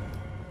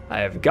 I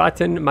have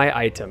gotten my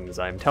items.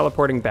 I'm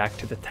teleporting back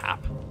to the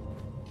tap.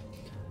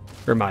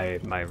 Or my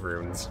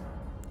runes.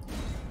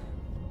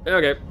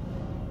 Okay.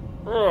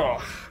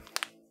 Ugh.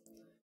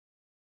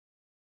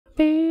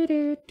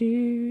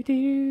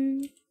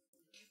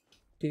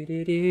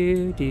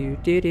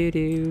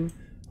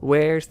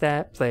 Where's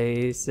that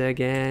place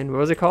again? What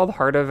was it called?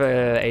 Heart of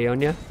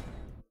Aeonia?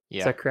 Yeah.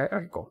 Is that correct?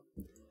 Okay, cool.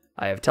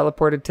 I have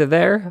teleported to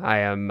there. I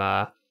am,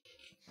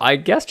 I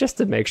guess just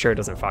to make sure it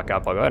doesn't fuck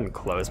up, I'll go ahead and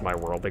close my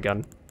world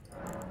again.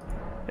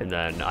 And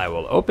then I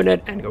will open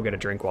it and go get a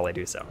drink while I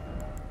do so.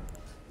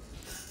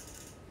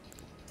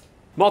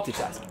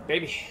 Multitasking,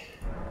 baby.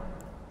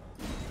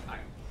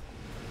 Alright.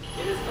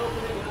 It is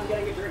opening and I'm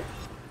getting a drink.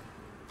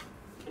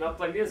 And I'll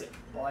play music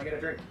while I get a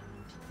drink.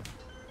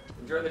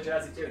 Enjoy the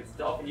jazzy tunes.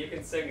 Dolphin, you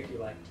can sing if you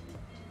like.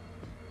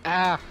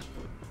 Ah!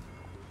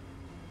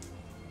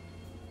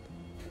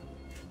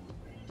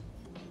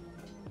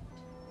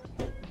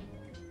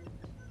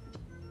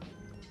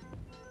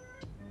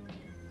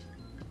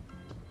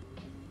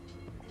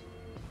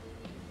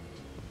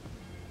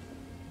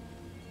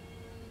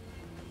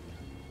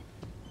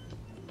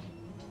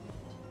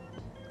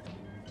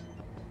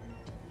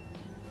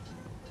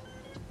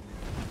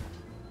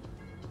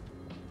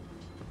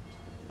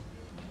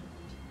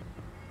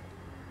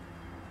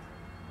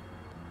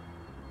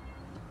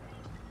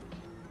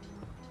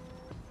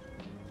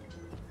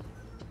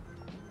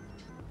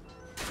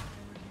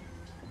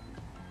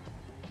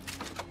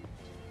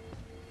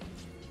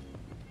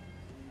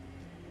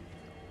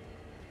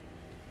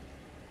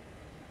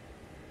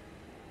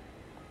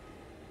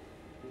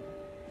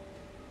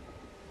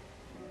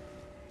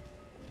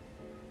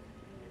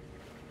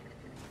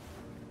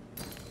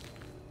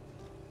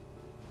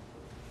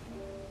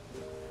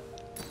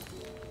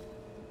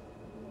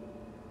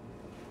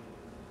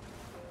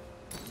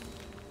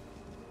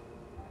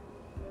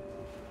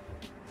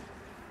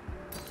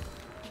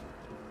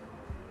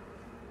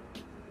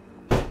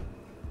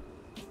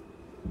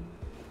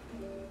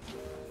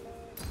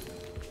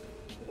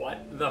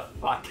 What the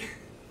fuck?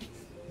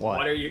 What?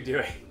 What are you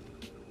doing?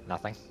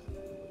 Nothing.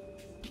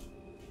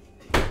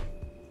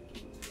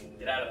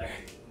 Get out of there.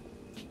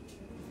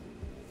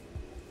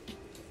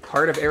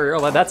 Heart of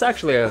Areola. That's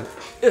actually a...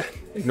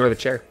 ignore the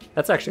chair.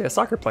 That's actually a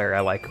soccer player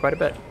I like quite a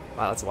bit.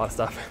 Wow, that's a lot of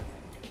stuff.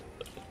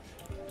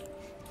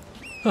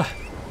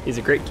 He's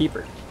a great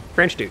keeper.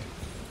 French dude.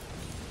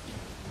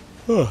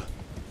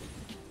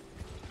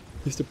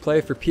 Used to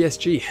play for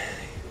PSG.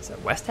 Is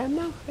that West Ham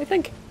now, I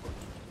think?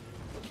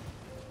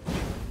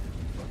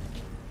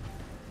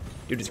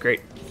 Dude is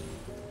great.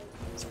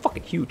 It's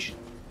fucking huge.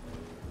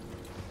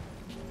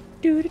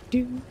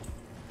 Doo-doo-doo.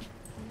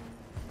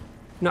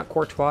 Not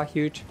Courtois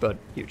huge, but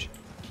huge.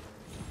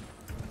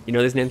 You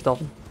know these names,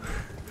 Dolphin?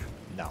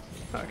 No.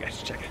 Okay,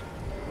 just check it.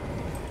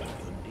 The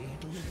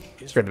needle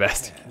is For the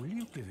best. Will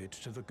you give it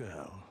to the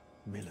girl?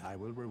 I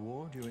will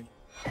reward you.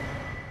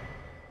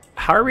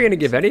 How are we gonna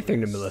give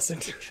anything to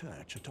Millicent?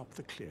 Church atop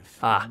the cliff.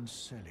 Ah. in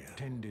Celia,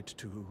 tended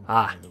to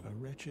Ah. a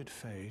wretched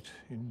fate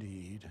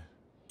indeed.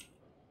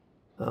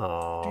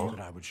 Oh. That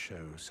I would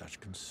show such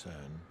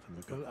concern for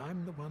the girl.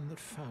 I'm the one that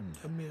found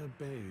her, a mere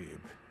babe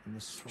in the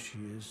she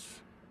is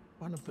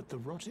one of, but the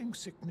rotting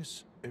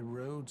sickness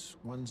erodes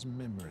one's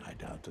memory. I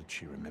doubt that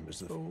she remembers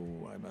the.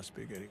 Oh, I must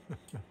be getting.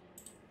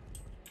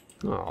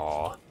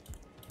 Oh.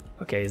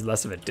 Okay, he's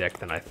less of a dick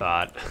than I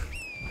thought.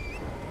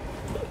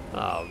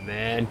 Oh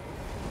man.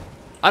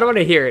 I don't want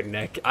to hear it,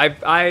 Nick.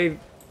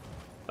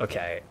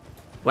 Okay.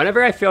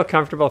 Whenever I feel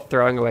comfortable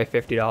throwing away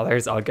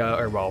 $50, I'll go,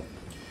 or well,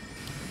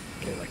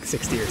 okay, like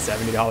 $60 or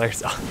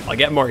 $70, I'll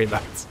get more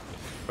emotes.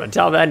 But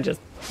until then, just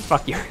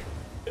fuck you.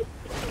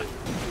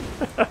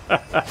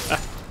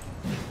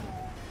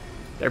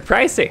 They're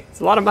pricey. It's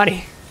a lot of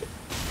money.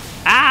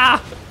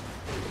 Ah!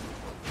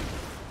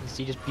 So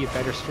you just be a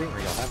better streamer,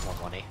 you'll have more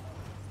money.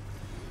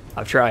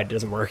 I've tried, it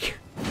doesn't work.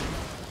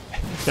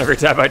 Every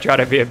time I try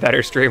to be a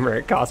better streamer,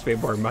 it costs me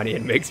more money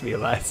and makes me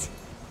less.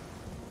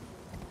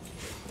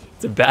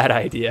 It's a bad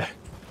idea.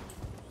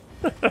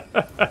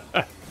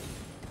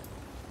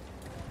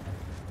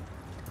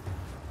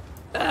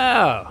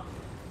 Oh!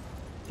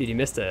 Dude, you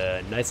missed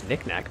a nice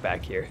knick-knack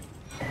back here.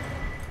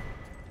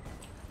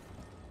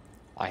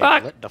 I Fuck.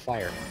 have lit the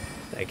fire.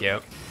 Thank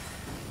you.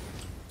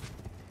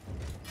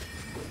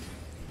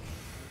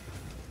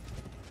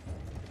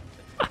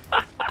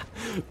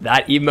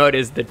 That emote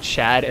is the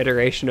Chad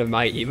iteration of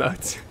my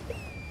emotes.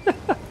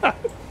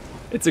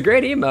 It's a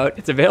great emote.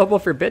 It's available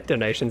for bit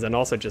donations and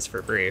also just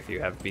for free if you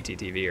have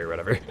BTTV or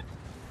whatever.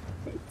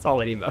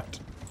 Solid emote.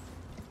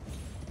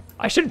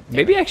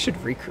 Maybe I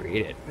should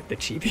recreate it with the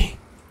chibi.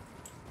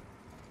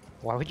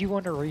 Why would you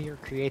want to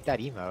recreate that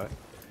emote?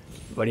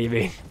 What do you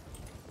mean?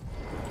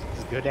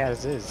 As good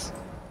as is.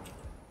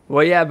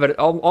 Well, yeah, but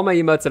all my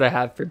emotes that I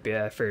have for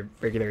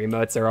regular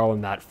emotes are all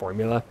in that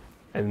formula,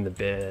 and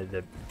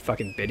the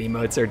fucking bit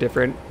emotes are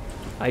different,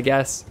 I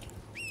guess.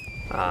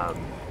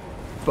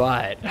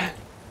 But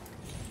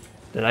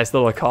the nice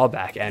little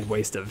callback and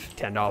waste of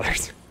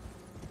 $10.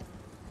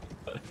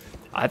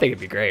 I think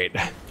it'd be great.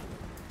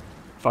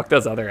 Fuck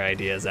those other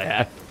ideas I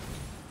had.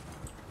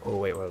 Oh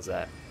wait, what was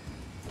that?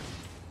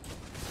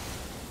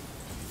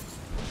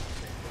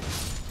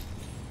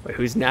 Wait,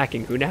 who's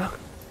knacking who now?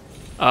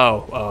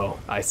 Oh,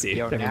 I see.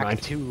 Yo, Never knack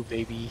mind. 2,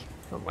 baby.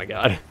 Oh my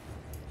god.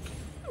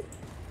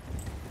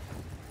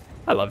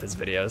 I love his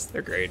videos.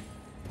 They're great.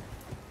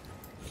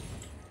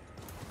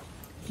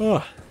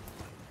 Oh.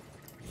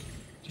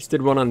 Just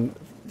did one on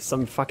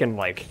some fucking,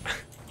 like,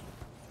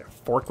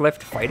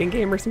 forklift fighting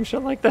game or some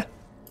shit like that.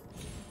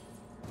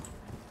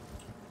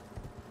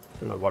 I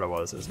don't know what it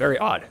was. It was very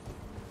odd.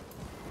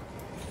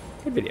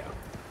 Good video.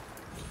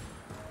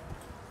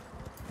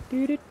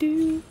 Do do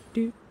do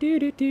do do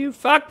do do.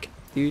 Fuck.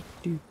 Do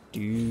do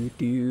do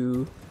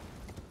do.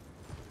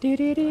 Do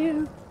do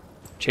do.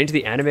 Change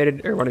the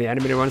animated or one of the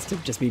animated ones to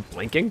just be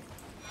blinking.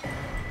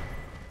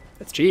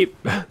 That's cheap.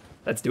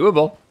 That's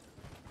doable.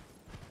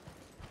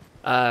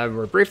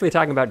 We're briefly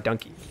talking about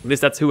Donkey. At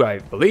least that's who I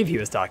believe he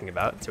was talking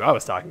about. That's who I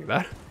was talking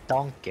about.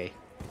 Donkey.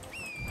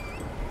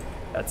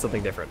 That's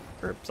something different,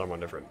 or someone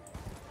different.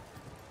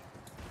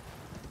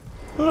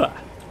 Ugh.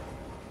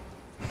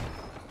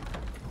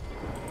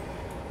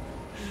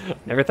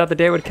 Never thought the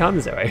day would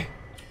come, Zoe.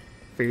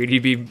 Figured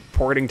you'd be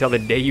porting till the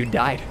day you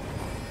died.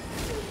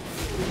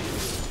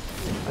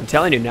 I'm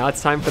telling you, now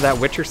it's time for that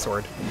Witcher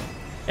sword.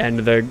 And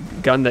the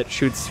gun that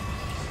shoots...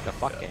 The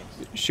fuck game.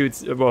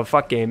 Shoots, well,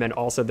 fuck game, and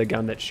also the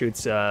gun that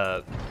shoots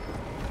my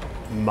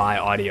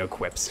audio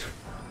quips.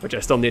 Which I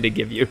still need to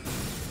give you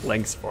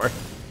links for.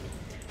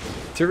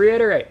 To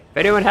reiterate, if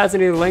anyone has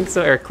any links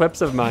or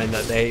clips of mine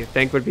that they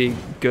think would be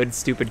good,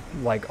 stupid,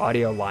 like,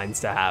 audio lines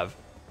to have,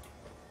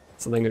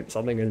 something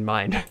in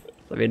mind,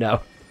 let me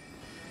know.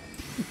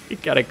 Be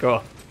kinda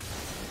cool.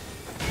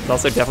 It's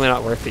also definitely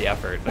not worth the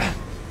effort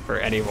for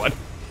anyone.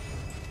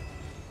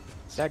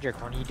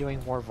 Cedric, when are you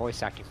doing more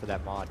voice acting for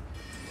that mod?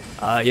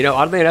 You know,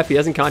 oddly enough, he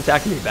hasn't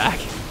contacted me back,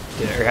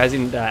 or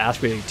hasn't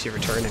asked me to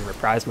return and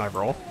reprise my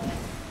role.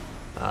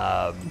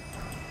 I'm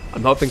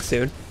hoping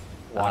soon.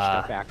 Washed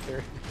up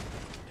actor.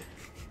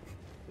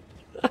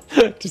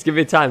 Just give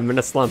me time. I'm in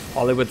a slump.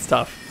 Hollywood's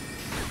tough.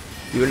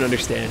 You wouldn't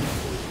understand.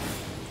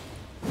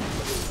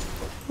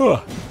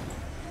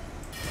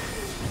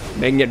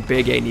 Making it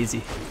big ain't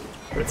easy,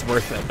 but it's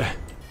worth it.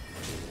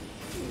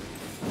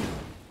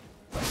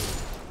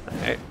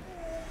 Alright.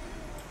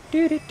 Who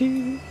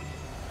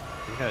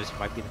knows? He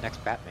might be the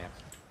next Batman.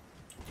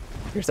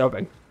 Here's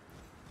hoping.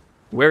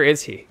 Where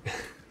is he?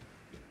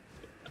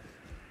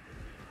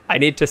 I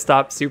need to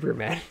stop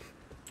Superman.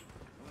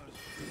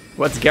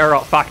 What's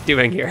Geralt fuck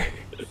doing here?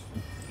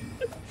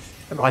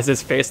 And why does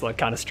his face look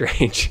kind of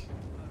strange?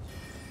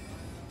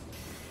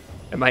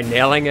 Am I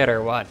nailing it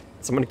or what?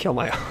 Someone kill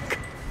my uncle.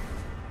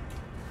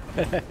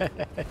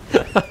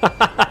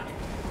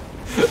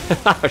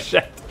 Oh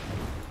shit.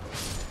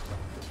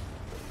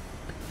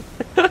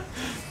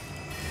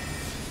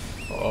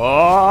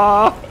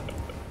 Oh.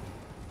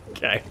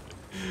 Okay.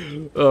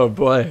 Oh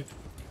boy.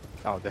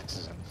 Oh, this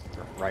isn't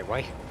the right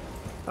way.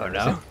 Oh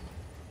no.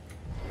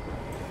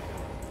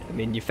 I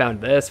mean, you found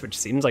this, which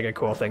seems like a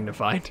cool thing to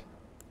find.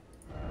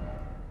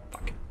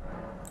 Fuck.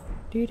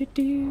 Don't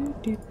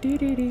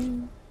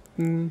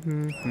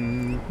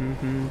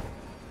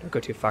go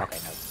too far. Okay,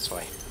 no, this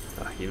way.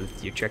 Oh,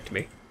 you tricked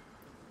me.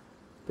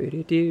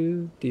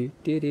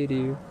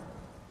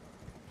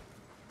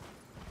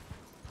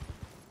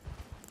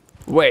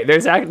 Wait,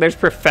 there's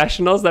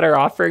professionals that are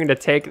offering to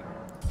take.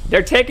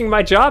 They're taking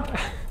my job.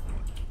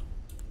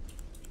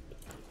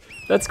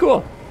 That's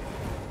cool.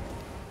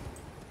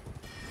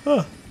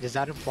 Huh. Does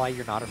that imply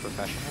you're not a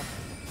professional?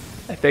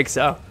 I think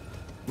so,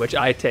 which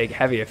I take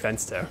heavy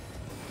offense to.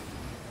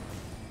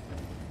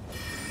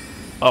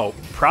 Oh,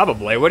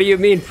 probably. What do you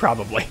mean,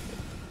 probably?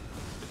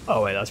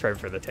 Oh wait, that's right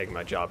for the taking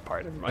my job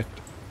part. Never mind.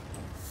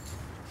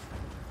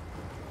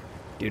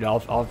 Dude,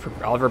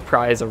 I'll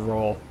reprise a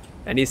role.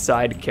 Any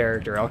side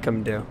character, I'll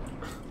come do.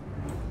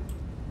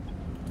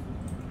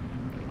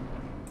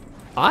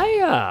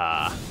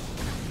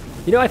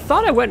 You know, I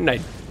thought I went and I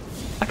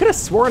could have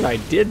sworn I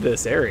did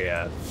this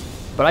area,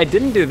 but I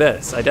didn't do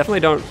this. I definitely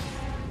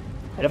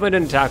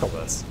didn't tackle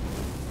this,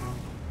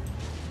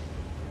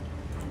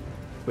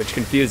 which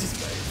confuses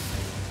me.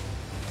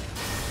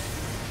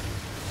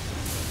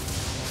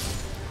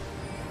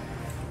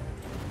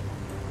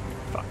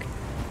 Fuck.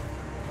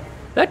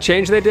 That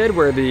change they did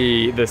where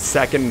the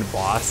second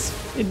boss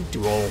in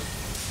dual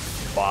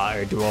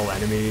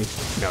enemy,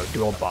 no,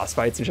 dual boss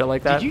fights and shit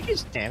like that. Did you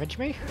just damage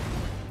me?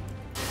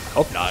 I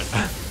hope not.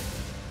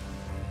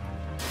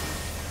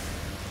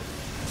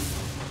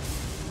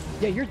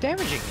 Yeah, you're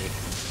damaging me.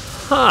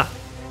 Huh.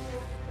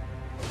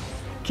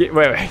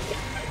 Wait.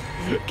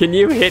 Can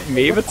you hit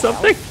me with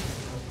something?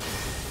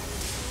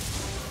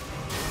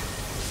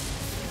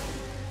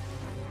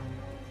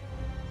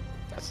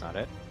 That's not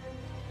it.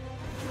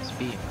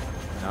 Speed.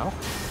 No?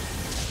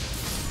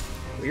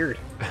 Weird.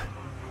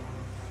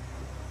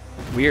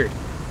 Weird.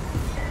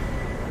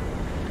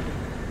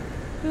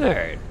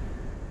 Alright.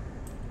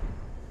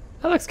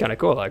 That looks kind of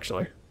cool,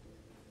 actually.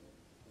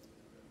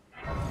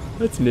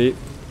 That's neat.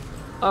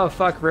 Oh,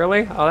 fuck,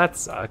 really? Oh, that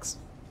sucks.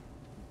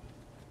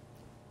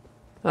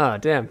 Oh,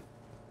 damn.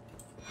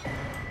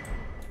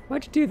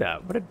 Why'd you do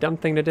that? What a dumb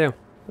thing to do.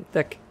 What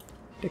a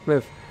dick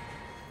move.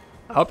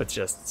 I hope it's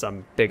just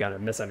some big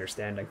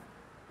misunderstanding,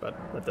 but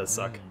that does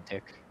suck.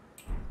 Dick.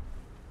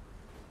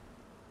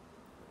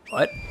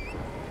 What?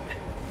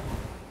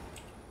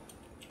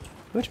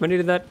 How much money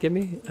did that give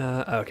me?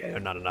 Okay,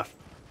 not enough.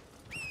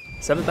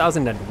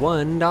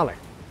 $7,001.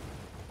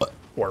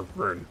 Or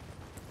rune.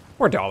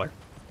 Or dollar.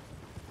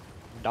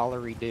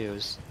 Dollary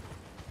dues.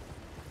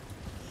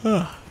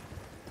 About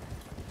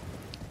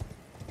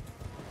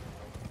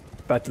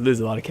to lose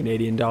a lot of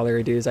Canadian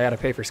dollar dues. I gotta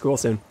pay for school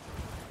soon.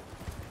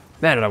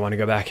 Man, did I want to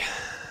go back.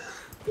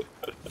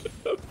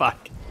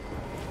 Fuck.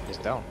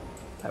 Just don't.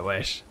 I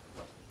wish.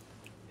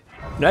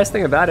 Nice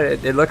thing about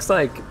it, it looks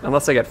like,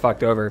 unless I get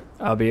fucked over,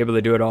 I'll be able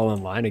to do it all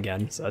online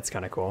again, so that's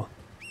kind of cool.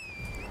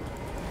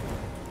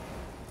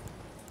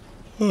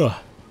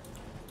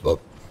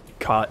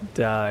 Cut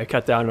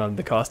down on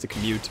the cost of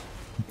commute.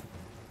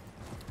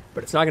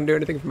 But it's not going to do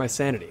anything for my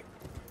sanity.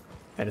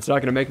 And it's not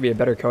going to make me a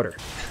better coder.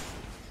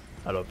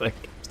 I don't think.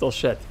 Still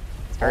shit.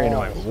 It's very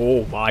annoying.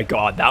 Oh my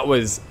god, that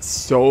was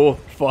so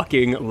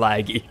fucking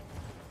laggy.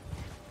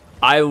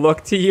 I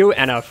looked to you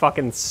and a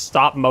fucking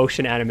stop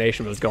motion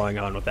animation was going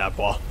on with that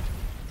ball.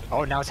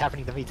 Oh, now it's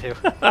happening to me too.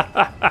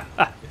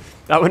 That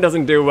one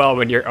doesn't do well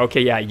when you're...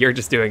 Okay, yeah, you're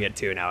just doing it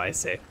too now, I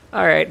see.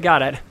 Alright,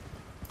 got it.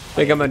 I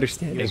think I'm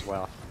understanding. As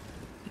well.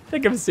 I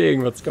think I'm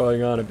seeing what's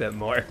going on a bit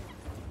more.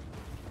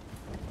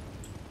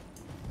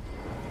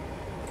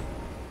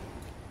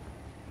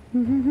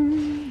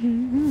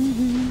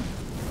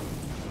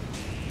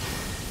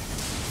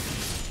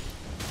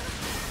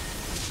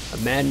 A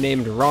man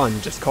named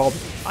Ron just called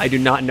me. I do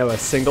not know a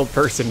single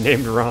person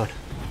named Ron.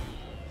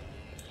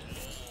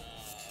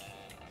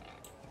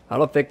 I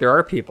don't think there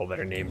are people that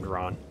are named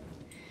Ron.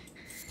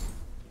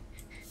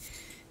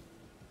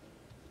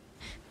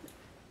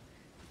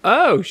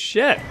 Oh,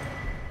 shit.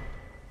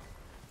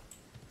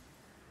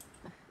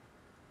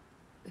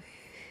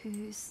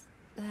 Who's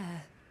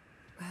there?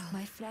 Well,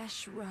 my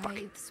flesh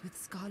writhes with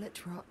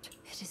scarlet rot.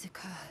 It is a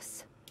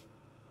curse.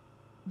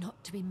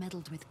 Not to be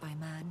meddled with by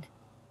man.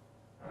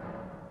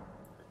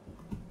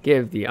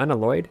 Give the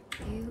unalloyed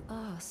You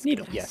ask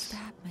needle. that I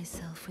stab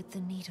myself with the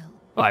needle.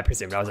 Oh, I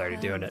presumed I was already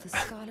doing it. The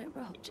scarlet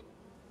rot.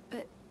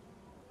 But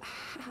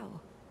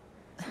how?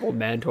 Old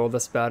man told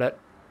us about it.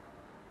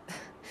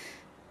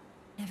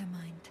 Never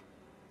mind.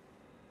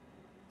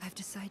 I've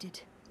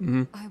decided.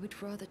 I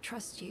would rather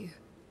trust you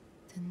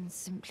than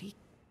simply.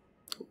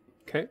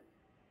 Okay.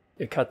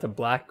 It cut to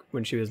black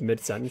when she was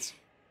mid-sentence.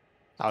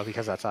 Oh,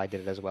 because that's how I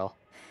did it as well.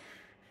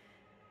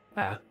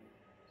 Ah.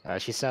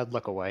 She said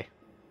look away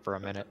for a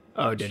minute.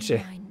 Oh, did she?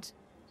 Mind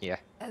Yeah.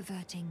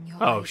 averting your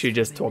Oh, eyes she for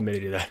just a told me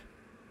to moment?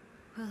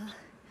 do that. Well,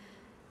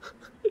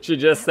 She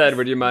just said,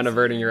 would you mind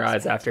averting your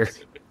eyes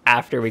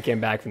after we came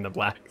back from the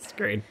black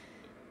screen?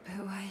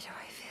 but why do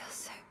I feel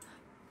so?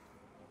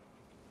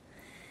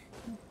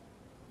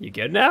 You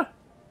good now?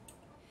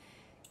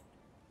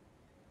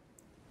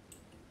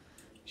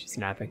 She's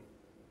napping.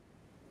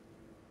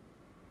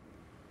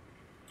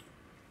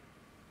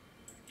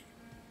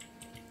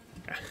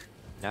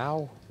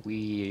 Now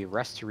we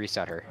rest to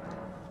reset her.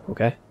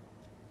 Okay.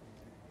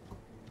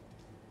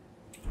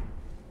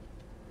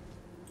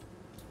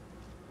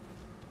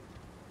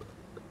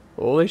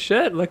 Holy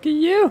shit, look at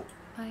you!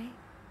 I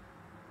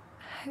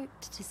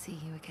hoped to see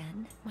you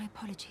again. My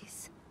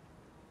apologies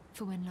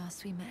for when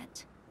last we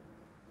met.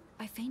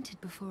 I fainted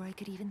before I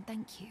could even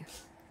thank you.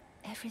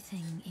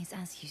 Everything is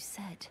as you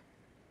said.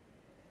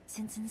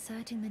 Since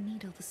inserting the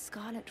needle, the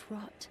scarlet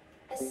rot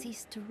has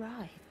ceased to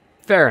writhe.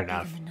 Fair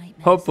enough. Even the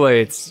nightmares Hopefully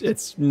have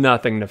it's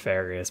nothing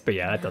nefarious, but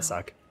yeah, that does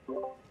suck.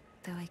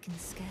 Though I can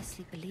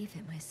scarcely believe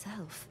it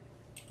myself.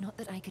 Not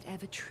that I could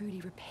ever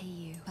truly repay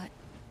you, but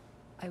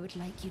I would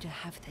like you to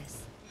have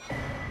this.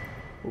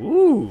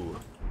 Ooh.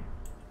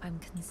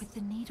 With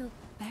the needle,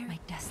 bear my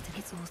destiny.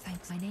 It's all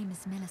thanks. My name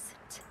is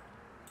Millicent.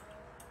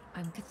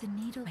 I'm with the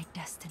needle, my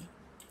destiny.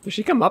 Does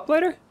she come up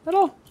later at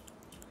all?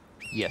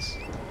 Yes.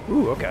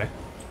 Ooh, okay.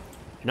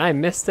 And I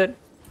missed it?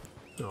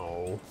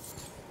 No.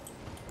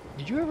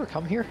 Did you ever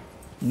come here?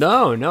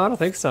 No, I don't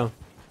think so.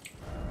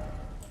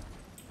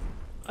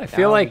 I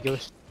feel Now like... we go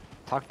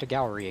talk to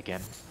Gallery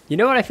again. You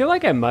know what? I feel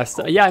like I must...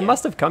 Yeah, I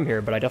must have come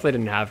here, but I definitely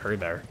didn't have her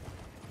there.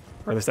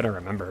 Or at least I don't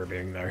remember her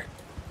being there.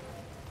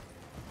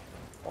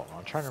 Well,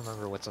 I'm trying to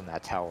remember what's on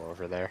that tower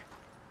over there.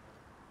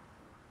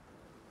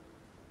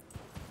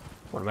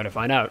 What am I to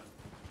find out?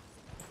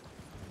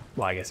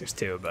 Well, I guess there's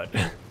two, but...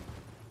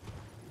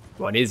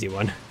 one easy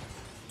one.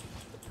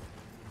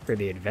 For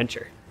the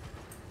adventure.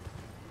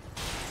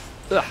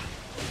 Ugh.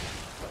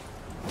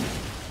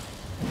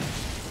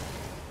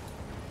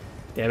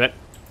 Damn it.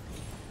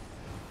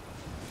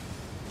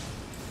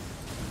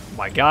 Oh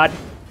my god.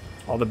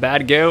 All the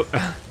bad goo.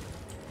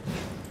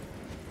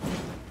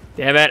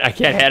 Damn it, I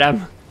can't hit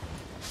him.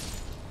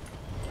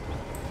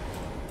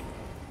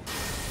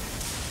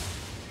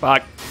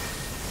 Fuck.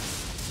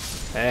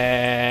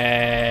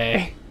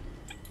 Hey.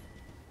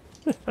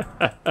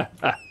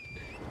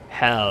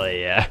 Hell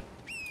yeah.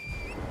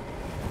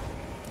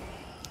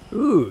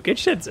 Ooh, good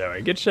shit,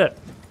 Zoe. Good shit.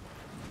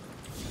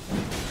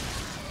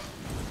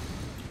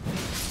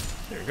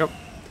 There we go.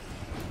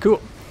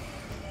 Cool.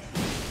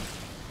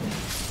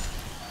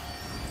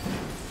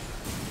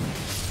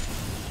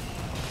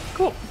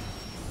 Cool.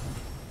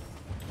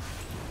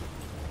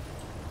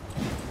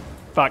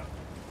 Fuck.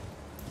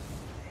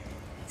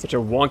 Such a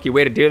wonky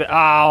way to do that.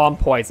 Oh, I'm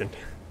poisoned.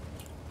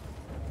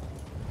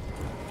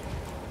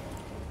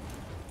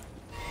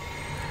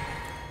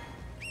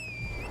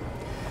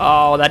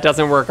 Oh, that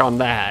doesn't work on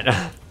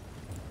that.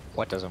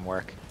 What doesn't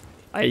work?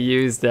 I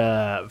used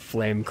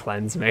Flame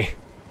Cleanse Me.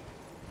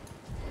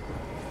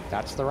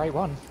 That's the right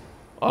one.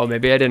 Oh,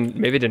 maybe it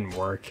didn't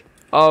work.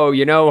 Oh,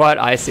 you know what?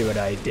 I see what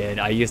I did.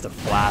 I used a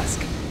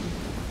flask.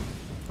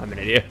 I'm an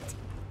idiot.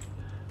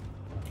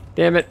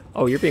 Damn it.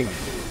 Oh, you're being...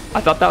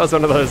 I thought that was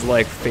one of those,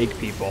 like, fake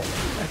people at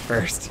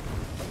first.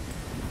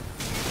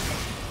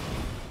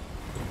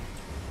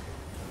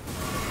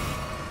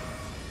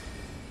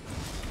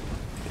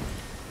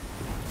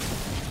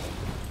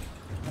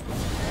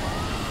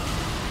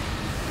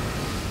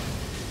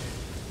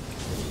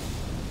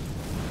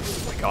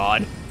 Oh my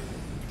god.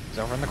 He's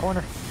over in the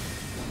corner.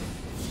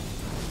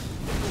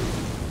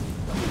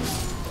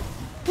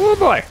 Oh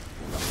boy.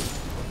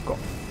 Cool.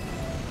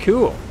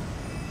 Cool.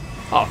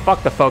 Oh,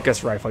 fuck the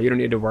focus rifle. You don't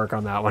need to work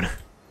on that one.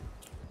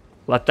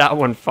 Let that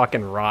one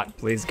fucking rot,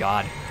 please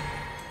God.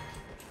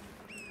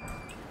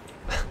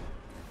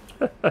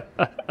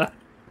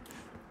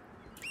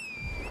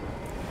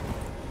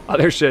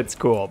 Other shit's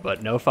cool,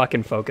 but no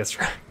fucking focus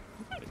rifle.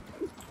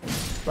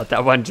 Let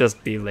that one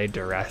just be laid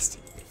to rest.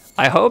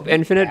 I hope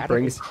Infinite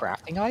brings... a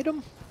crafting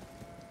item?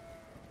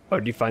 Oh,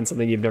 did you find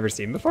something you've never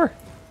seen before?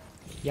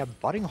 Yeah,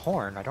 budding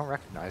horn. I don't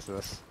recognize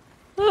this.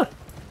 Huh.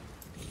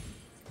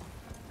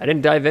 I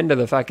didn't dive into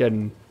the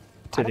fucking...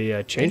 to the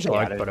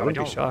changelog, but I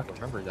wouldn't be shocked. I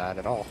don't remember that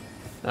at all.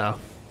 Oh.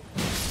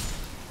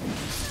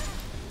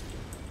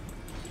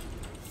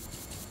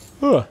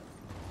 Huh.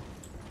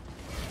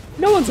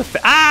 No one's a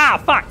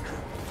ah, fuck!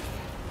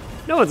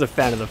 No one's a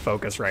fan of the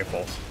focus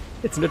rifle.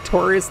 It's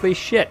notoriously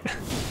shit.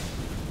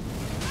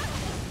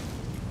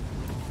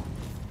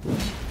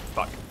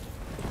 Fuck.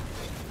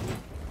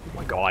 Oh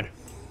my god.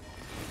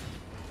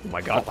 Oh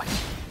my god. Oh my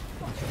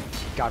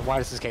god, why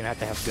does this game have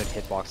to have good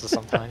hitboxes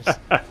sometimes?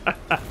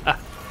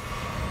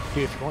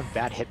 Dude, if you want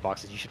bad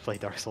hitboxes, you should play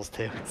Dark Souls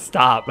 2.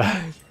 Stop.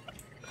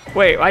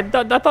 Wait, I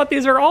thought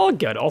these are all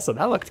good. Also,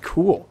 that looked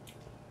cool.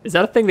 Is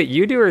that a thing that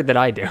you do or that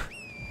I do?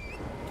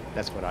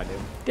 That's what I do.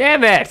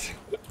 Damn it!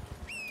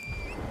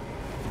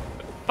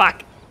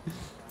 Fuck.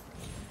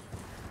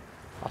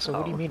 Also,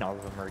 what do you mean all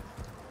of them are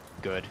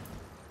good?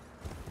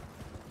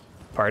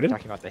 Pardon?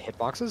 Talking about the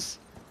hitboxes?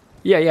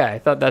 Yeah, I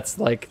thought that's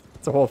like,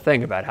 it's a whole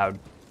thing about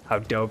how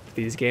dope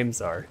these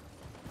games are.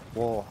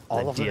 Well,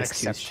 all of them DS2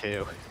 except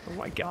 2. Oh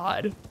my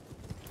god.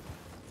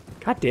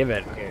 God damn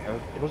it. Okay,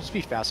 it'll just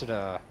be faster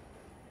to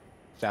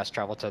fast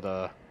travel to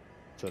the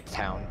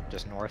town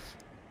just north.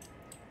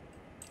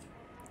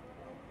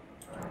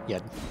 Yeah,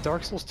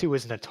 Dark Souls 2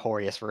 is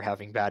notorious for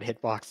having bad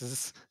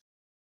hitboxes.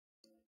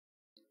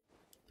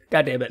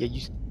 God damn it.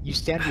 Yeah, you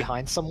stand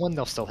behind someone,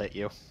 they'll still hit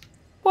you.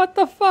 What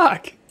the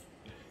fuck?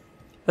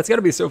 That's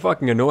gotta be so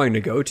fucking annoying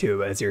to go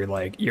to as you're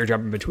like, you're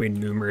jumping between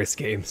numerous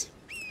games.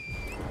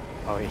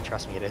 Oh yeah,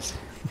 trust me, it is.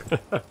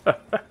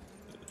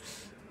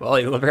 Well,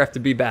 you'll never have to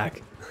be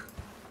back.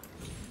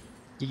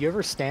 You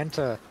ever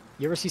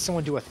see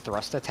someone do a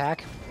thrust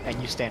attack, and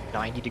you stand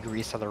 90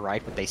 degrees to the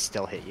right, but they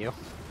still hit you?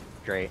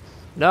 Great.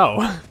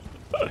 No.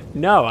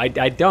 No, I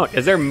don't.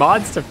 Is there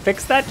mods to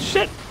fix that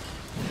shit?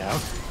 No.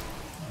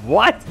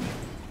 What?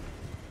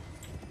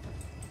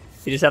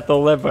 You just have to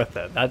live with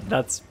it.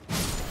 That's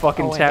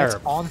fucking terrible.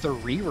 It's on the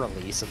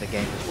re-release of the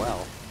game as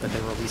well, that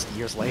they released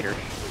years later.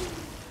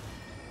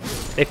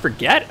 They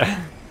forget?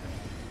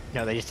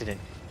 No, they just didn't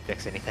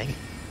fix anything.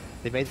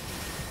 They made,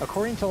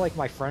 according to like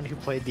my friend who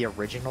played the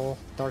original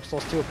Dark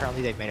Souls 2,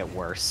 apparently they made it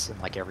worse in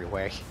like every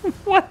way.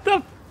 What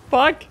the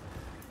fuck?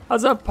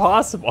 How's that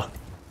possible?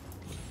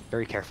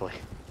 Very carefully.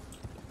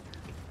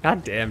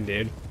 God damn,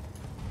 dude.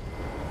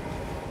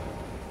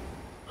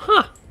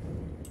 Huh.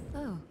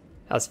 Oh.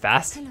 That was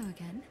fast. Hello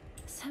again.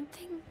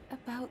 Something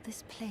about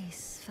this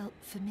place felt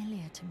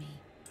familiar to me,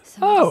 so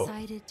Oh. I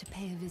decided to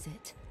pay a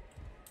visit.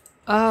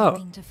 Oh.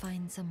 Hoping to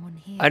find someone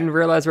here. I didn't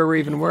realize where we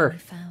even I've were. only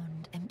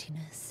found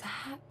emptiness.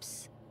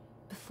 Perhaps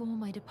before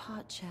my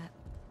departure,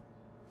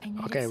 I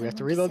needed Okay, we have to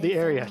someone reload the say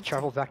area. farewell to.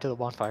 Travel back to the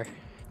bonfire.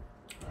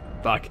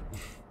 Fuck.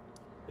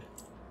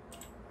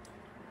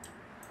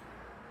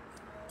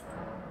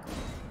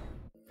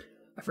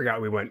 I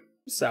forgot we went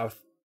south.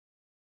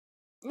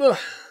 Ugh.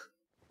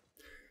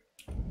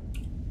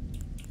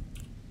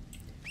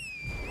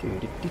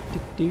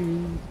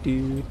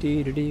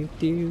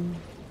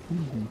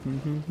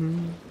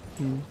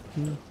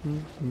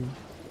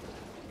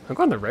 I'm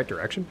going the right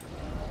direction.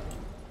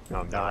 No,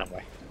 I'm not.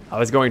 I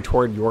was going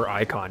toward your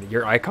icon.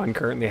 Your icon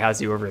currently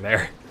has you over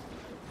there.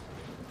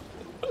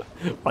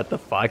 What the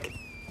fuck?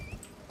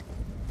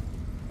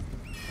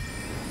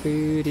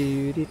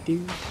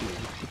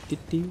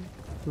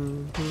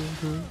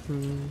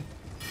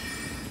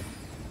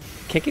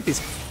 Can't get these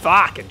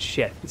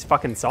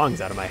fucking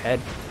songs out of my head.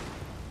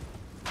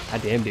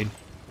 God damn, dude.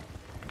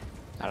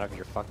 Out of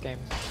your fuck game?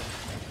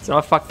 It's not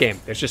a fuck game.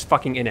 There's just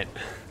fucking in it.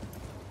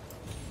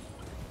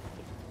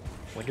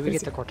 When do we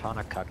get the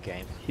Cortana cut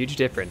game? Huge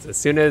difference. As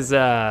soon as,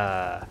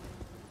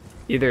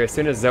 either as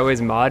soon as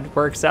Zoe's mod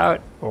works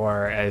out,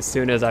 or as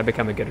soon as I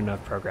become a good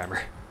enough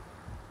programmer.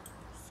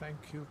 Thank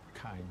you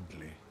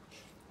kindly.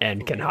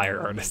 And can For hire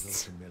your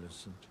artists. little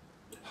Millicent.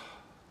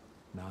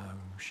 Now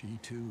she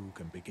too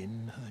can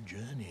begin her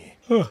journey.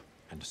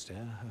 and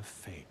stare her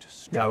fate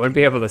straight. No, I wouldn't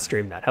be able to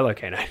stream that. Hello,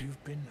 Canine.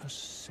 You've been a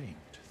saint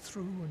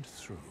through and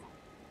through.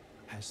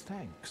 As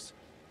thanks,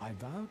 I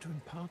vow to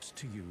impart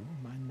to you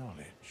my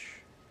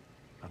knowledge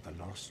of the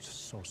lost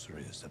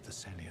sorceries of the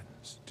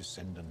Selians,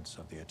 descendants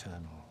of the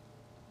Eternal.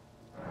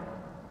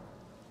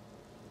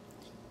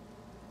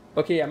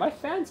 Okay, yeah, my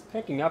fan's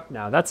picking up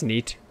now. That's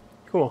neat.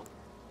 Cool.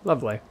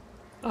 Lovely.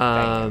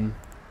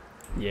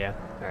 Yeah.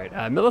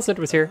 Alright, Millicent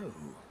was here. Oh,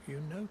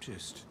 you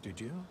noticed,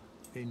 did you?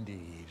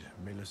 Indeed,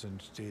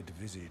 Millicent did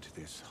visit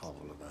this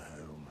hovel of a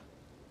home.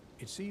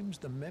 It seems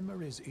the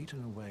memories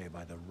eaten away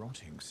by the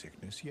rotting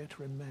sickness yet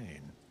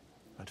remain,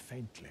 but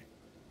faintly.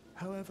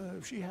 However,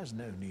 she has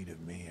no need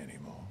of me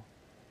anymore.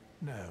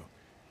 No,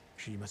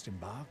 she must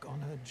embark on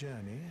her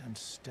journey and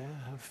stare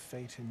her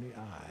fate in the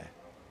eye.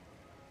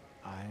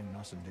 I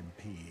mustn't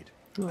impede.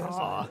 As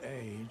I've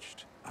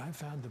aged, I've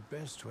found the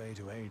best way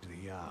to aid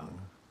the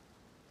young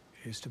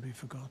is to be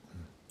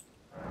forgotten.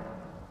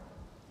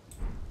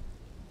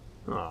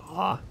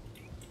 Aww.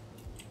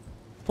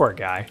 Poor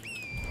guy.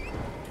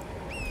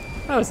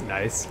 That was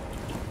nice.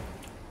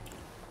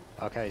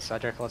 Okay,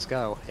 Cedric, let's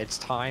go. It's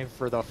time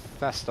for the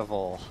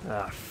festival.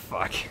 Ah,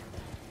 fuck.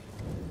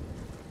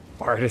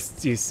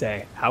 Artists, you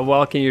say. How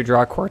well can you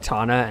draw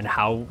Cortana, and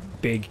how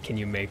big can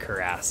you make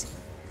her ass?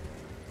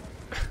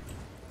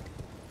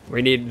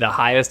 We need the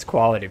highest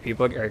quality.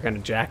 People are gonna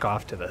jack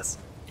off to this.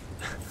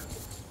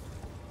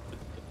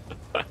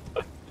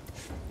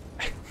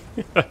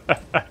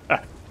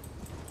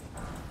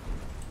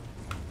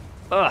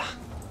 Ugh.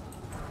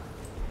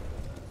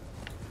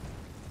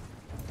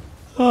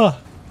 Ugh.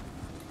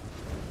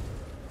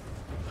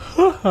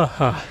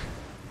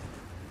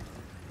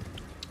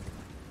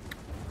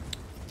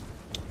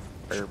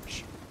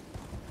 Herbs.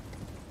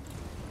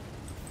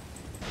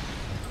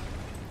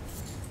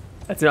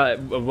 That's not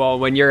well.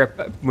 When you're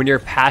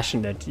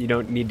passionate, you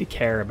don't need to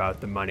care about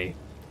the money.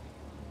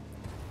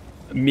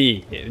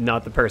 Me,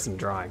 not the person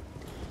drawing.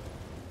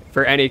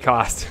 For any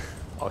cost.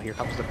 Oh, here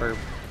comes the burb.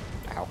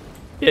 Ow.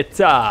 It's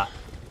that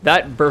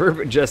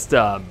burb just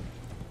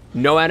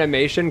no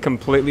animation,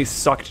 completely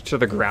sucked to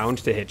the ground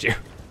to hit you.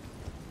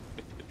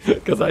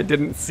 Because I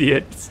didn't see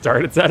it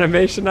start its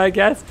animation, I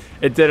guess.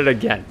 It did it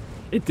again.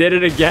 It did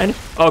it again?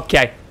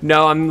 Okay.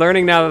 No, I'm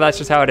learning now that that's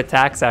just how it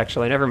attacks,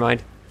 actually. Never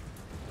mind.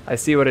 I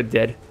see what it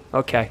did.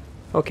 Okay.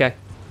 Okay.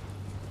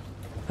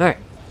 Alright.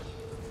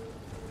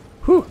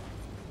 Whew.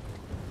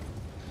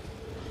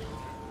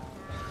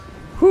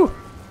 Whew.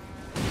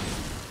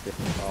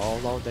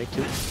 All day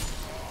too.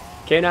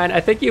 K9,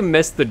 I think you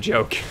missed the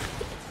joke.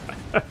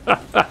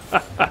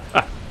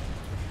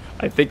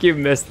 I think you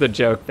missed the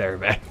joke there,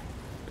 man.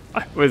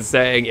 I was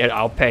saying it,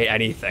 I'll pay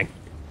anything,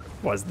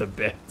 was the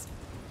bit.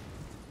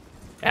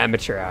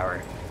 Amateur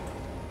hour.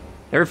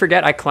 Never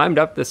forget, I climbed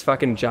up this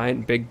fucking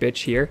giant big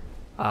bitch here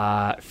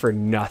for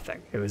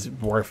nothing. It was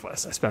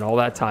worthless. I spent all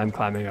that time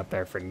climbing up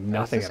there for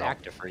nothing Is this at all.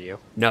 active for you?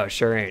 No, it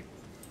sure ain't.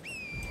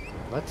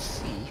 Let's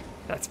see.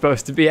 That's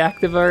supposed to be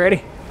active already?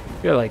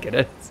 I feel like it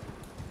is.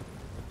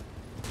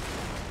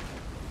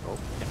 Oh,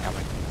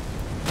 incoming.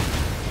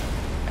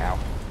 Ow.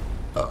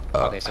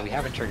 Okay, so we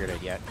haven't triggered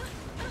it yet.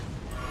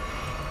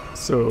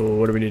 So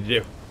what do we need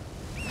to do?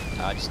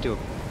 Just do a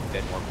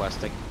bit more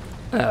questing.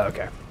 Oh,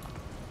 okay.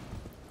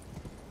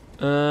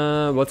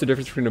 What's the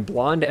difference between a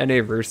blonde and a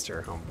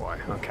rooster? Oh boy.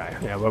 Okay.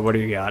 Yeah. What do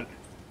you got?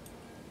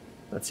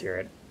 Let's hear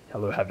it.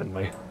 Hello,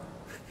 Heavenly.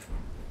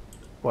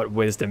 What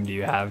wisdom do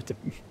you have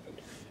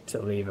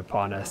to leave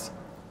upon us?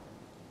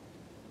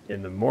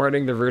 In the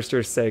morning, the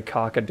roosters say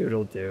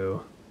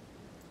cock-a-doodle-doo.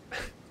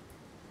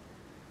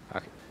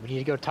 Okay, we need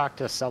to go talk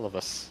to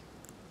Celovus.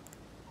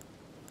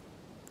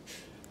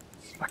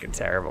 It's fucking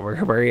terrible.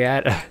 Where are you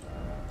at?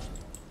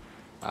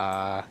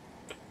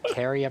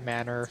 Caria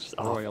Manor,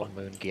 Royal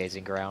Moon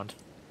Gazing Ground,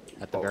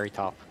 at the very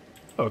top.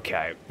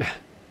 Okay.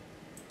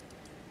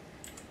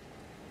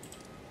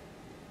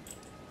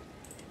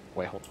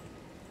 Wait, hold on.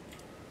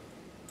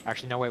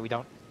 Actually, no, wait, we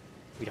don't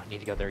need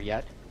to go there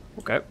yet.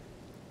 Okay.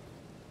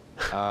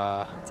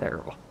 Uh,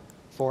 Terrible.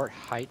 Fort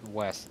Height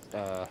West,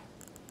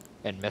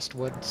 in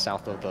Mistwood,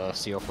 south of the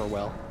Seofor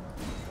Well.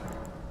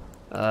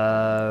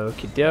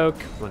 Okie doke.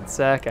 One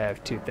sec. I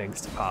have two things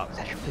to pop. Is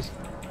that your place?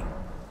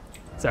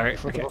 Sorry.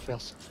 For Okay. the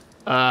Wolfvales.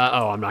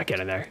 Oh, I'm not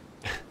getting there.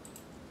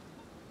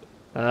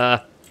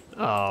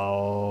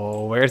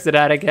 Oh, where's it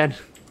at again?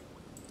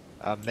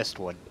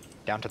 Mistwood,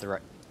 down to the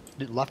right,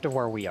 left of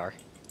where we are.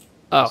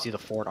 Oh. You see the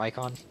fort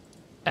icon?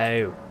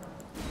 Oh.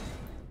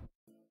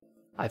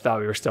 I thought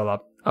we were still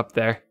up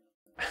there.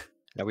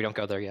 No, we don't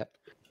go there yet.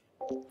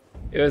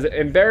 It was an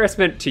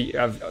embarrassment to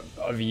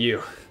of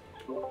you.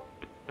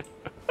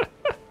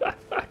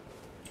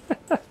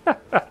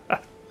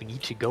 We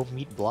need to go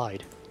meet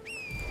Blide.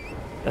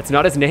 That's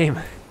not his name.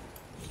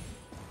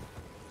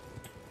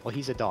 Well,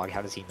 he's a dog.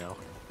 How does he know?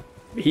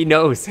 He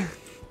knows.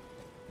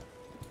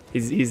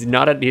 He's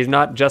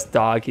not just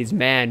dog. He's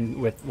man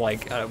with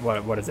like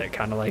what is it?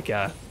 Kind of like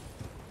a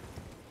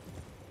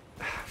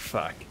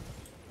fuck,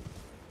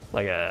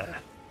 like a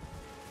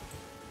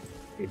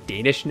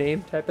Danish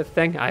name type of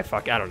thing. I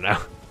don't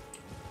know.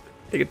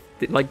 think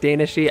it's like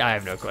Danishy? I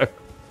have no clue.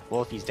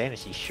 Well, if he's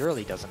Danish, he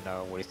surely doesn't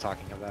know what he's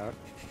talking about.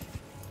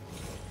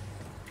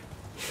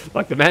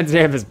 Look, the man's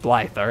name is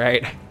Blythe,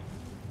 alright?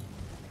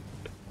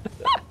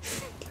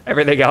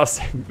 Everything else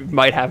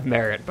might have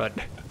merit, but...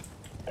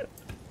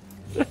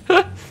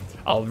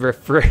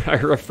 I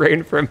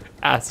refrain from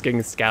asking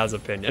Skaz's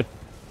opinion.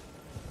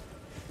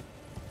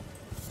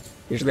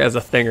 Usually has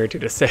a thing or two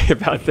to say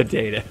about the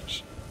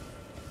Danish.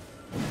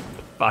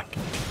 Fuck.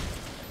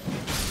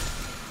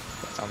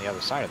 It's on the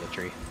other side of the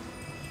tree.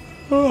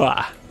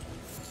 Ah.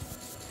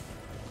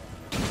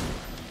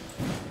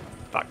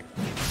 Fuck.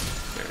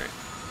 Alright.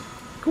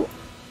 Cool.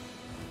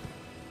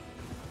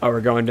 Oh,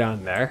 we're going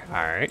down there.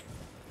 Alright.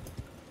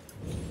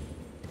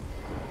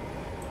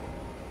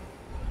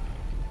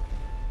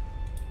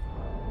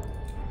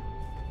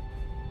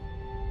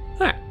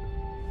 Alright.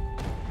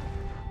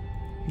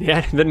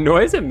 Yeah, the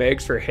noise it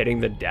makes for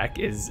hitting the deck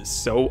is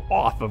so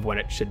off of when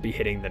it should be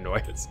hitting the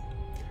noise.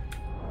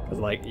 Because,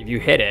 like, if you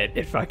hit it,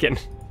 it fucking...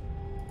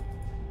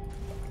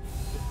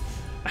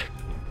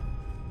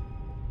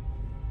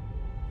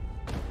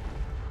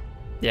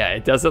 Yeah,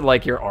 it doesn't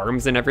like your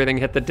arms and everything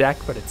hit the deck,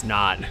 but it's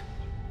not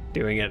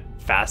doing it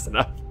fast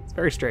enough. It's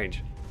very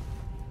strange.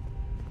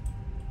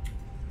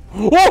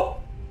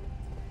 Whoa!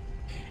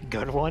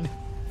 Good one.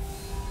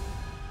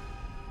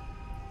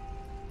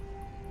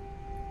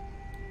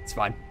 It's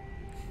fine.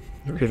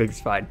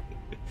 Everything's fine.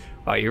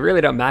 Wow, you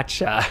really don't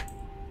match,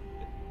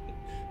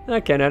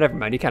 Okay, no, never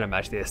mind. You kind of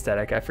match the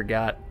aesthetic. I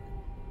forgot.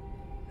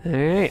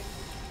 Alright.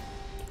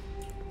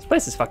 This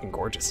place is fucking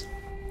gorgeous.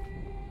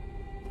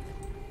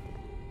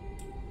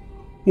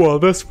 Well,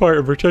 this part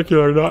in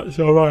particular, not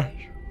so much.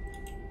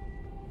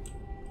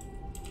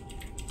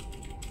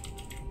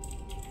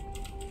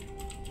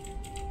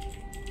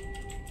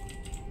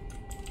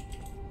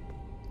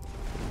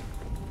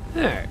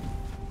 Alright.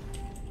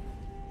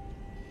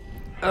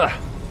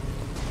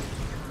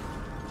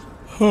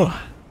 Ugh.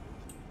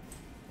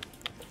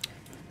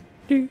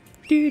 Do,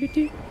 do, do,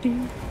 do,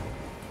 do.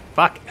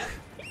 Fuck.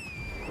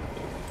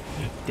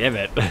 Damn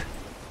it.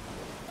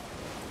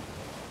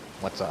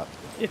 What's up?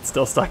 It's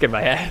still stuck in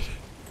my head.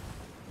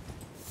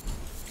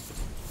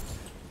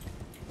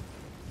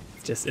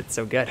 It's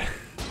so good. I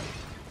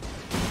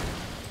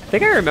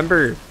think I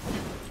remember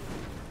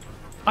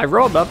I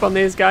rolled up on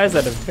these guys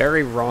at a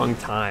very wrong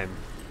time.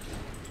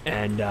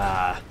 And,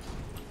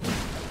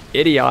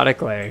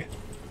 idiotically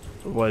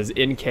was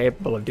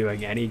incapable of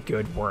doing any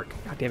good work.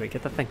 God damn it,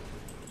 get the thing.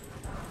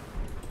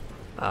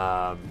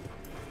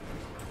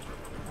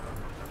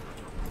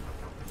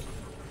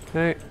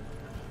 Okay.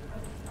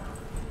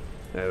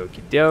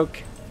 Okie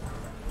doke.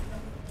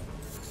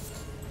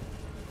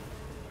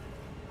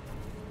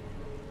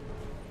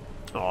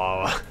 Oh,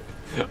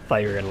 I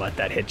thought you were gonna let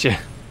that hit you.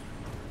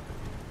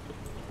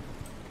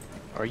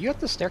 Are you at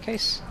the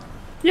staircase?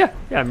 Yeah,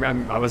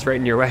 I was right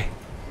in your way.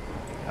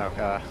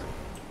 Oh,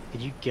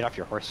 did you get off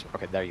your horse?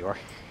 Okay, there you are.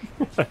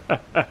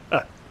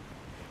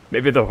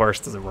 Maybe the horse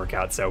doesn't work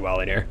out so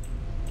well in here.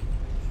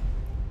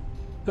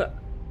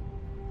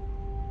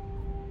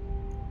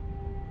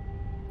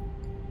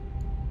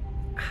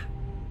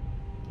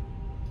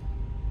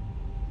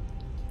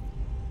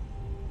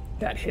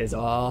 That is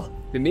all.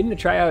 Been meaning to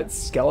try out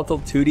skeletal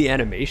 2D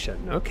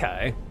animation.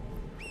 Okay.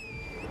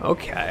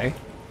 Okay.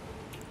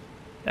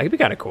 That could be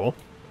kind of cool.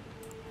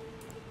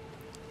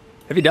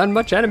 Have you done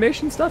much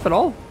animation stuff at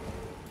all?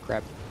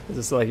 Crap. Is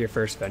this like your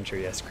first venture?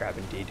 Yes, crab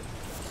indeed.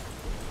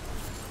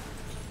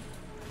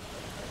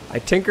 I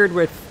tinkered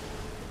with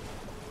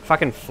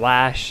fucking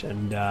Flash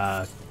and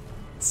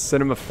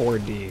Cinema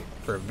 4D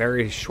for a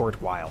very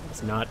short while.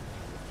 It's not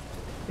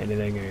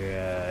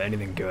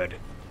anything good.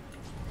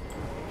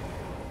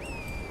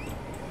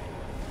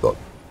 But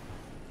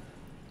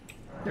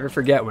Never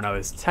forget when I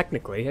was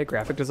technically a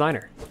graphic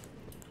designer.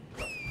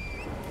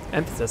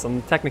 Emphasis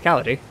on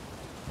technicality.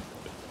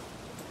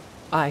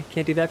 I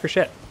can't do that for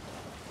shit.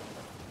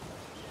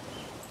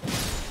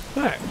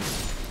 Alright.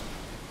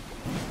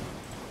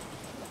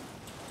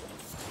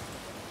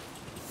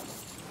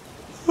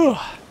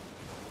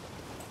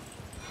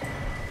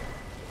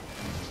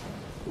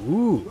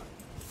 Ooh.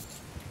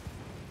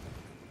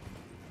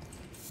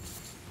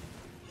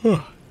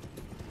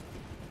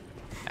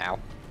 Ow.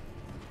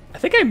 I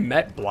think I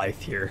met Blythe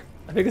here.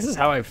 I think this is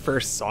how I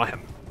first saw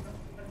him.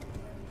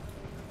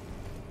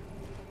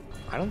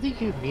 I don't think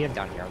you meet him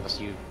down here unless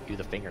you do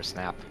the finger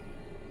snap.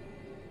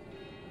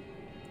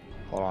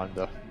 Hold on,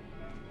 though.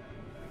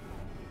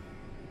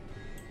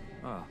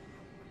 Ah.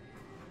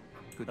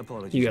 Good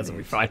apologies. You guys will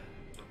be fine.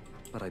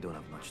 But I don't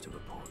have much to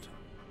report.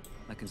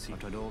 I can see I've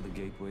tried all the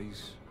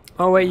gateways.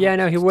 Oh wait, yeah,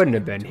 no, he wouldn't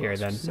have been here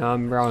then. No,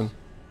 I'm wrong.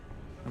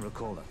 I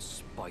recall that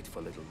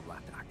spiteful little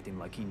rat acting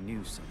like he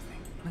knew something.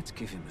 Let's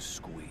give him a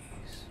squeeze.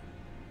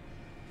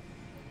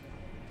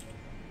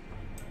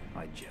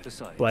 I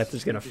decided. Blythe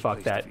is gonna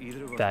fuck that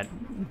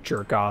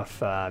jerk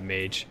off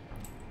mage.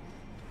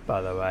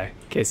 By the way,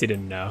 in case you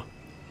didn't know,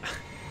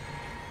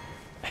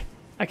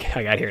 I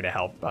got here to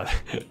help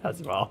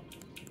as well.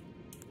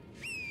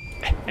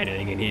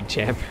 Anything you need,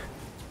 champ?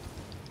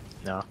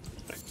 No.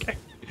 Okay.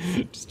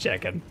 Just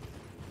checking.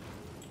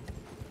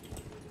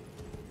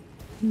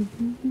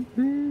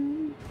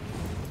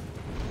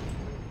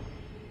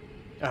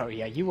 Oh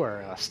yeah, you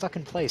were stuck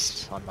in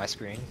place on my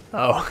screen.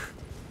 Oh.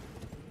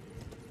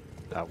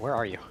 Where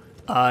are you?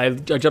 I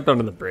jumped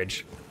onto the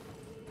bridge.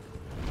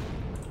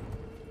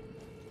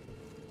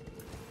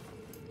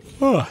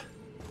 Oh.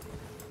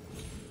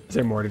 Is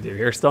there more to do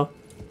here still?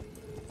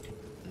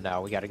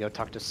 No, we gotta go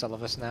talk to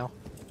Celovus now.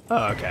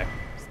 Oh, okay.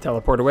 Let's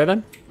teleport away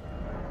then?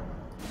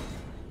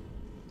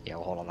 Yeah,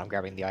 well, hold on, I'm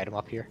grabbing the item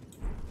up here.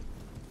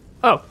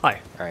 Oh,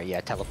 hi. Alright, yeah,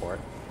 teleport.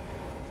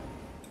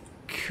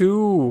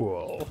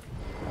 Cool.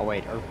 Oh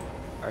wait,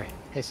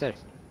 hey Sid.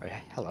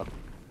 Hello.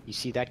 You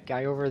see that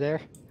guy over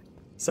there?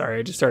 Sorry,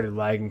 I just started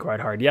lagging quite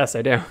hard. Yes,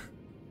 I do.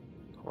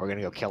 We're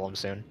gonna go kill him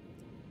soon.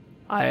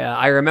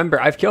 I remember.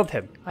 I've killed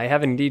him. I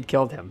have indeed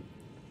killed him.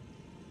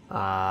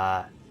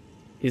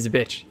 He's a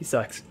bitch. He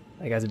sucks.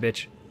 That guy's a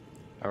bitch.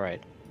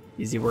 Alright.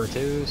 Easy work.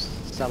 To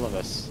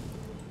Celovus.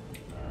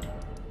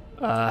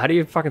 How do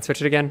you fucking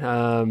switch it again?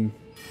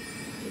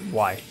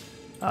 Why?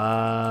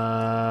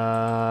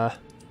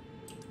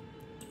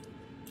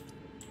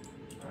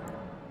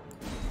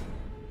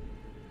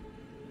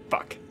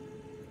 Fuck.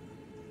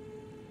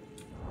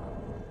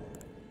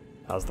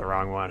 That was the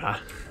wrong one, huh?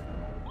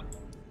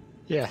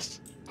 Yes.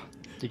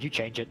 Did you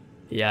change it?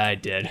 Yeah, I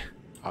did.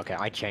 Okay,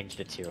 I changed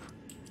it too.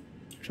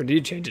 Which one did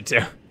you change it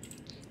to?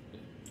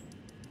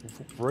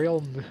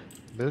 Royal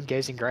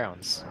Moon-Gazing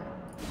Grounds.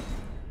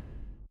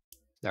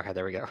 Okay,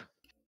 there we go.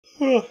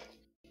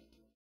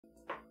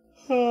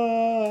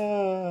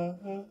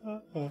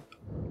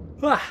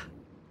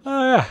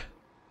 Yeah.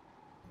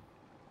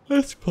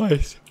 This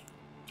place.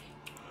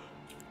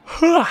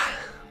 Oh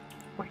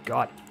my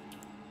god.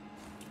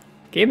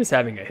 Game is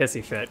having a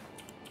hissy fit.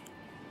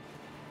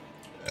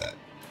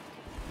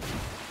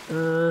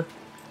 Were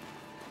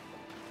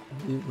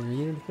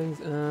you into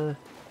things? I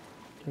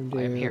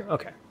am here.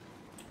 Okay.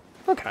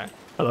 Okay.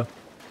 Hello.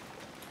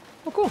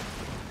 Oh, cool.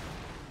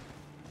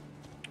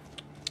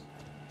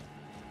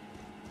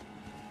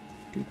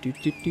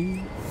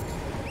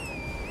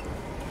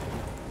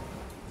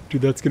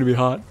 Dude, that's gonna be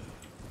hot.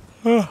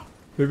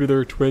 Maybe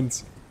they're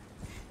twins.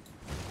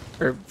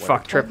 Or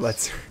fuck,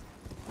 triplets.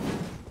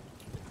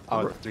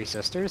 Oh, three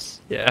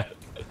sisters? Yeah,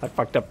 I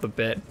fucked up the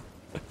bit.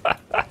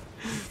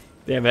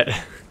 Damn it.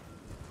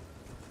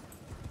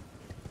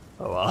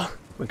 Oh well.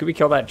 When can we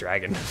kill that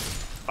dragon?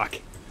 Fuck.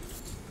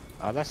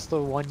 That's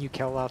the one you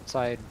kill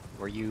outside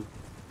where you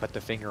put the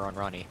finger on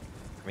Ronnie.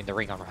 I mean, the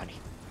ring on Ronnie.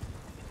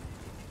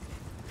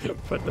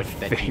 Put the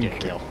Then finger. you didn't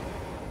kill.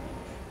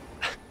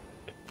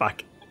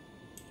 Fuck.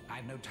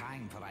 I've no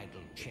time for idle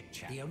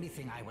chit-chat. The only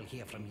thing I will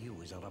hear from you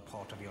is a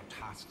report of your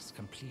task's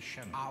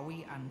completion. Are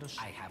we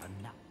understood? I have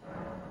enough.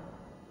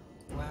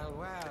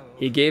 Well.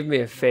 He gave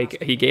me a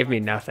fake. He gave me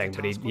nothing,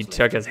 but he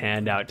took his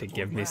hand out to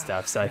give me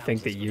stuff. So I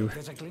think that you.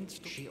 There's a glint.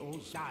 She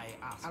owes.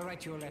 I'll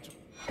write you a letter.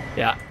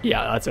 Yeah,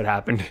 that's what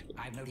happened.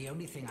 I know the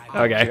only thing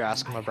Okay. Did you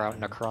ask him about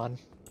Necron?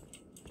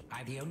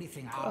 The only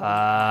thing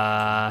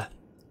I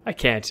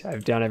can't.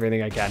 I've done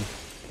everything I can.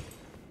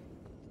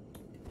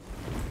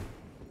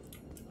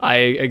 I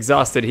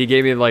exhausted. He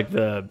gave me like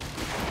the.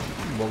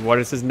 What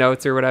is his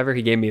notes or whatever?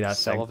 He gave me that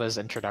thing. Silva's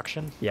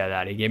introduction? Yeah,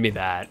 that. He gave me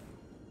that.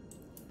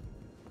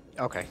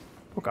 Okay.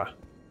 Okay.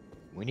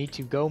 We need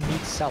to go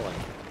meet Selin.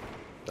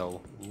 The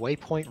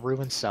Waypoint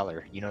Ruin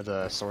Cellar. You know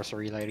the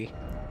sorcery lady?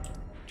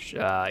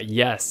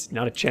 Yes.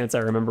 Not a chance I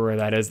remember where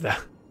that is, though.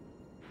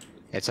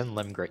 It's in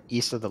Limgrave,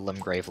 east of the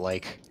Limgrave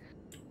Lake.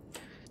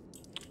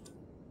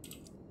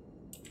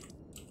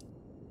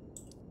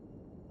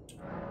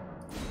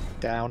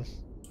 Down.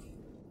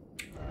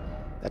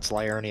 That's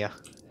Liurnia.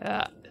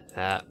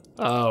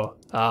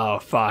 Oh,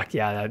 fuck.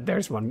 Yeah,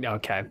 there's one.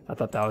 Okay. I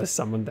thought that was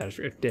someone that's...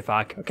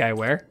 Fuck. Okay,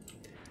 where?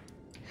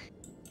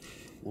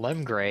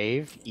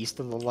 Limgrave, east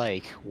of the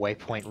lake,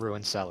 Waypoint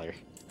Ruin Cellar.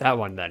 That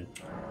one, then.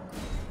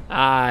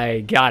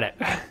 I got it.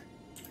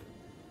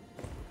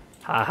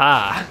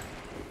 Haha.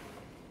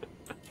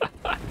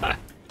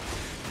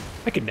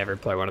 I could never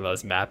play one of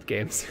those map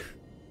games.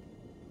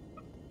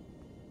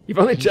 You've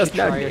only just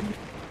now...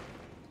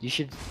 You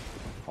should...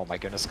 Oh my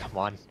goodness, come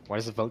on. Why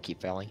does the vote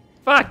keep failing?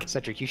 Fuck!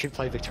 Cedric, you should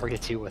play Victoria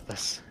 2 with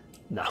us.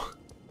 No.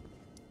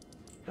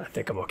 I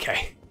think I'm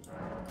okay.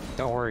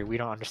 Don't worry, we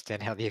don't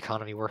understand how the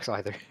economy works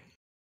either.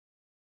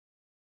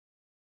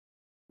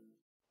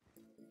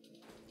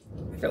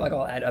 I feel like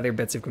I'll add other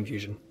bits of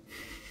confusion.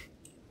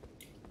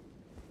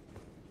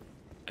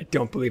 I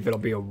don't believe it'll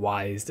be a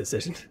wise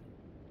decision.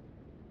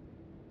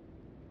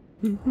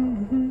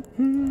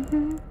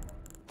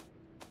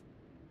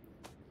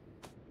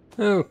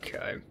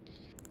 Okay.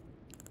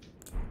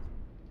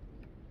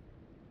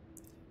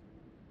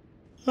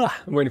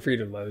 I'm waiting for you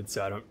to load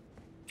so I don't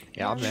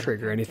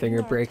trigger anything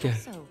or break it.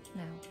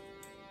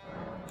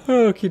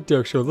 Okie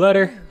doke, show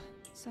letter.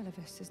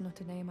 Celovus is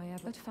not a name I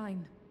ever, but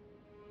fine.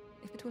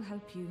 If it will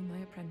help you, my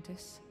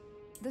apprentice.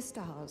 The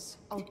stars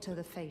alter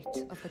the fate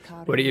of the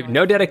Kari. What do you...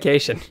 No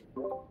dedication.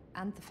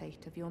 And the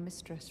fate of your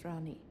mistress,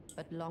 Rani.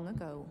 But long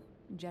ago,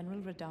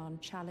 General Radahn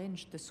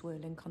challenged the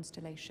swirling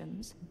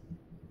constellations,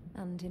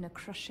 and in a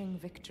crushing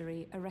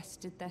victory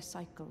arrested their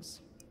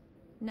cycles.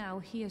 Now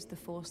he is the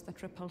force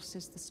that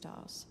repulses the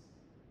stars.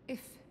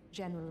 If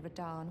General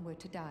Radahn were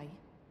to die,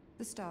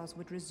 the stars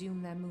would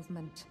resume their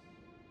movement,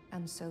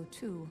 and so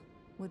too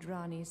would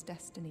Rani's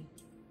destiny.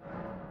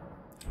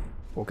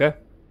 Okay.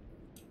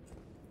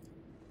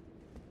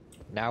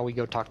 Now we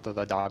go talk to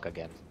the dog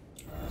again.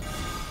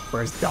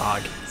 Where's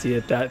dog? Is he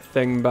at that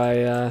thing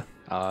by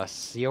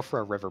CO for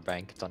a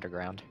riverbank. It's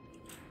underground.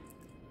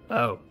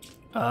 Oh.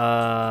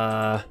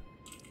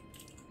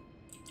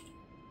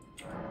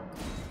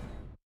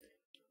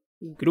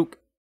 Grook.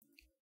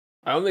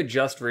 I only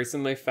just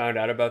recently found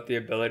out about the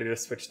ability to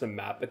switch the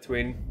map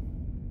between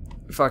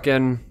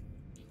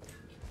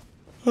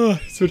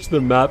switch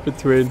the map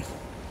between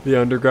the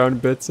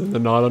underground bits and the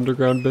not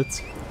underground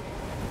bits.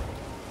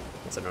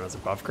 Also known as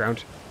above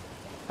ground.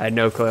 I had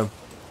no clue.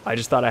 I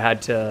just thought I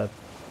had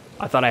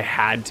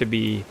to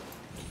be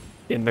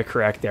in the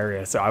correct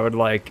area, so I would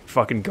like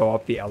fucking go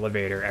up the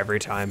elevator every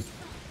time.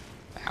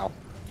 Ow.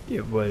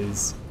 It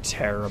was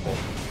terrible.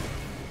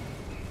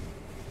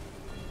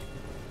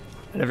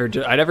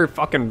 I never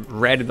fucking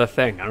read the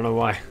thing. I don't know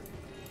why.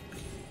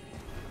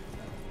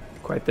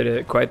 Quite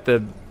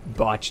the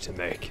botch to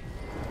make.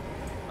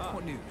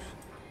 What news?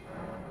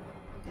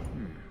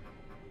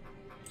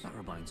 That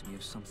reminds me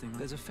of something.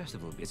 There's a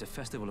festival. It's a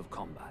festival of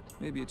combat.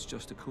 Maybe it's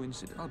just a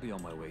coincidence. I'll be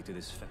on my way to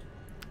this festival.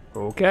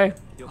 Okay.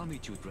 I'll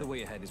meet you. The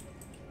way ahead is.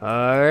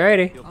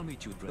 Alrighty. I'll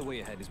meet you. The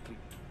way ahead is.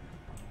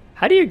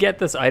 How do you get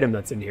this item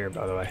that's in here,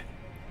 by the way?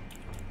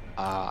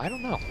 I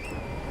don't know.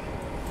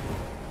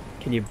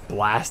 Can you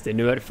blast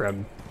into it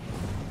from...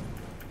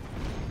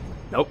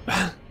 Nope.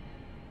 How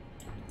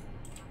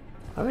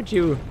would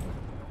you...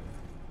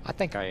 I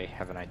think I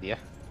have an idea.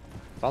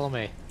 Follow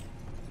me.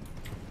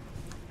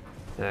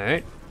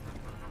 Alright.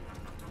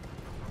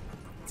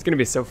 It's gonna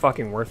be so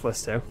fucking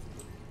worthless, too.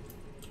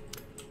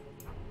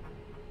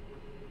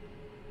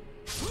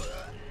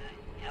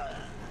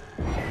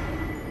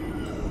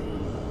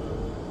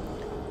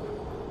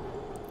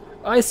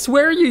 I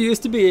swear you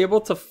used to be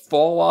able to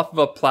fall off of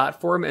a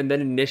platform and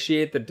then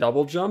initiate the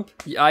double jump.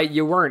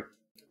 You weren't.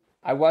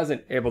 I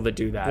wasn't able to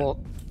do that. Well,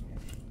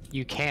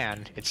 you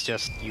can. It's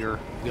just you're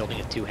wielding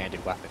a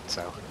two-handed weapon,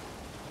 so.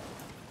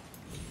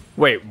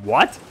 Wait,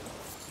 what?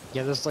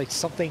 Yeah, there's like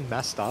something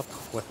messed up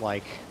with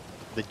like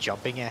the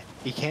jumping.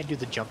 You can't do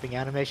the jumping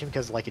animation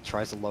because like it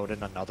tries to load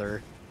in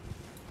another.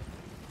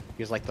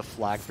 Because like the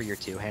flag for your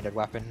two-handed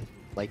weapon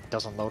like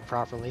doesn't load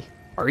properly.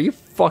 Are you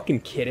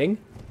fucking kidding?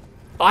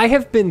 I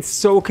have been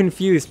so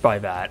confused by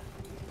that.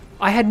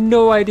 I had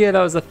no idea that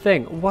was a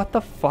thing. What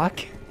the fuck?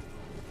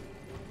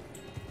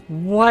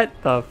 What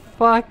the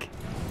fuck?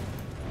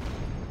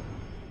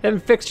 They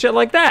haven't fixed shit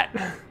like that.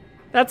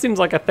 That seems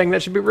like a thing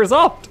that should be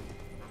resolved.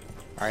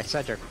 Alright,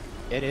 Cedric.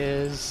 It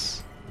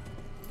is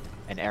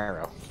an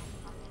arrow.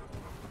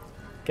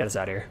 Get us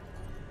out of here.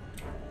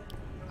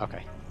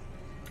 Okay.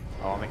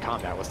 Oh, I'm in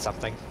combat with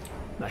something.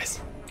 Nice.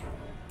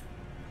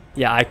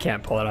 Yeah, I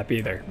can't pull it up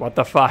either. What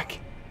the fuck?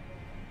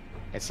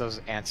 It's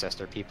those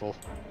ancestor people.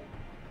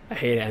 I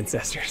hate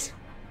ancestors.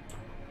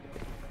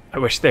 I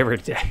wish they were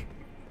dead.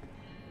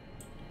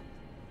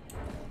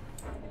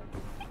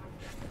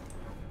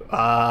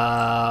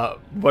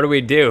 What do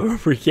we do?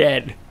 We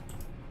can't.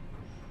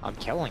 I'm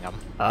killing them.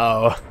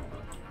 Oh.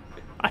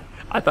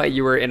 I thought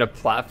you were in a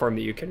platform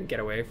that you couldn't get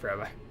away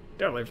from. I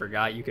totally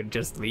forgot you could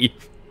just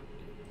leave.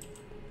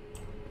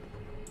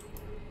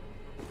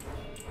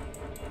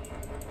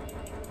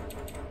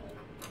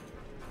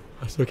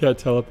 I still can't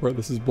teleport.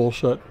 This is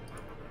bullshit.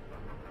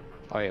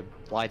 Oh yeah,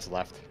 Blide's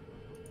left.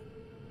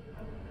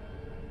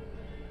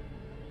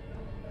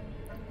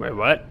 Wait,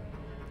 what?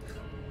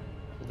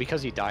 Well,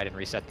 because he died and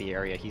reset the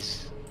area,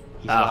 he's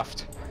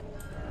left.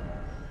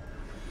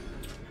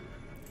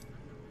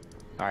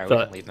 Alright, we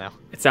can leave now.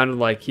 It sounded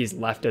like he's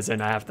left as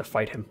in I have to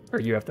fight him. Or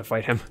you have to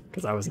fight him,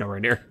 because I was nowhere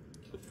near.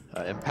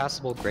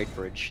 Impassable Great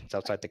Bridge. It's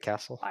outside the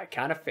castle. I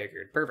kind of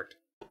figured. Perfect.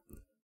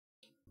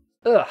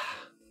 Ugh.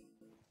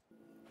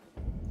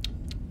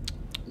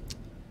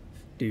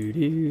 Do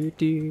do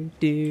do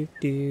do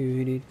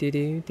do do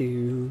do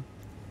do.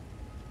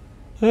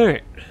 All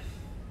right.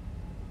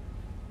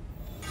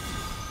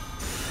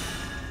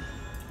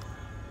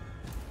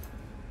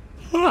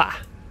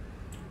 Ah.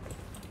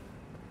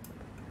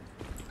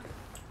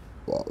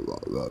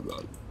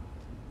 You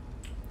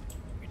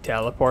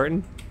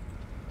teleporting?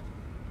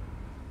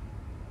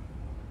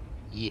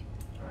 Yeah.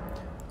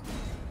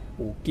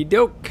 Okie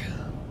doke.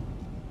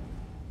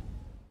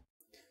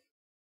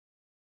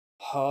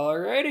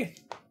 Alrighty.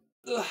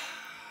 Ugh.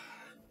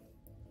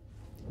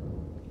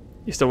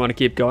 You still want to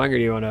keep going, or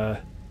do you want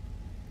to?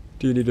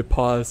 Do you need to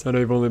pause? I know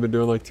you've only been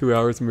doing like 2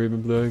 hours and we've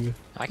been playing.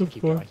 I can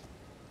keep going.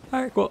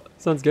 All right, cool.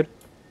 Sounds good.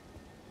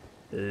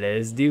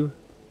 Let's do.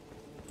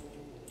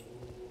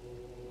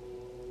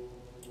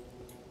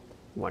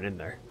 One in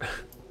there.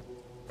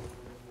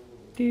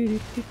 Do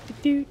do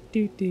do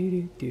do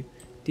do do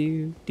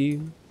do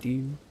do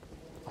do.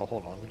 Oh,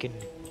 hold on. We can.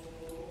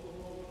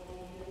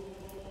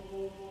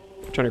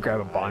 Trying to grab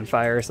a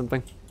bonfire or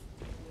something.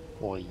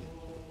 Well,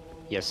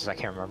 yes, I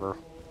can't remember.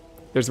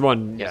 There's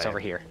one. Yeah, it's over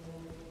here.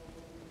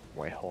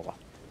 Wait, hold on.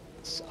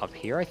 It's up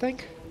here, I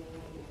think?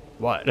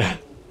 What?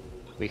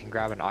 We can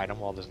grab an item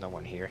while there's no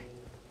one here.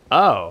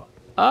 Oh.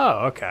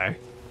 Oh, okay.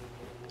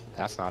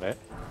 That's not it.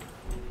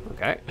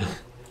 Okay.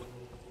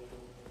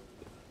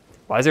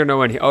 Why is there no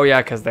one here? Oh,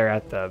 yeah, because they're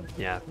at the...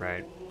 Yeah,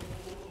 right.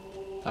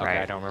 Okay,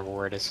 Right. I don't remember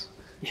where it is.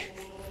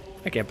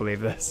 I can't believe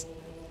this.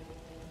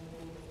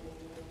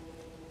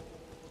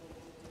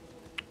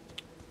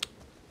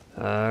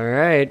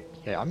 Alright.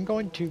 Yeah, I'm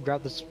going to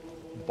grab this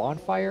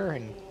bonfire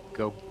and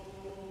go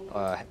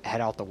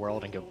head out the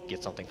world and go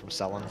get something from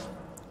Selen.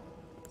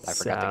 I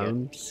forgot to get.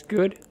 Sounds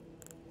good.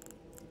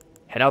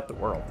 Head out the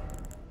world.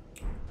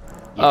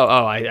 Yeah.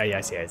 Oh,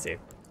 I see.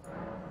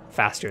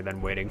 Faster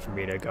than waiting for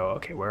me to go,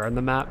 okay, where on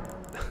the map?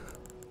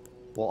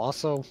 Well,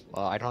 also,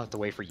 I don't have to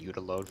wait for you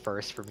to load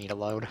first for me to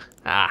load.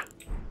 Ah.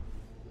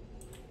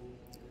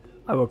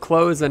 I will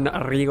close and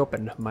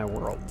reopen my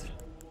world.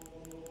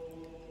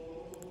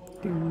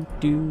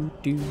 Do.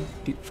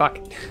 Fuck.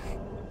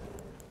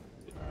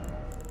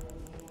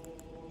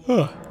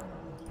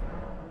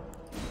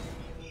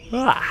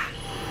 Ah.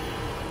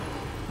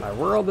 My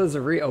world is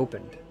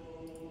reopened.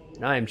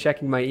 And I am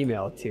checking my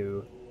email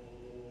to...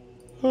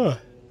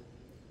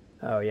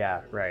 Oh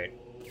yeah, right.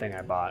 Thing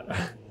I bought.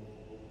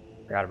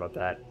 Forgot about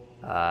that.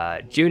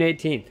 June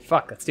 18th.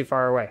 Fuck, that's too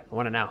far away. I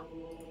want it now.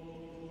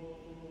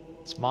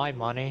 It's my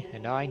money,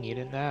 and I need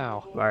it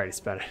now. I already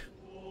spent it.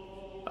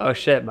 Oh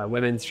shit, my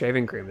women's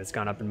shaving cream has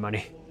gone up in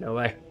money. No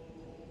way.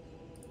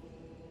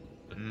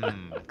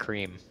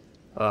 Cream.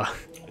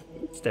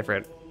 It's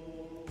different.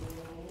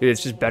 Dude,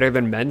 it's just better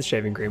than men's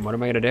shaving cream. What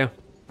am I gonna do?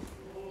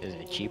 Is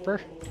it cheaper?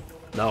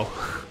 No.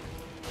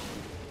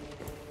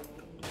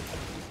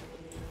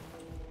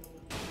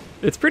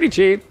 It's pretty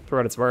cheap for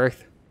what it's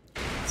worth.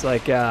 It's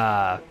like,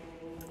 I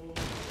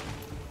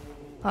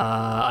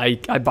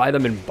buy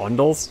them in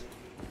bundles.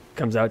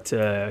 Comes out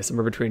to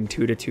somewhere between $2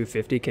 to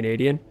 $2.50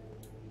 Canadian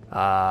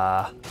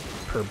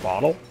per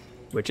bottle,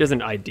 which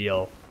isn't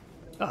ideal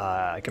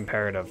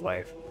comparative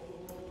life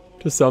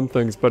to some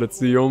things, but it's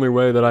the only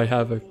way that I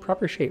have a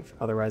proper shave.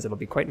 Otherwise, it'll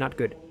be quite not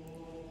good.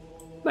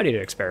 Might need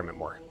to experiment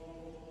more.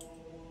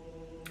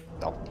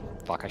 Oh,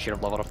 fuck, I should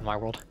have leveled up in my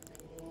world.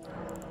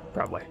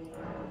 Probably.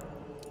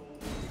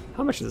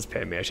 How much does this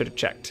pay me? I should have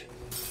checked.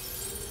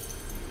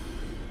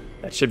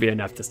 That should be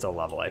enough to still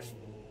level life.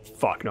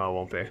 Fuck, no, it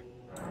won't be.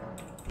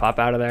 Pop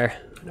out of there.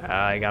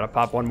 I gotta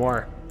pop one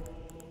more.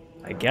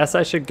 I guess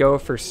I should go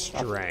for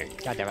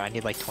strength. God damn it, I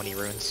need like 20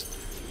 runes.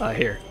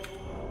 Here.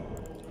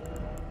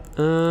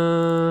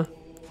 Oh.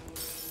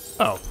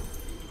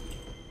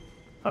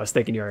 I was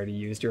thinking you already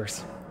used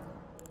yours.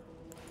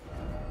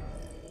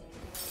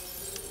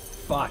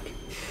 Fuck.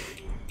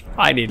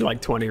 I need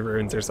like 20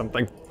 runes or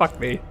something. Fuck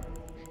me.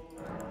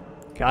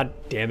 God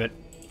damn it.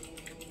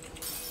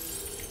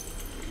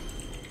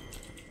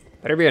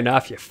 Better be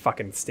enough, you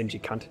fucking stingy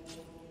cunt.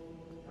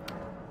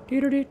 I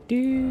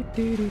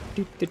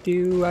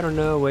don't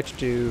know which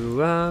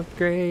to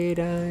upgrade.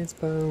 I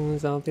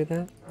suppose I'll do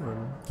that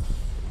one.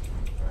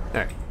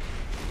 Alright.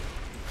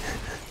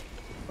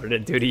 What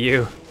did it do to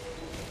you?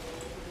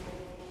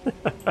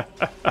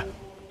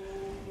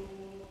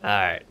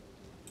 Alright.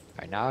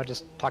 Alright, now I'll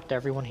just talk to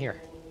everyone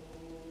here.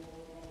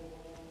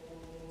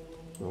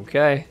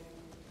 Okay.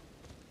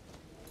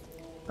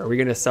 Are we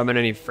gonna summon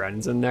any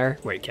friends in there?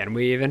 Wait, can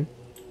we even?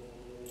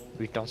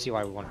 We don't see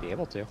why we wouldn't be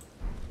able to.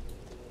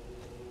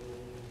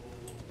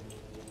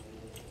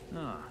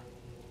 Ah,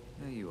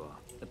 there you are.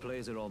 The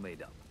players are all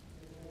made up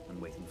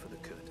and waiting for the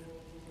curtain.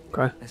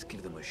 Okay. Let's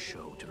give them a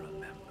show to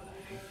remember.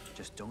 Eh?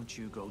 Just don't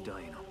you go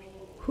dying on me.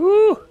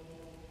 Whoo!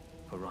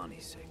 For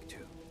Ronnie's sake,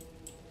 too.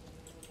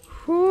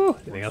 Whoo!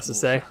 Anything else to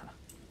say?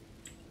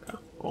 Oh,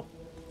 cool.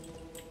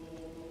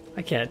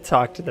 I can't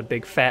talk to the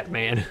big fat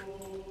man.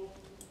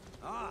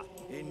 Ah,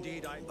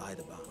 indeed, I buy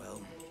the bar.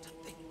 Well,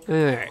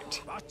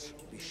 Alright. but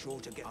be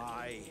sure to get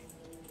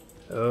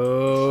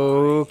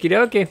Okie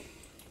dokie.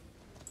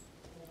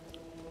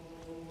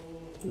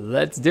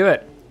 Let's do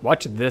it.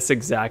 Watch this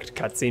exact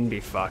cutscene be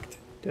fucked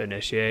to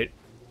initiate.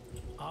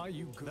 Are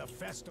you the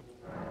festival?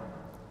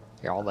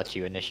 Here, I'll let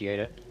you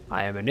initiate it.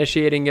 I am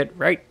initiating it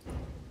right.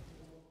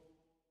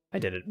 I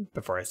did it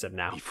before I said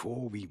now.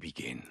 Before we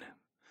begin,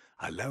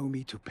 allow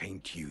me to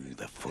paint you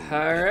the full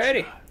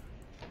Alrighty. picture.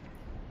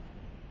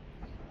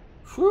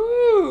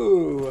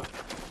 Whoo!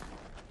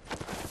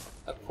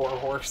 That poor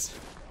horse.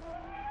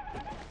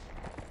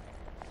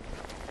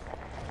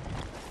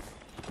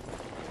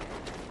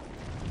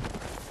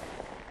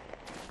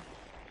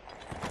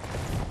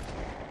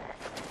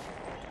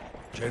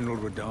 General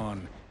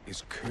Radahn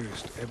is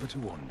cursed ever to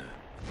wander.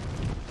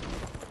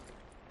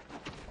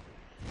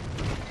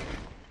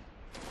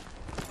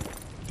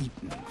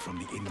 Eaten from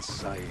the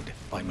inside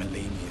by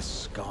Melania's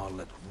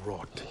scarlet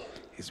rot,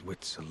 his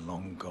wits are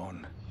long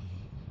gone.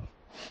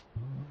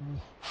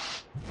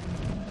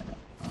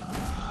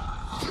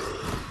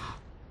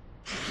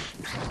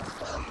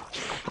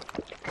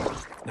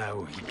 Now,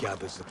 Now he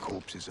gathers the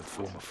corpses of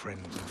former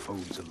friends and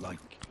foes alike,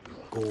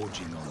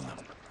 gorging on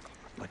them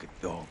like a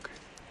dog.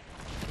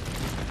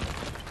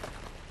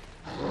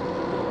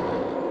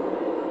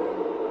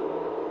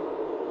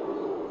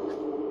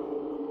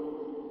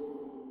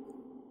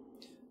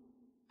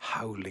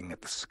 Howling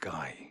at the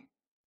sky.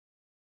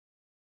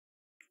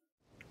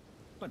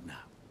 But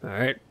now, All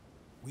right.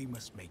 we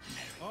must make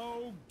merry.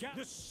 Oh, get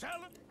the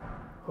salad!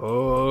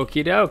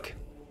 Okie doke.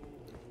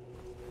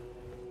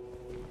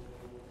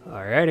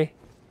 Alrighty.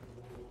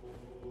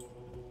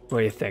 What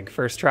do you think?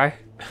 First try?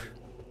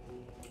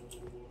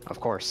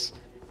 Of course.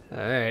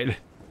 Alright.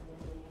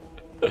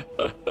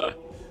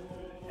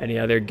 Any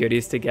other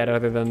goodies to get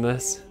other than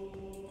this?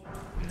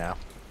 No.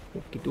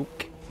 Okie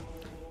doke.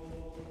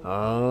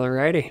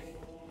 Alrighty.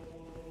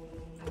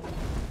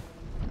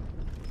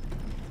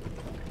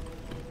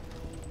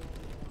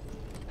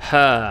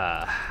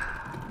 Huh.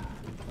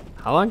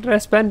 How long did I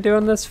spend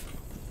doing this?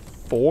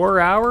 4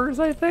 hours,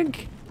 I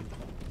think?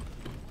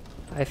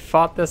 I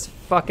fought this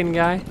fucking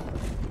guy.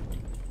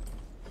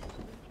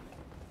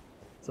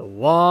 It's a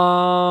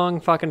long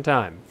fucking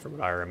time. From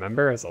what I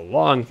remember, it's a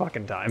long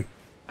fucking time.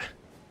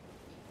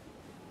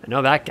 I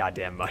know that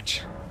goddamn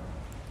much.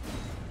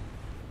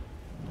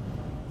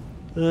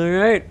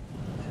 Alright.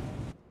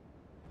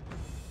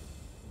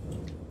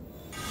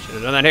 Should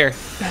have done that here.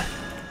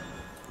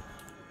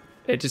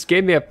 It just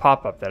gave me a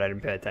pop-up that I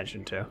didn't pay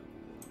attention to.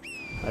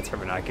 That's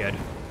probably not good.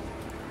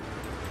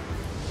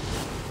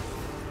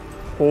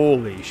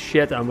 Holy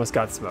shit, I almost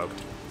got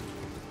smoked.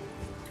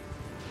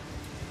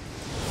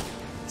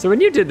 So when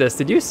you did this,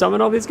 did you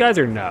summon all these guys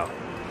or no?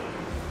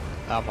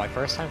 My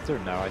first time through,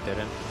 no, I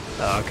didn't.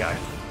 Oh, okay.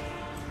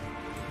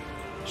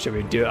 Should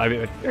we do, I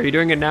mean, are you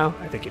doing it now?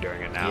 I think you're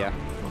doing it now. Yeah.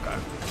 Okay.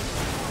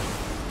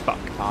 Fuck.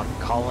 I'm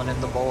calling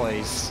in the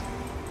boys.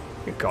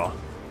 Good call.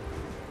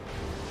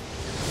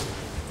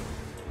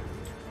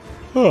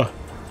 Huh.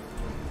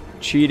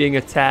 Cheating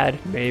a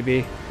tad,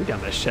 maybe. We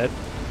done this shit.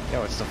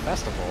 Yo, it's the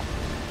festival.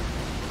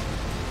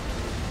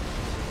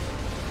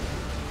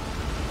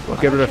 What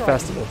good would a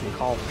festival be?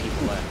 Call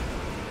people in.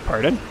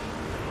 Pardon?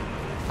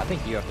 I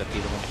think you have to be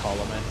the one to call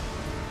them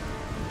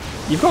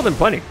in. You've called in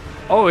plenty.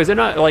 Oh, is it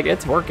not, like,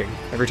 it's working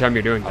every time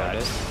you're doing that?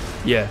 It is?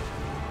 Yeah.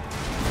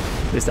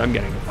 At least I'm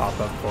getting a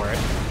pop-up for it.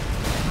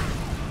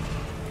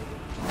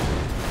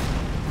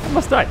 I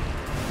almost died.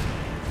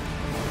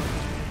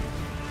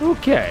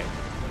 Okay.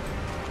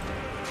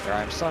 Here,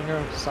 I'm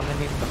summoning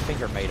the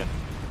Finger Maiden.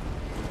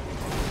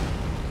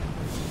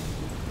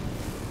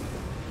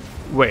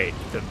 Wait,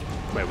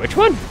 wait, which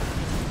one?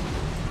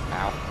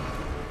 Ow.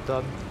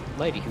 The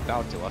lady who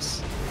bowed to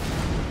us.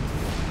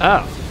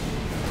 Oh.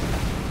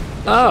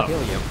 Oh. She'll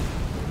heal you.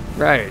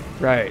 Right,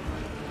 right.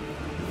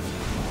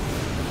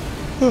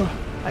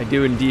 I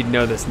do indeed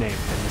know this name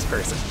and this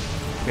person.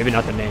 Maybe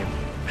not the name.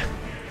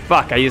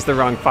 Fuck, I used the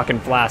wrong fucking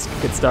flask.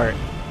 Good start.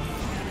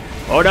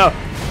 Oh no!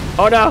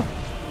 Oh no!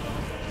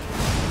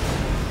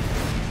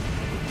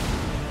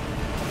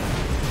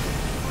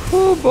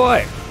 Oh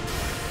boy!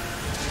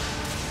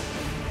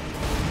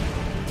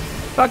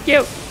 Fuck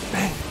you!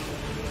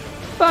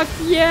 Fuck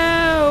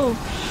you!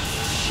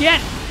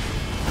 Shit!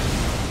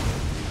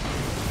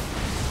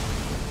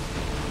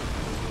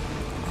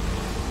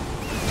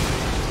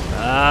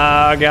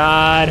 Oh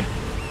god!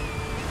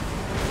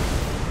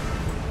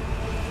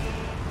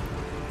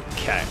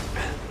 Okay.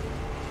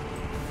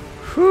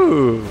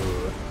 Whew.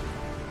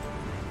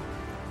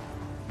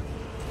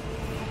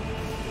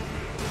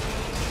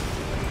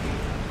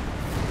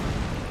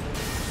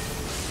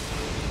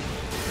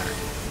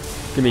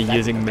 Gonna be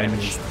using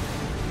menus.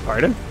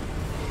 Pardon?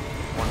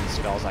 One of the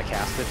spells I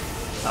casted.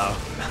 Oh.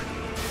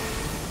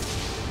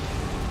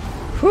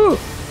 Whew.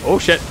 Oh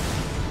shit.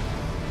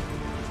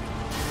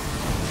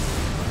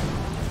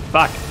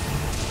 Fuck.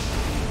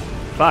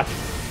 Fuck.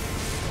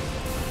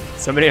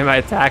 So many of my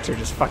attacks are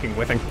just fucking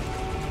whiffing.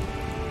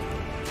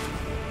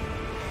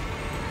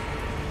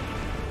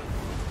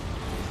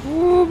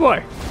 Oh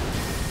boy.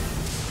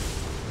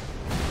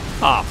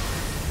 Ah.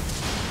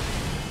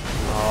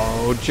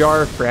 Oh,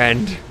 jar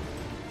friend.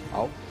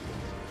 Oh.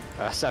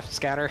 Seth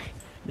Scatter.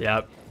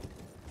 Yep.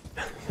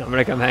 I'm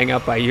gonna come hang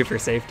out by you for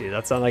safety.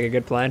 That sound like a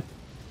good plan?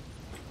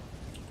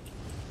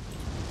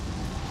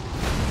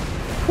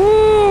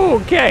 Woo!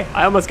 Okay,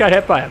 I almost got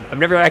hit by him. I've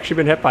never actually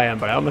been hit by him,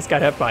 but I almost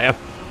got hit by him.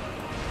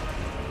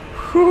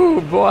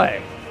 Whoo,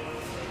 boy.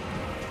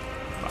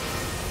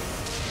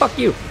 Fuck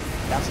you.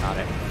 That's not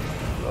it.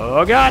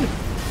 Oh god.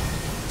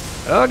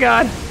 Oh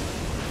god.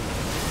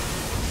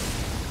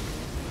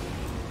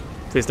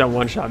 Please don't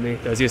one-shot me.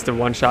 Those used to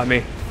one-shot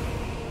me.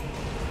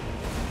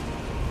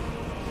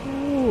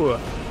 Ooh.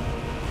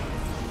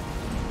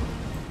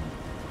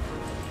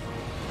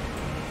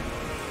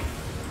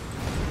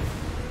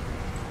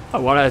 I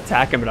want to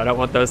attack him, but I don't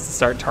want those to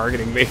start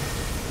targeting me.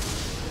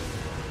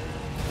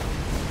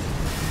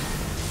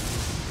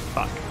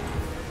 Fuck.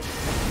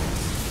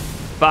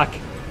 Fuck.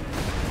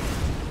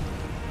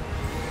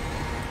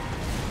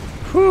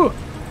 Whew.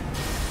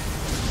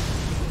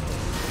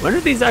 When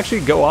did these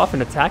actually go off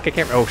and attack? I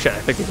can't. Oh shit! I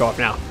think they go off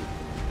now.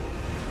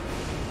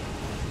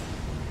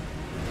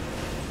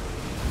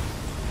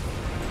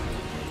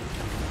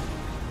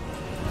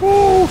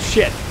 Oh,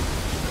 shit.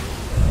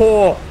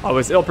 Oh, I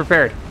was ill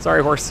prepared.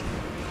 Sorry, horse.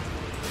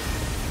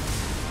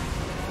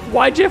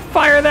 Why'd you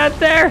fire that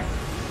there?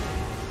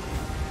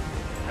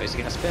 I was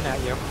gonna spin at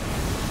you.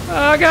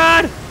 Oh,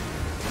 God.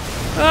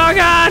 Oh,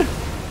 God.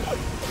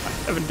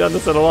 I haven't done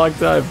this in a long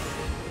time.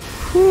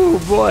 Whew,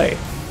 boy.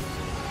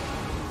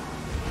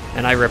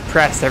 And I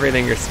repressed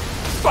everything you're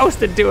supposed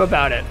to do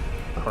about it.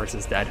 The horse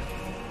is dead.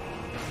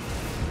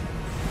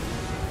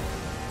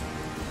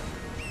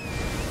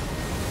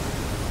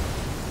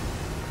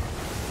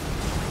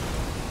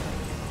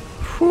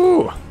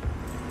 Whew.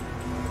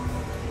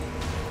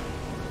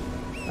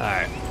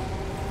 Alright.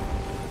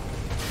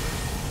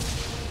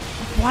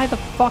 Why the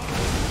fuck?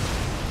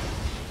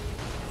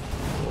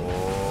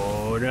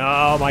 Oh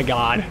no, my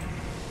god.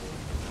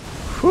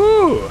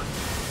 Whew.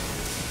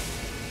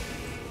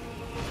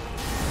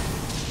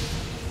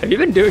 Have you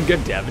been doing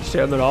good damage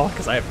to him at all?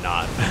 Because I have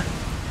not.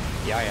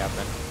 Yeah, I have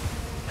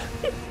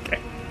been. Okay.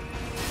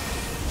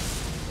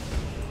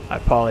 I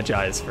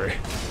apologize for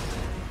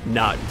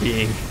not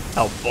being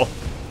helpful.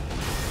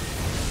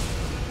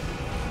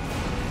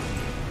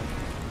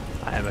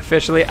 I am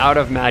officially out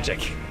of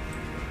magic,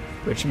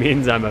 which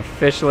means I'm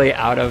officially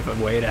out of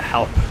a way to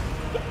help.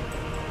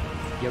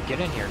 Yo, get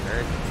in here,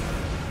 nerd.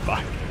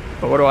 Fuck.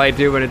 But what do I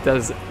do when it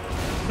does?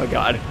 Oh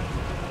god.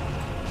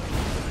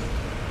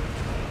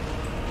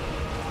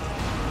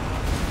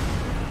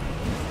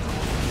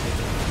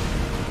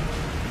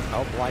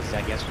 Oh, Bligh's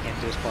dead. Guess we can't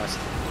do his quest.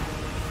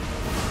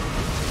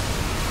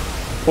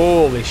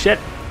 Holy shit.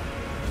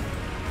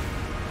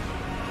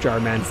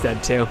 Jarman's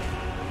dead too.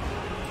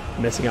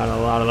 Missing out on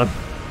a lot of them.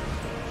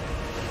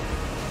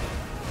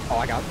 Oh,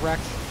 I got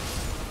wrecked.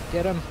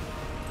 Get him.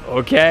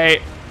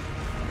 Okay.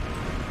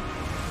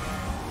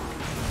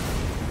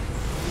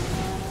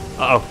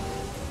 Uh-oh.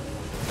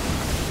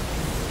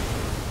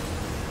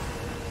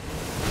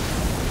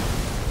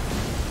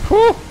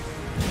 Whew.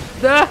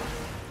 Da.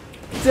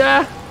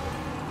 Da.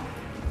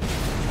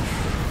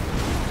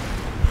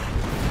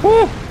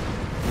 Whew.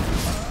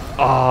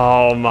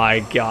 Oh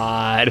my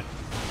god.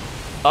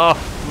 Oh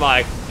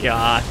my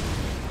god.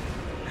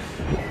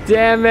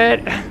 Damn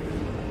it.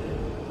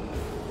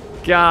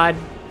 God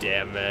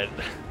damn it.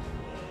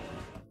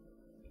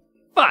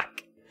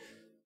 Fuck.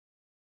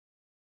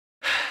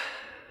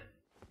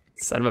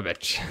 Son of a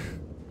bitch.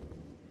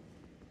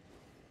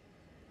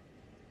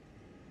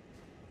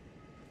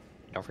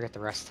 Don't forget the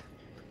rest.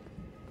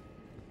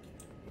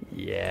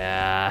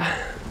 Yeah.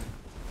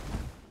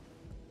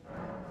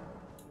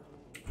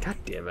 God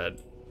damn it.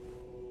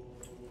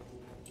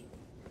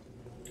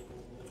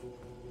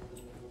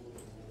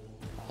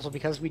 Also,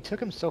 because we took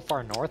him so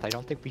far north, I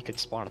don't think we could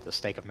spawn at the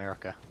Stake of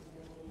America.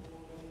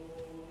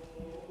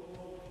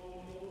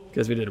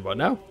 Because we did what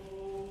now?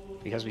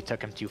 Because we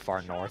took him too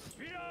far north.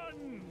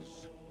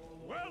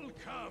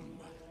 Welcome.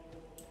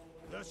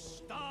 The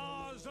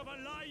stars have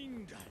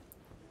aligned.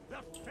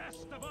 The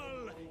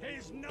festival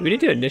is Do we need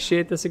to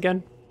initiate this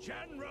again?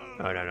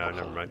 Oh, no,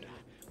 never mind.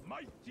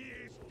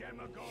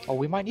 Oh,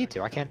 we might need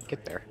to. I can't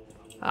get there.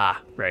 Ah,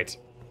 right.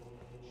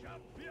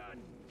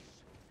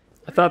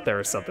 I thought there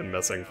was something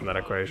missing from that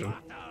equation.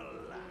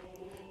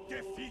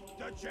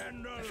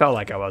 I felt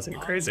like I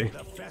wasn't crazy.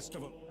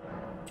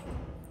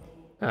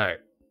 Alright.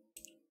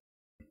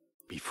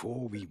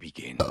 Before we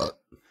begin,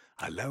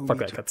 allow Fuck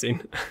me that to...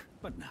 cutscene.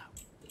 But now,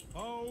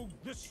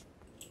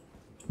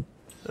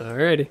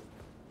 Alrighty.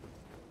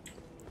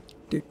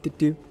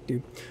 Do.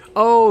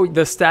 Oh,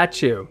 the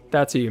statue.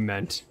 That's what you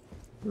meant.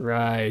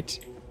 Right.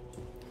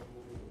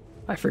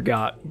 I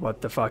forgot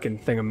what the fucking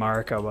thing of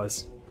Marika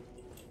was.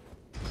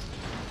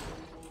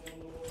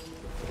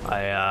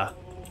 I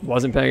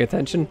wasn't paying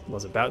attention.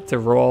 Was about to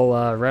roll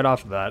right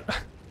off of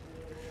that.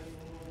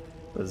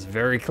 Was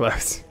very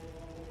close.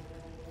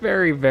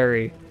 Very,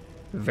 very,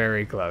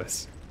 very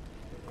close.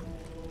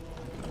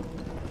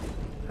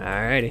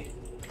 Alrighty.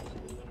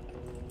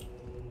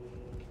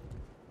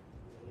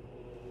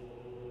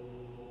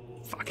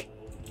 Fuck.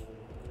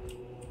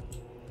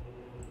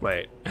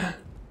 Wait.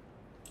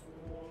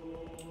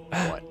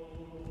 What?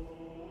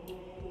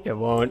 It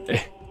won't.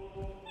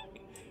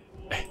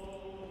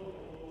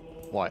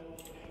 What?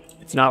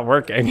 It's not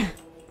working.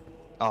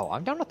 Oh,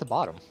 I'm down at the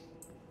bottom.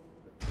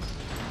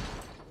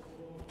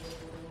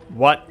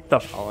 What the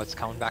Oh, it's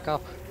coming back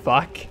up.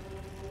 fuck?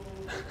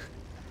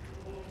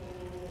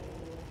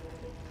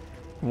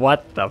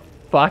 What the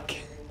fuck?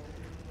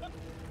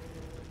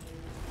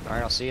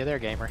 Alright, I'll see you there,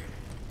 gamer.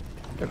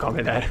 Don't call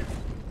me that.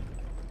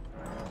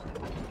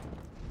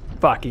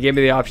 Fuck, he gave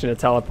me the option to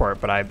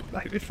teleport, but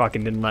it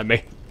fucking didn't let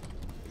me.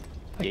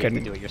 I You couldn't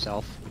can do it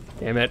yourself.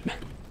 Damn it.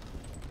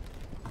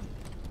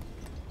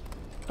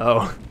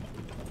 Oh.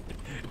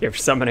 You're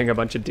summoning a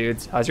bunch of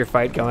dudes. How's your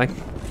fight going?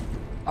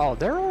 Oh,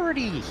 they're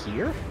already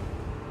here?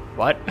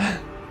 What?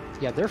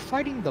 Yeah, they're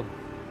fighting the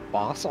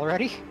boss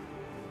already?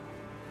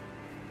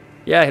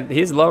 Yeah,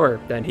 he's lower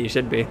than he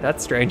should be.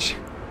 That's strange.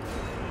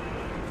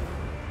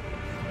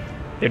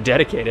 They're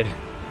dedicated.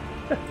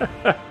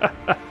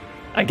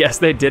 I guess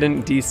they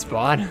didn't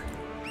despawn.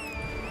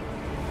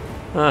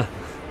 Huh.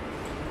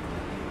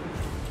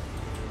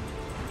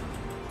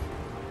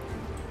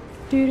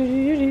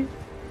 Hey,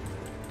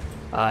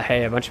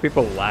 a bunch of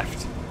people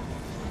left.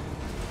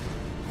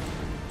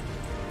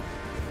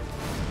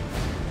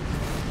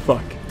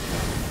 Fuck.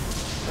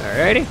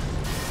 Alrighty.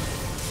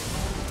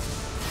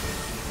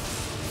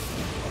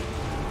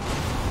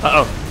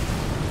 Uh-oh.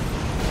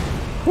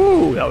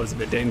 Whew, that was a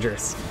bit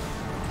dangerous.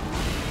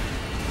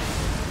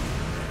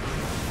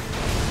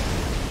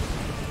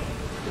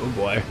 Oh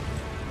boy.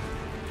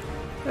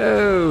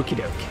 Okie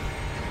doke.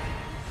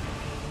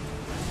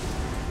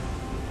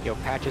 Yo,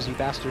 Patches, you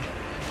bastard.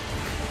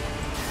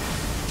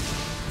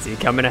 Is he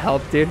coming to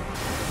help, dude?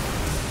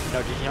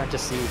 No, did you not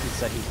just see he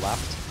said he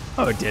left?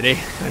 Oh, did he?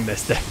 I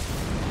missed it.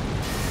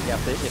 Yeah,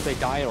 if they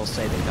die, it'll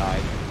say they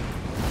died.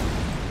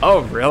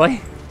 Oh, really?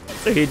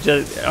 So he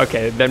just...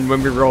 Okay, then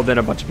when we rolled in,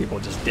 a bunch of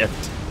people just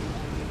dipped.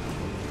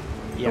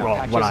 Yeah, well,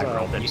 Patches, when I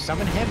rolled in. you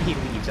summon him, he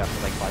leaves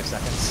after like 5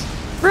 seconds.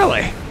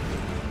 Really?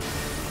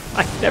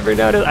 I never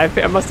noticed.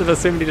 I must have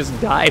assumed he just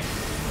died.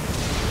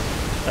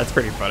 That's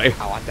pretty funny.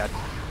 I want that.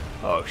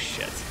 Oh,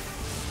 shit.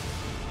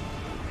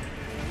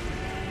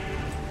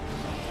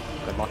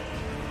 Good luck.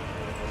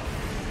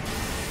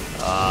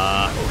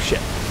 Oh,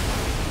 shit.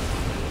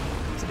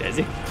 It's a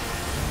daisy.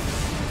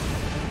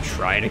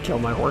 Trying to kill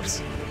my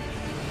horse.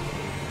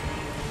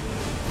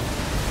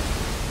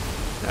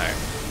 Alright.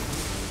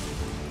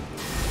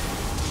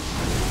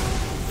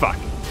 Fuck. I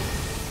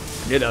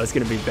knew that was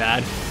gonna be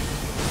bad.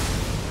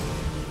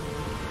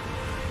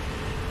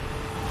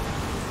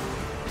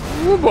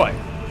 Oh boy.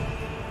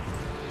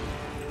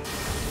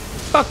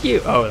 Fuck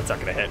you. Oh, that's not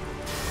gonna hit.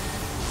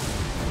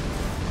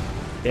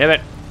 Damn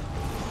it.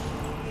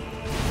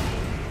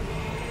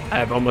 I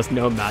have almost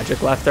no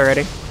magic left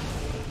already.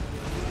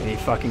 And he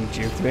fucking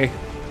juked me.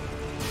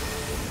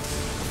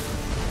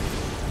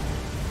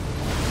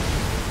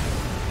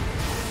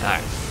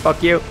 Alright,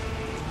 fuck you.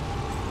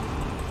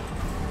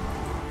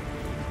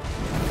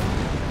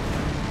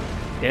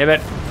 Damn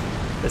it.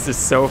 This is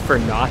so for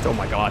naught. Oh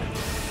my god.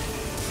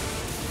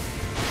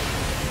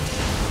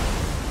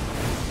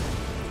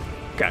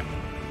 Okay.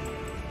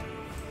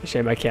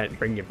 Shame I can't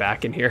bring you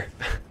back in here.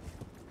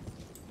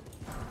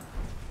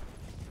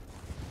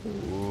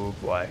 Ooh,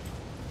 boy.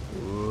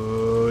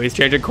 Ooh, he's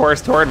changing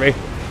course toward me.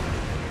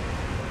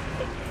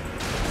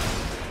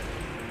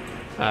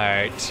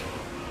 Alright.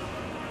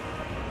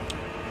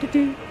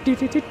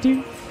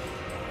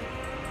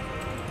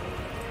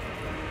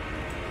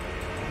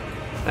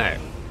 Alright.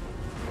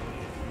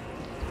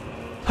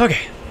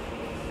 Okay.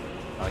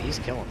 Oh, he's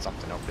killing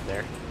something over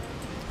there.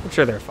 I'm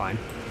sure they're fine.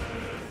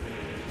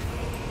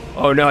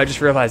 Oh no, I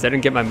just realized I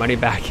didn't get my money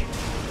back.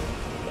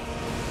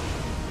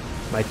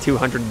 My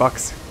 200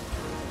 bucks.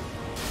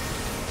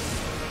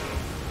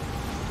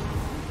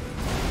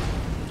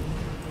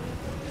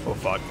 Oh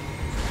fuck.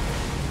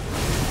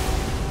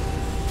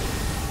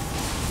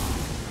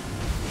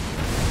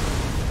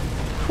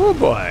 Oh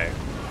boy.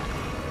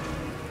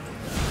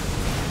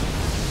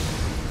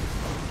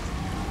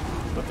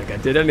 Don't think I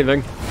did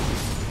anything.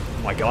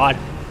 Oh my god.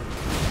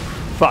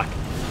 Fuck.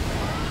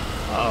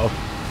 Uh oh.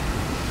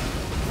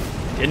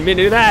 Didn't mean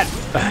to do that.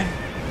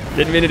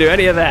 Didn't mean to do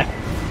any of that.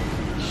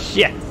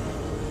 Shit.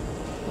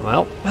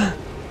 Well.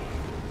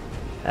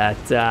 That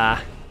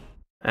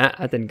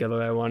didn't go the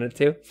way I wanted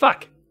to.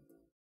 Fuck.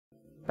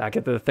 Back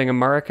at the thing of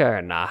Marika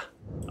or nah?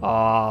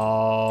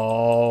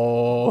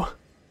 Oh.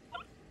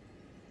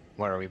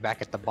 Where are we?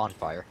 Back at the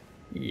bonfire.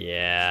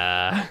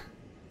 Yeah.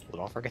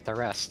 Well, don't forget the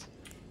rest.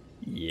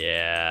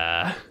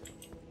 Yeah.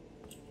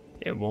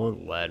 It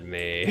won't let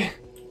me.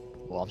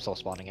 Well, I'm still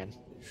spawning in.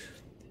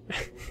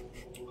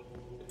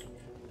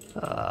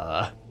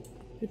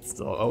 It's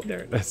still... Oh, there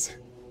it is.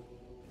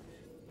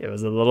 It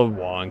was a little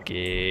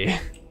wonky.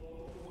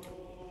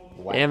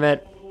 Wow. Damn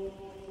it.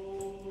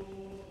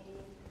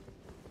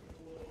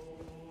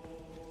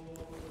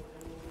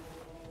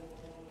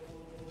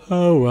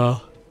 Oh,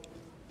 well.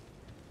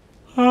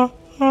 God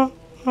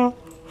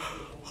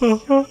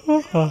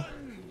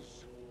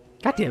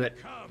damn it.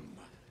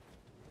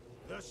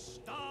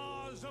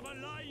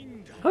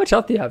 How much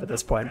health do you have at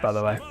this point, by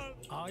the way?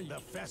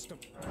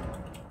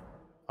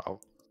 Oh.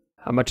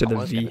 How much of the I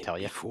was V? gonna tell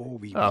you. Before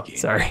we Oh, begin,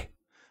 sorry.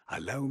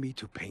 allow me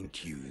to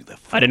paint you the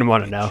I didn't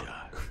want to full know. picture.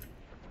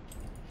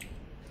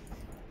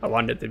 I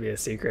wanted it to be a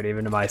secret,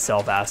 even to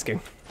myself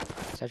asking.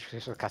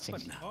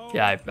 Cutscene.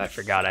 Yeah, I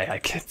forgot I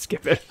could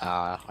skip it.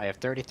 I have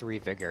 33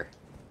 vigor.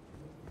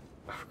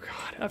 Oh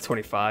god, I have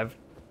 25.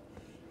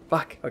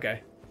 Fuck,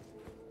 okay.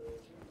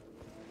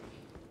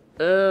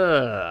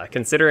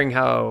 Considering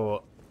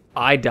how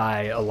I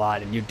die a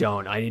lot and you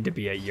don't, I need to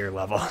be at your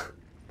level.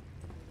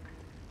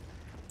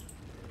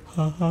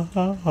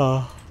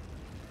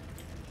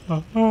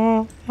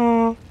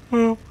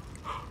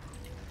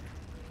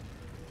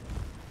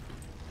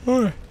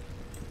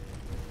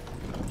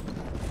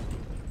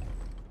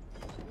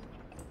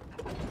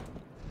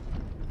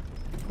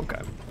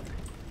 Okay.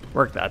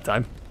 Worked that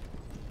time.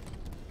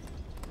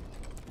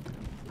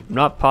 I'm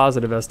not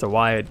positive as to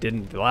why it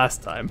didn't the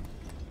last time.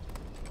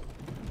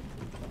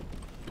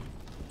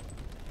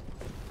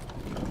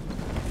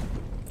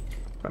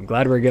 I'm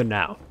glad we're good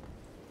now.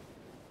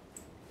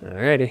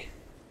 Alrighty.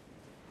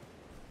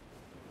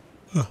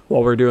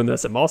 While we're doing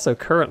this, I'm also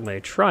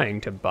currently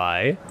trying to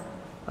buy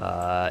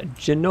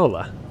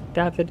Ginola.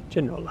 David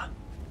Ginola.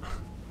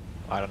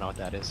 I don't know what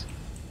that is.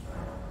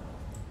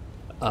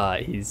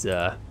 He's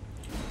a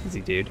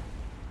dude.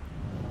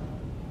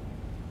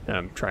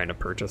 I'm trying to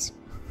purchase.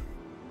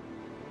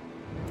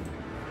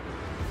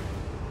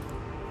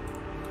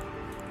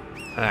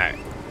 Alright.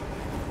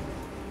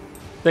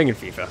 Thing in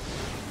FIFA.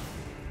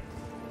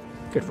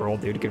 Good roll,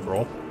 dude. Good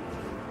roll.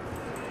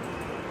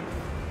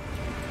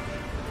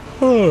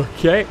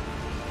 Okay.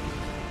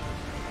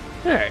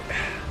 Alright.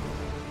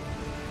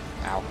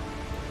 Ow.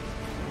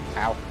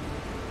 Ow.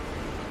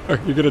 Are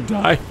you gonna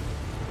die?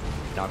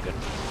 No, I'm good.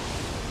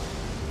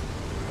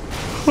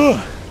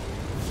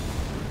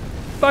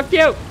 Fuck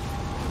you!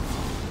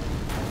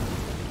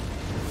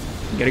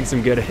 I'm getting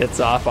some good hits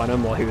off on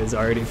him while he was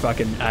already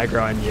fucking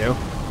aggroing you.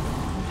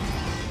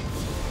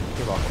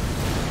 You're welcome.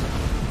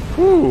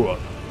 Whew.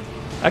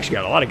 Actually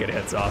got a lot of good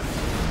hits off.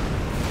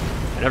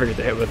 I never get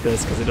to hit with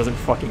this because it doesn't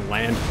fucking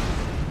land.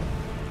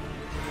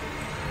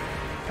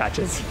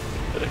 Patches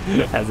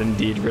has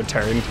indeed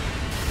returned.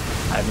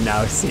 I've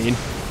now seen.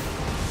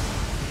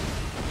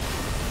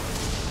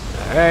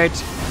 Alright.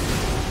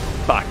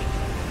 Fuck.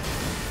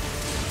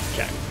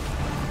 Okay.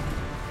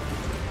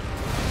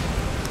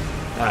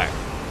 Alright.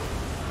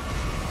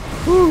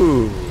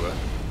 Whew.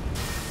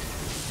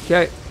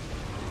 Okay.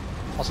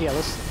 Also, yeah,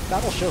 this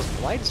battle shows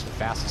Blight is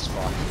fast as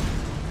fuck.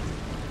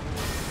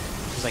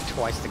 He's like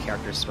twice the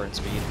character's sprint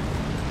speed.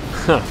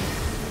 Huh.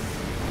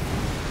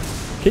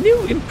 Can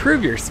you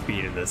improve your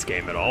speed in this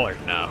game at all, or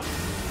no?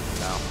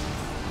 No.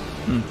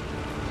 Hmm.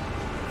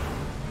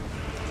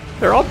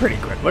 They're all pretty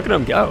quick. Look at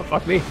them go.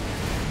 Fuck me.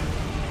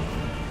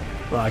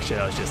 Well, actually,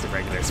 that was just a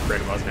regular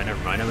sprint, wasn't it?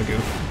 Never mind, I'm a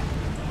goof.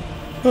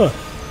 Huh.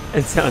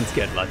 It sounds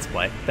good, Let's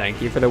Play.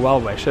 Thank you for the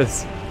well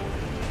wishes.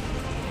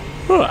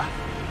 Huh.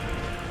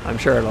 I'm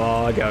sure it'll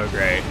all go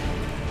great.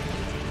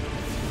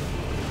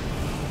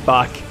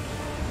 Fuck.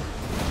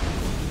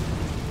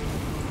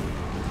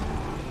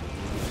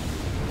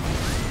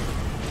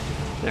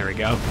 There we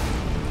go.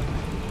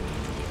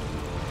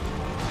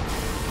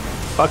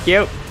 Fuck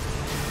you.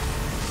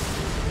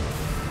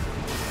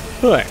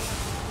 Huh.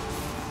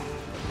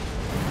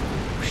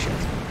 Shit.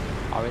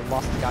 Oh, we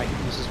lost the guy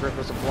who uses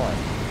rivers of blood.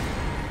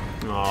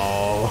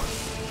 Oh.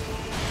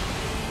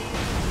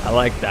 I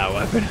like that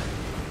weapon.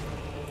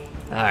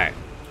 Alright.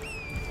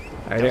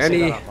 Are there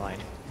any...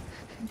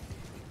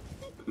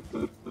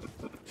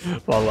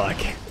 Well, look.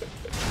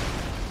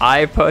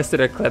 I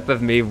posted a clip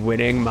of me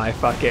winning my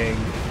fucking...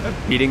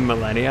 beating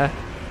Millennia,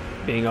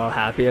 being all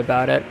happy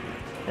about it,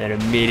 and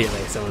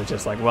immediately someone's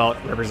just like, well,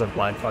 Rivers of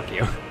Blood, fuck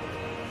you.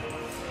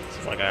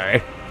 It's like,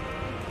 alright.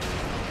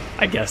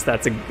 I guess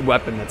that's a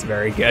weapon that's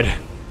very good.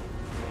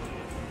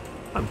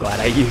 I'm glad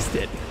I used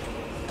it.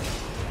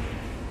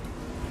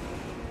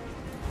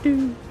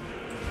 Do,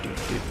 do,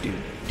 do, do,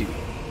 do.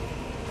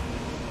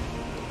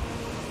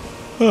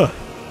 Huh.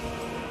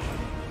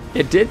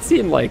 It did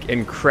seem like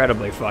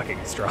incredibly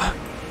fucking strong.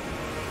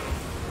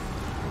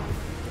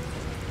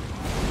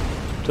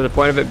 To the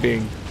point of it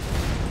being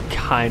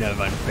kind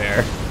of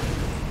unfair.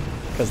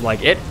 Because,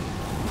 like, it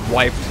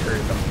wiped her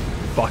the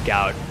fuck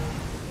out.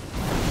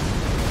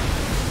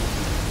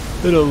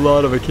 In a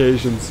lot of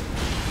occasions.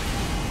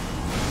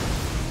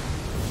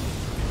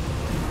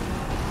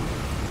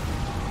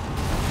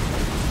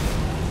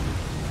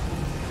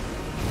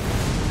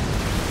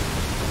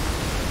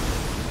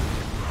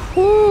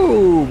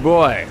 Whoo,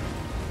 boy.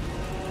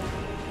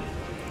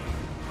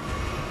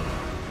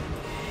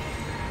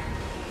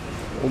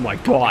 Oh my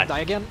god. Die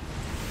again?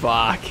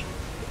 Fuck.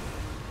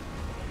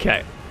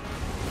 Okay.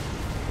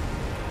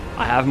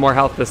 I have more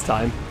health this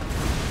time.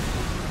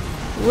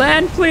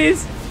 Land,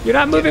 please! You're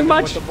not moving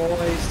much! With the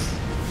boys.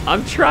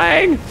 I'm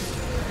trying!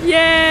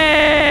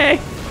 Yay!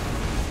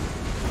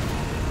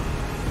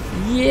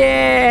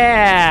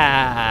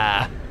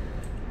 Yeah!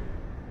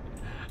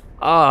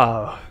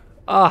 Oh.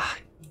 Oh,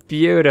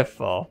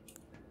 beautiful.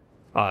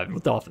 Oh,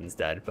 Dolphin's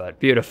dead, but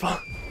beautiful.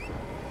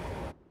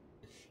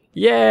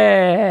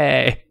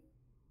 Yay!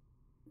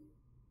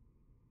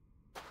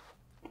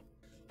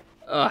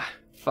 Ugh,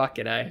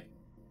 fucking A.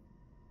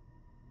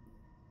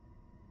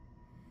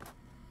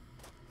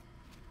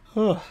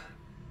 Huh.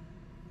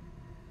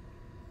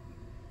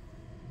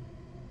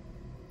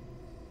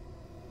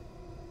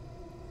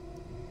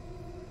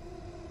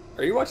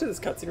 Are you watching this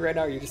cutscene right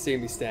now, or are you just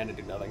seeing me stand and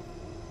do nothing?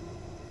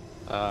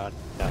 No.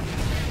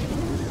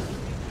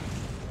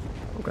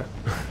 Okay.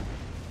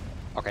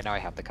 Okay, now I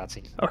have the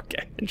cutscene.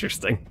 Okay,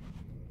 interesting.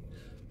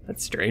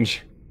 That's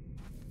strange.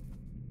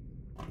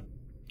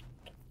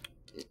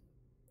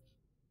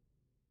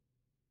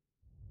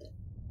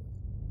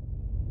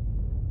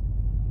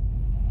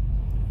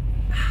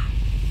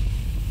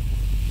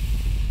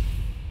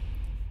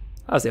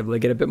 I was able to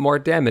get a bit more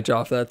damage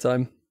off that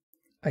time.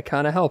 I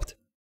kind of helped.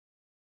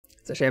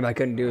 It's a shame I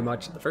couldn't do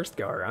much the first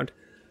go around.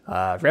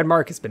 Red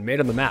mark has been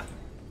made on the map,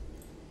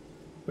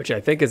 which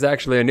I think is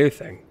actually a new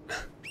thing.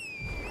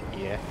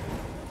 Yeah.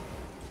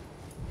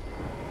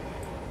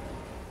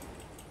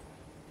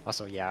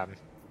 Also, yeah,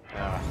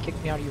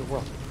 kick me out of your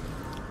world.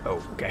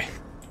 Oh, okay.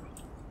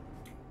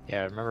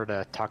 Yeah, remember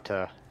to talk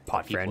to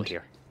Pot people friend.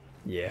 here.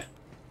 Yeah.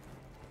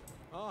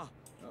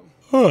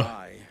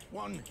 Aye.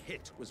 One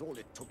hit was all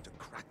it took to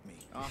crack me.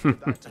 After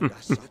that, and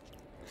as such.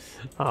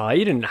 Aw,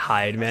 you didn't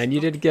hide, man. You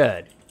did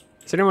good.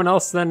 Is there anyone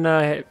else than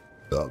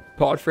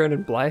Podfriend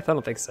and Blythe? I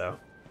don't think so.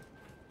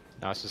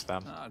 No, it's just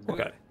them.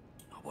 Okay.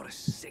 Oh, what a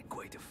sick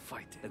way to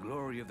fight. The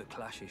glory of the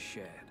clash is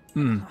shared.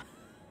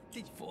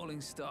 The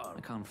falling star.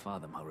 I can't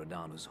fathom how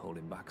Radahn was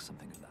holding back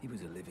something of that. He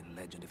was a living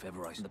legend if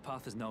ever I saw. The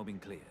path has now been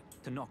cleared.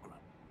 To Nokran,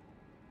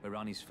 where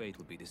Ranni's fate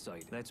will be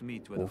decided. Let's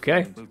meet where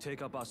Okay. We'll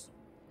take up us.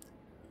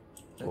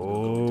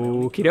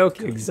 Okie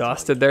dokie.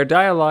 Exhausted their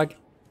dialogue.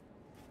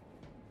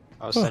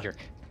 Oh, Cedric,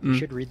 you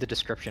should read the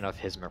description of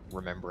his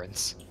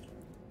remembrance.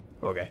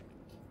 Okay.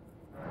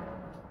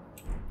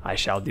 I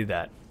shall do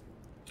that.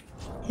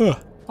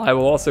 I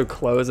will also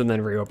close and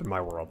then reopen my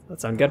world.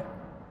 That sound good?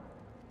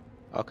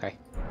 Okay.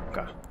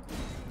 Okay.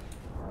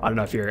 I don't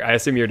know if I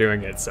assume you're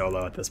doing it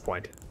solo at this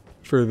point.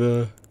 For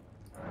the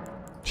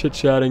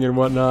chit-chatting and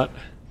whatnot.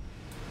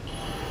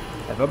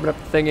 I've opened up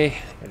the thingy.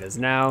 It is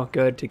now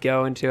good to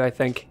go into, I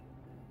think.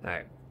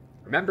 Alright.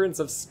 Remembrance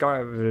of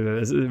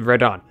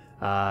Radahn.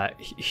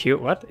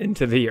 What?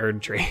 Into the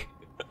Erd Tree.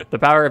 The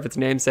power of its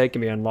namesake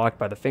can be unlocked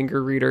by the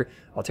finger reader.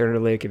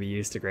 Alternatively, it can be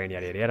used to grain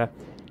yada yada yada.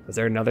 Was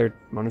there another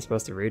one I'm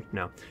supposed to read?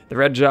 No. The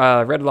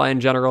Red Lion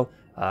General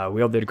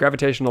wielded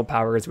gravitational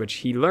powers which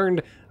he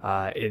learned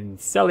in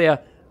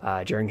Celia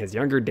during his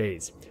younger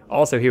days.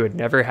 Also, he would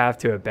never have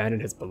to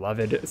abandon his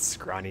beloved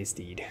scrawny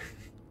steed.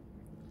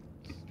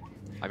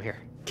 I'm here.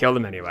 Killed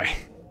him anyway.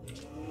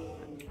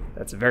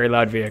 That's a very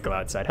loud vehicle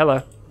outside.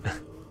 Hello.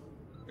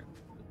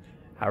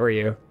 How are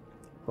you?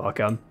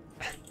 Welcome.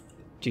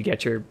 Did you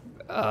get your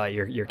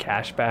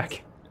cash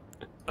back?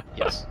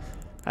 Yes.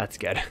 That's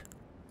good.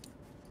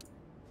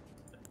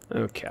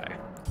 Okay.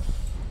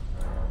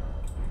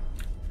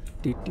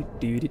 Do do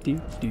do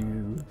do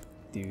do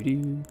do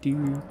do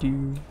do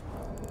do.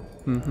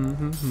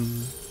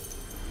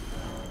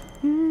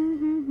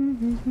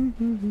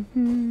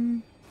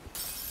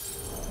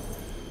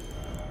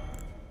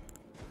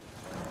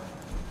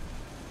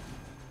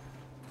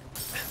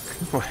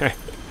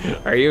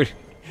 Are you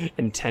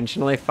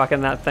intentionally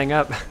fucking that thing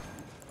up?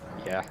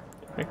 Yeah.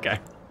 Okay.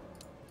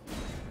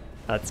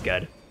 That's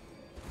good.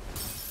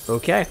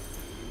 Okay.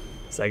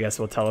 So I guess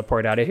we'll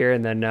teleport out of here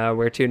and then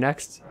where to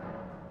next?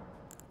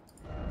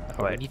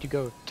 Oh, we need to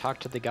go talk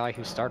to the guy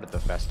who started the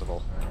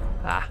festival.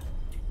 Ah.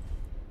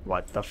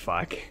 What the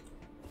fuck?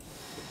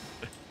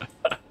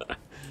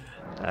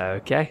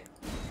 Okay.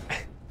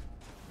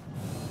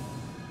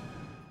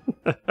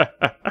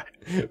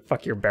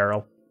 Fuck your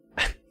barrel.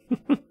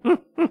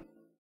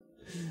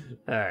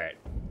 Alright.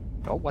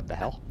 Oh, what the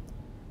hell?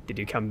 Did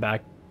you come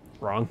back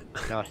wrong?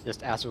 No,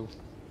 just as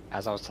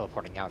I was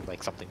teleporting out,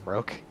 like something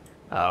broke.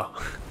 Oh.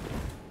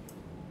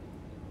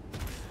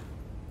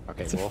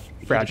 Okay, It's a well, we need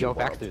to fragile go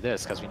back world. through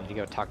this because we need to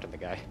go talk to the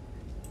guy.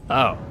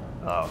 Oh.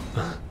 Oh.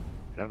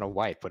 I don't know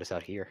why it put us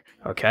out here.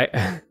 Okay.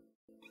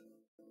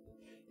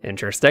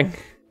 Interesting.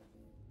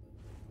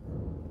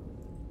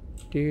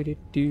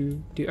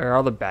 Are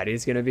all the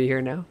baddies gonna be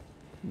here now?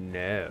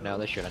 No. No,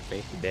 they shouldn't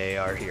be. They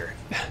are here.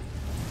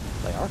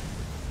 They are?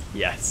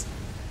 Yes.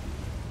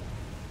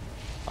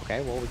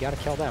 Okay, well, we gotta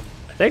kill them.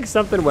 I think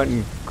something went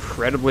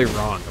incredibly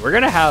wrong. We're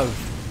gonna have...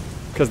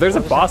 Because there's a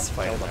What was boss it?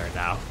 fight there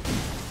now.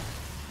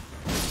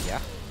 Yeah?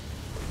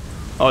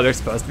 Oh, there's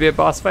supposed to be a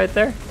boss fight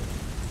there?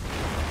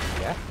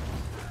 Yeah?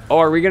 Oh,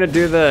 are we gonna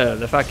do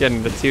the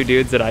fucking... the two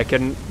dudes that I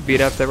couldn't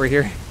beat up that were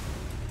here?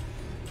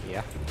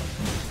 Yeah.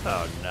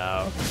 Oh,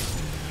 no.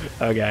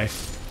 Okay.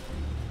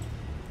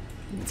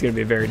 It's gonna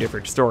be a very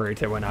different story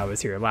to when I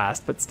was here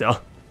last, but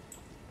still.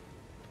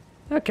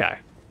 Okay.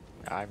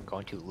 I'm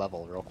going to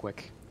level real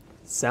quick.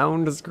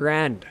 Sounds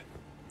grand.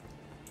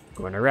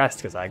 Going to rest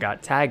because I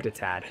got tagged a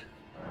tad.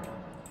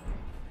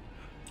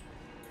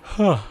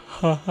 Hold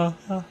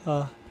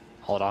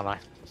on,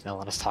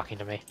 Elena's talking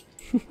to me.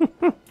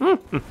 I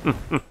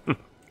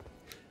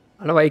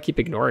don't know why you keep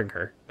ignoring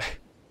her.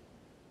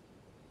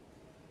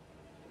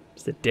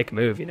 Just a dick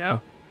move, you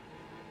know?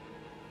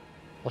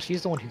 Well,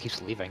 she's the one who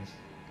keeps leaving.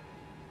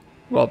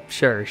 Well,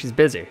 sure, she's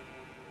busy.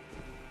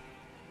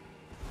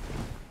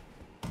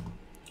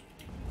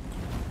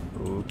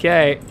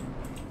 Okay.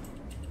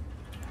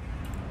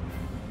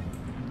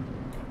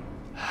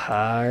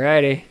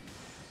 Alrighty.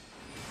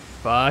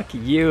 Fuck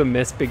you,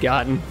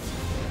 misbegotten.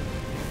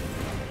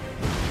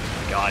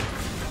 God.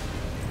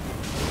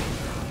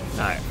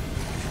 Alright.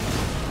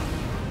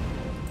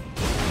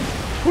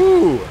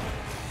 Woo!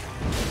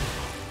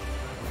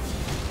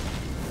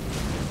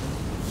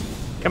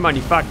 Come on,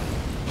 you fuck.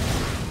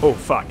 Oh,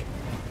 fuck.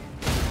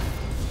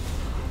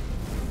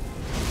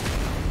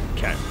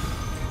 Okay.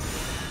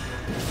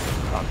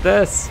 Pop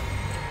this.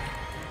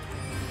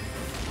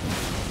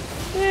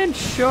 And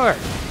sure.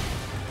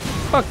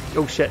 Fuck.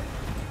 Oh, shit.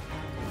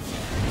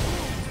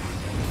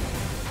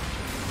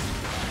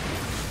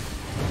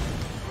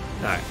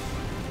 Alright.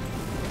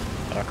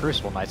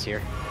 Crucible Knight's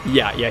here.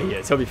 Yeah, he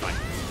is. He'll be fine.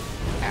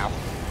 Ow.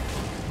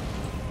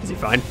 Is he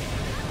fine?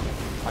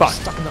 I'm Fuck.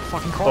 stuck in the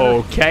fucking corner.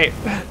 Okay.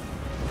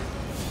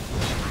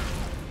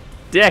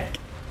 Dick.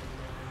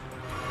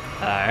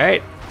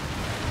 Alright.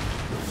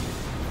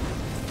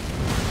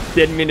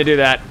 Didn't mean to do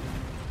that.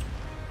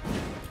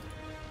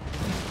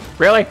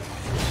 Really?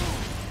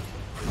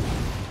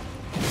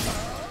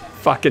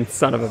 Fucking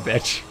son of a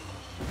bitch.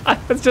 I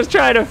was just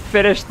trying to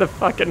finish the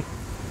fucking...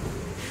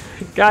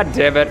 God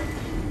damn it.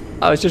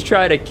 I was just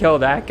trying to kill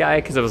that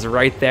guy because it was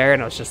right there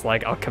and I was just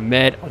like, I'll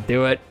commit, I'll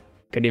do it.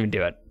 Couldn't even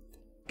do it.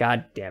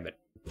 God damn it.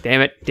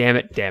 Damn it, damn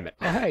it, damn it.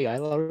 Oh, hey, I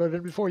loaded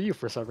it before you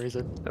for some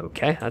reason.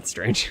 Okay, that's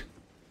strange.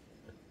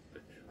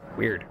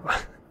 Weird.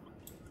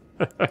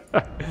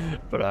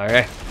 But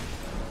alright.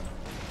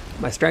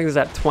 My strength is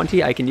at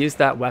 20. I can use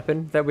that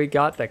weapon that we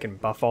got that can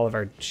buff all of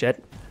our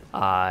shit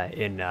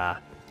in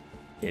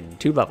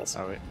 2 levels.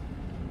 Oh, wait.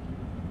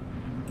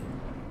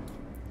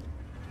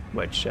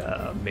 Which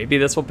maybe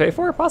this will pay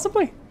for,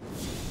 possibly?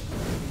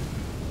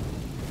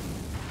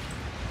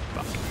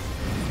 Fuck.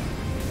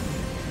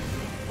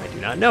 I do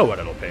not know what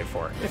it'll pay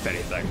for, if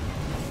anything.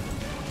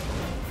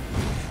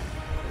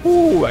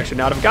 Ooh, I should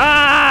not have...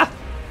 Ah!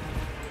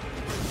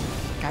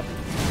 God,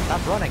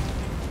 stop running.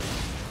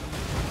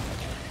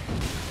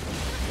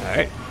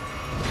 Alright.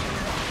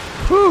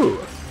 Whew!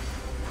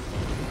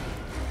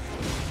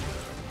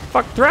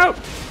 Fuck, throat!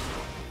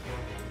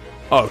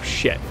 Oh,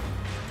 shit.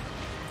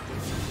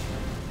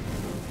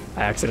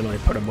 I accidentally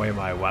put away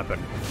my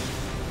weapon.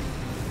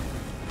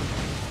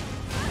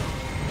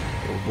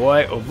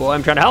 Oh boy,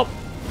 I'm trying to help!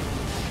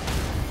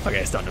 Okay,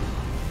 I stunned him.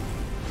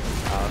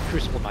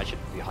 Crucible Knight should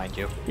be behind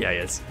you. Yeah, he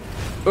is.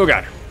 Oh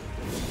god.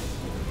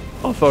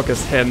 I'll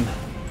focus him.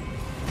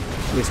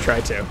 At least try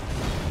to.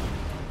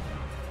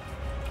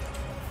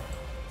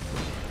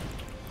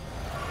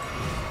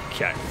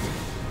 Okay.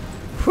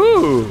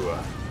 Whew!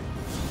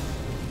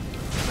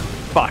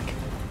 Fuck.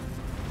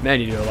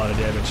 Man, you do a lot of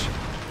damage.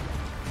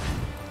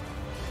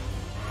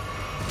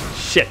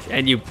 Shit,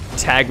 and you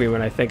tag me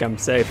when I think I'm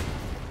safe.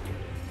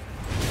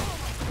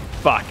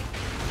 Fuck.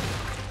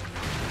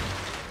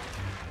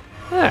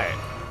 Alright.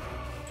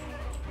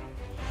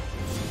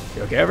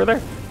 You okay over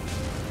there?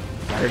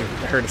 I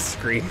heard a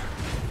scream.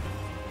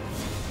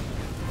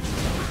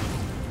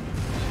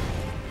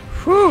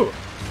 Whew!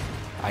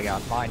 I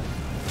got mine.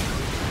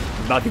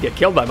 I'm about to get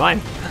killed by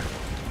mine.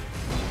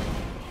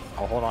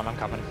 Oh, hold on, I'm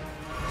coming.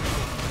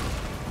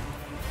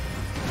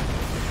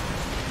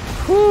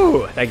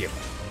 Whew! Thank you.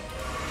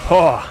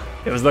 Oh,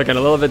 it was looking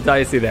a little bit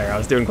dicey there. I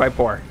was doing quite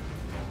poor.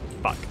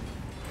 Fuck.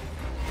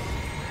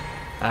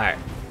 Alright.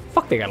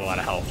 Fuck, they got a lot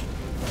of health.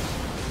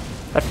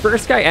 That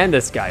first guy and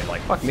this guy,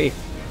 like, fuck me.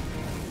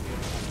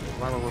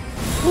 Remember,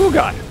 Oh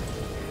god.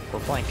 we're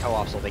playing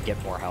co-op so they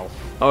get more health.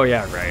 Oh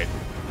yeah, right.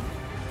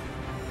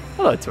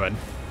 Hello, Twin.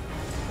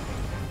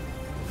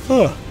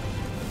 Huh.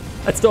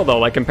 That's still though,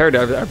 like compared to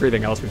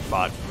everything else we've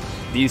fought,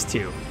 these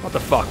two, what the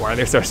fuck, why are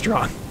they so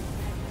strong?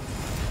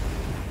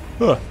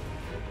 Huh.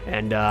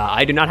 And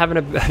I do not have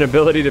an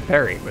ability to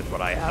parry with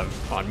what I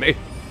have on me.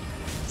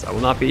 So I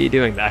will not be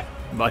doing that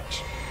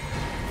much.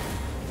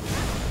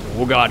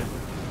 Oh god.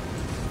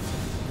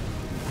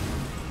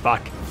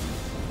 Fuck.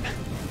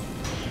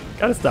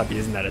 Gotta stop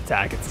using that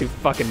attack, it's too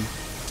fucking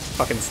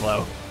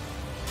slow.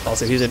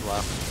 Also, he's in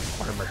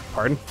armor.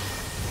 Pardon?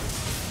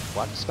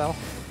 What spell?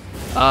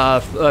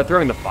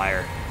 Throwing the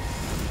fire.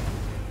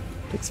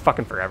 Takes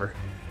fucking forever.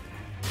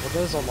 Well,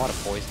 there's a lot of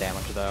poise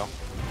damage though.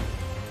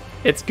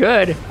 It's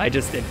good, it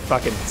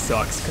fucking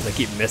sucks because I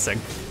keep missing.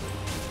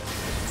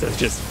 So it's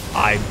just,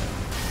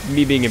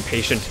 me being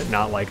impatient and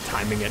not like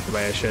timing it the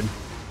way I should.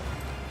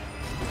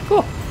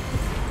 Cool.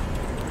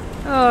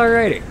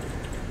 Alrighty.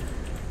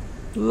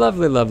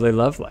 Lovely, lovely,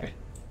 lovely.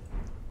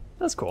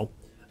 That's cool.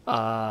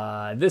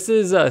 This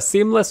is a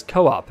seamless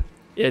co-op.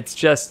 It's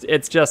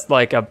just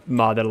like a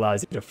mod that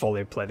allows you to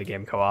fully play the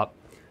game co-op.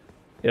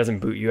 It doesn't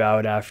boot you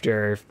out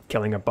after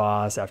killing a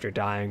boss, after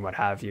dying, what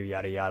have you,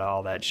 yada yada,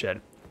 all that shit.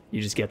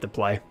 You just get to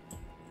play.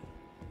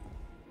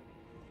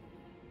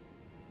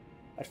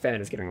 That fan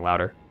is getting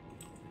louder.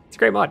 It's a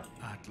great mod.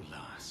 At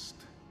last,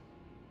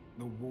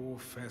 the war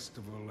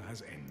festival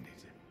has ended.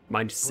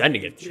 Mind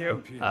sending it to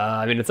you?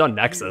 I mean, it's on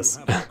Nexus.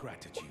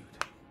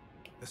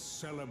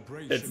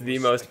 It's the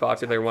most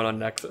popular one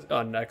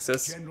on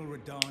Nexus.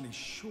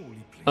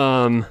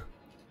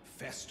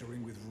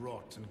 Festering with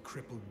rot and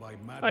crippled by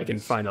madness, I can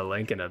find a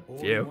link in a all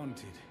few. he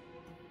wanted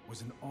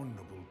was an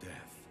honorable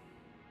death.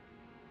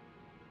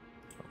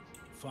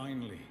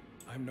 Finally,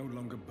 I'm no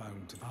longer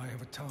bound to. I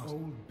have a task.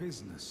 Old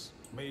business.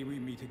 May we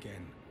meet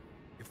again,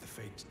 if the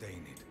fates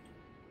deign it.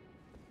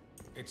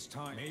 It's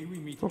time. May we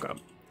meet. Okay.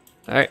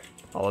 Alright.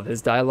 All of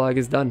his dialogue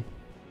is done.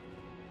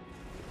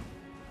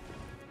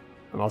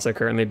 I'm also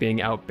currently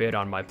being outbid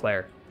on my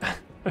player.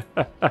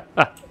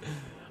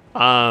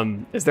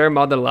 Is there a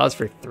mod that allows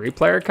for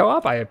 3-player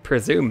co-op? I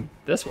presume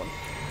this one.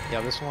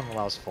 Yeah, this one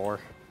allows 4.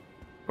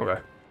 Okay.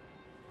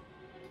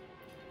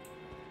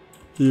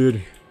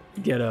 Dude,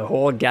 get a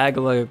whole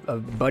gaggle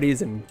of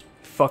buddies and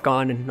fuck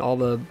on and all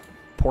the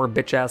poor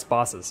bitch-ass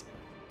bosses.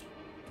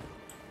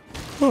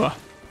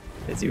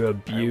 As you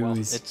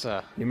abuse it's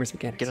numerous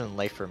mechanics. getting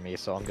late for me,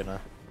 so I'm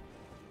gonna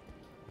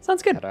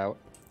Sounds good. head out.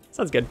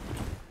 Sounds good.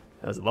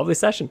 That was a lovely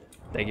session.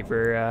 Thank you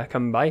for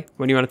coming by.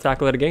 When do you want to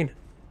tackle it again?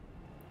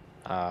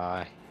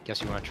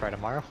 Guess you want to try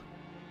tomorrow?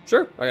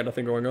 Sure. I got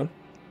nothing going on.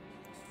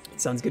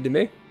 Sounds good to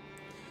me.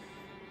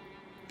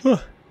 All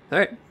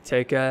right.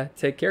 Take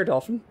care,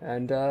 Dolphin,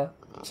 and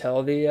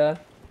till the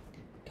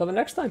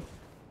next time.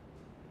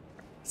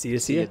 See you.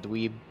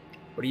 Dweeb.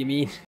 What do you mean?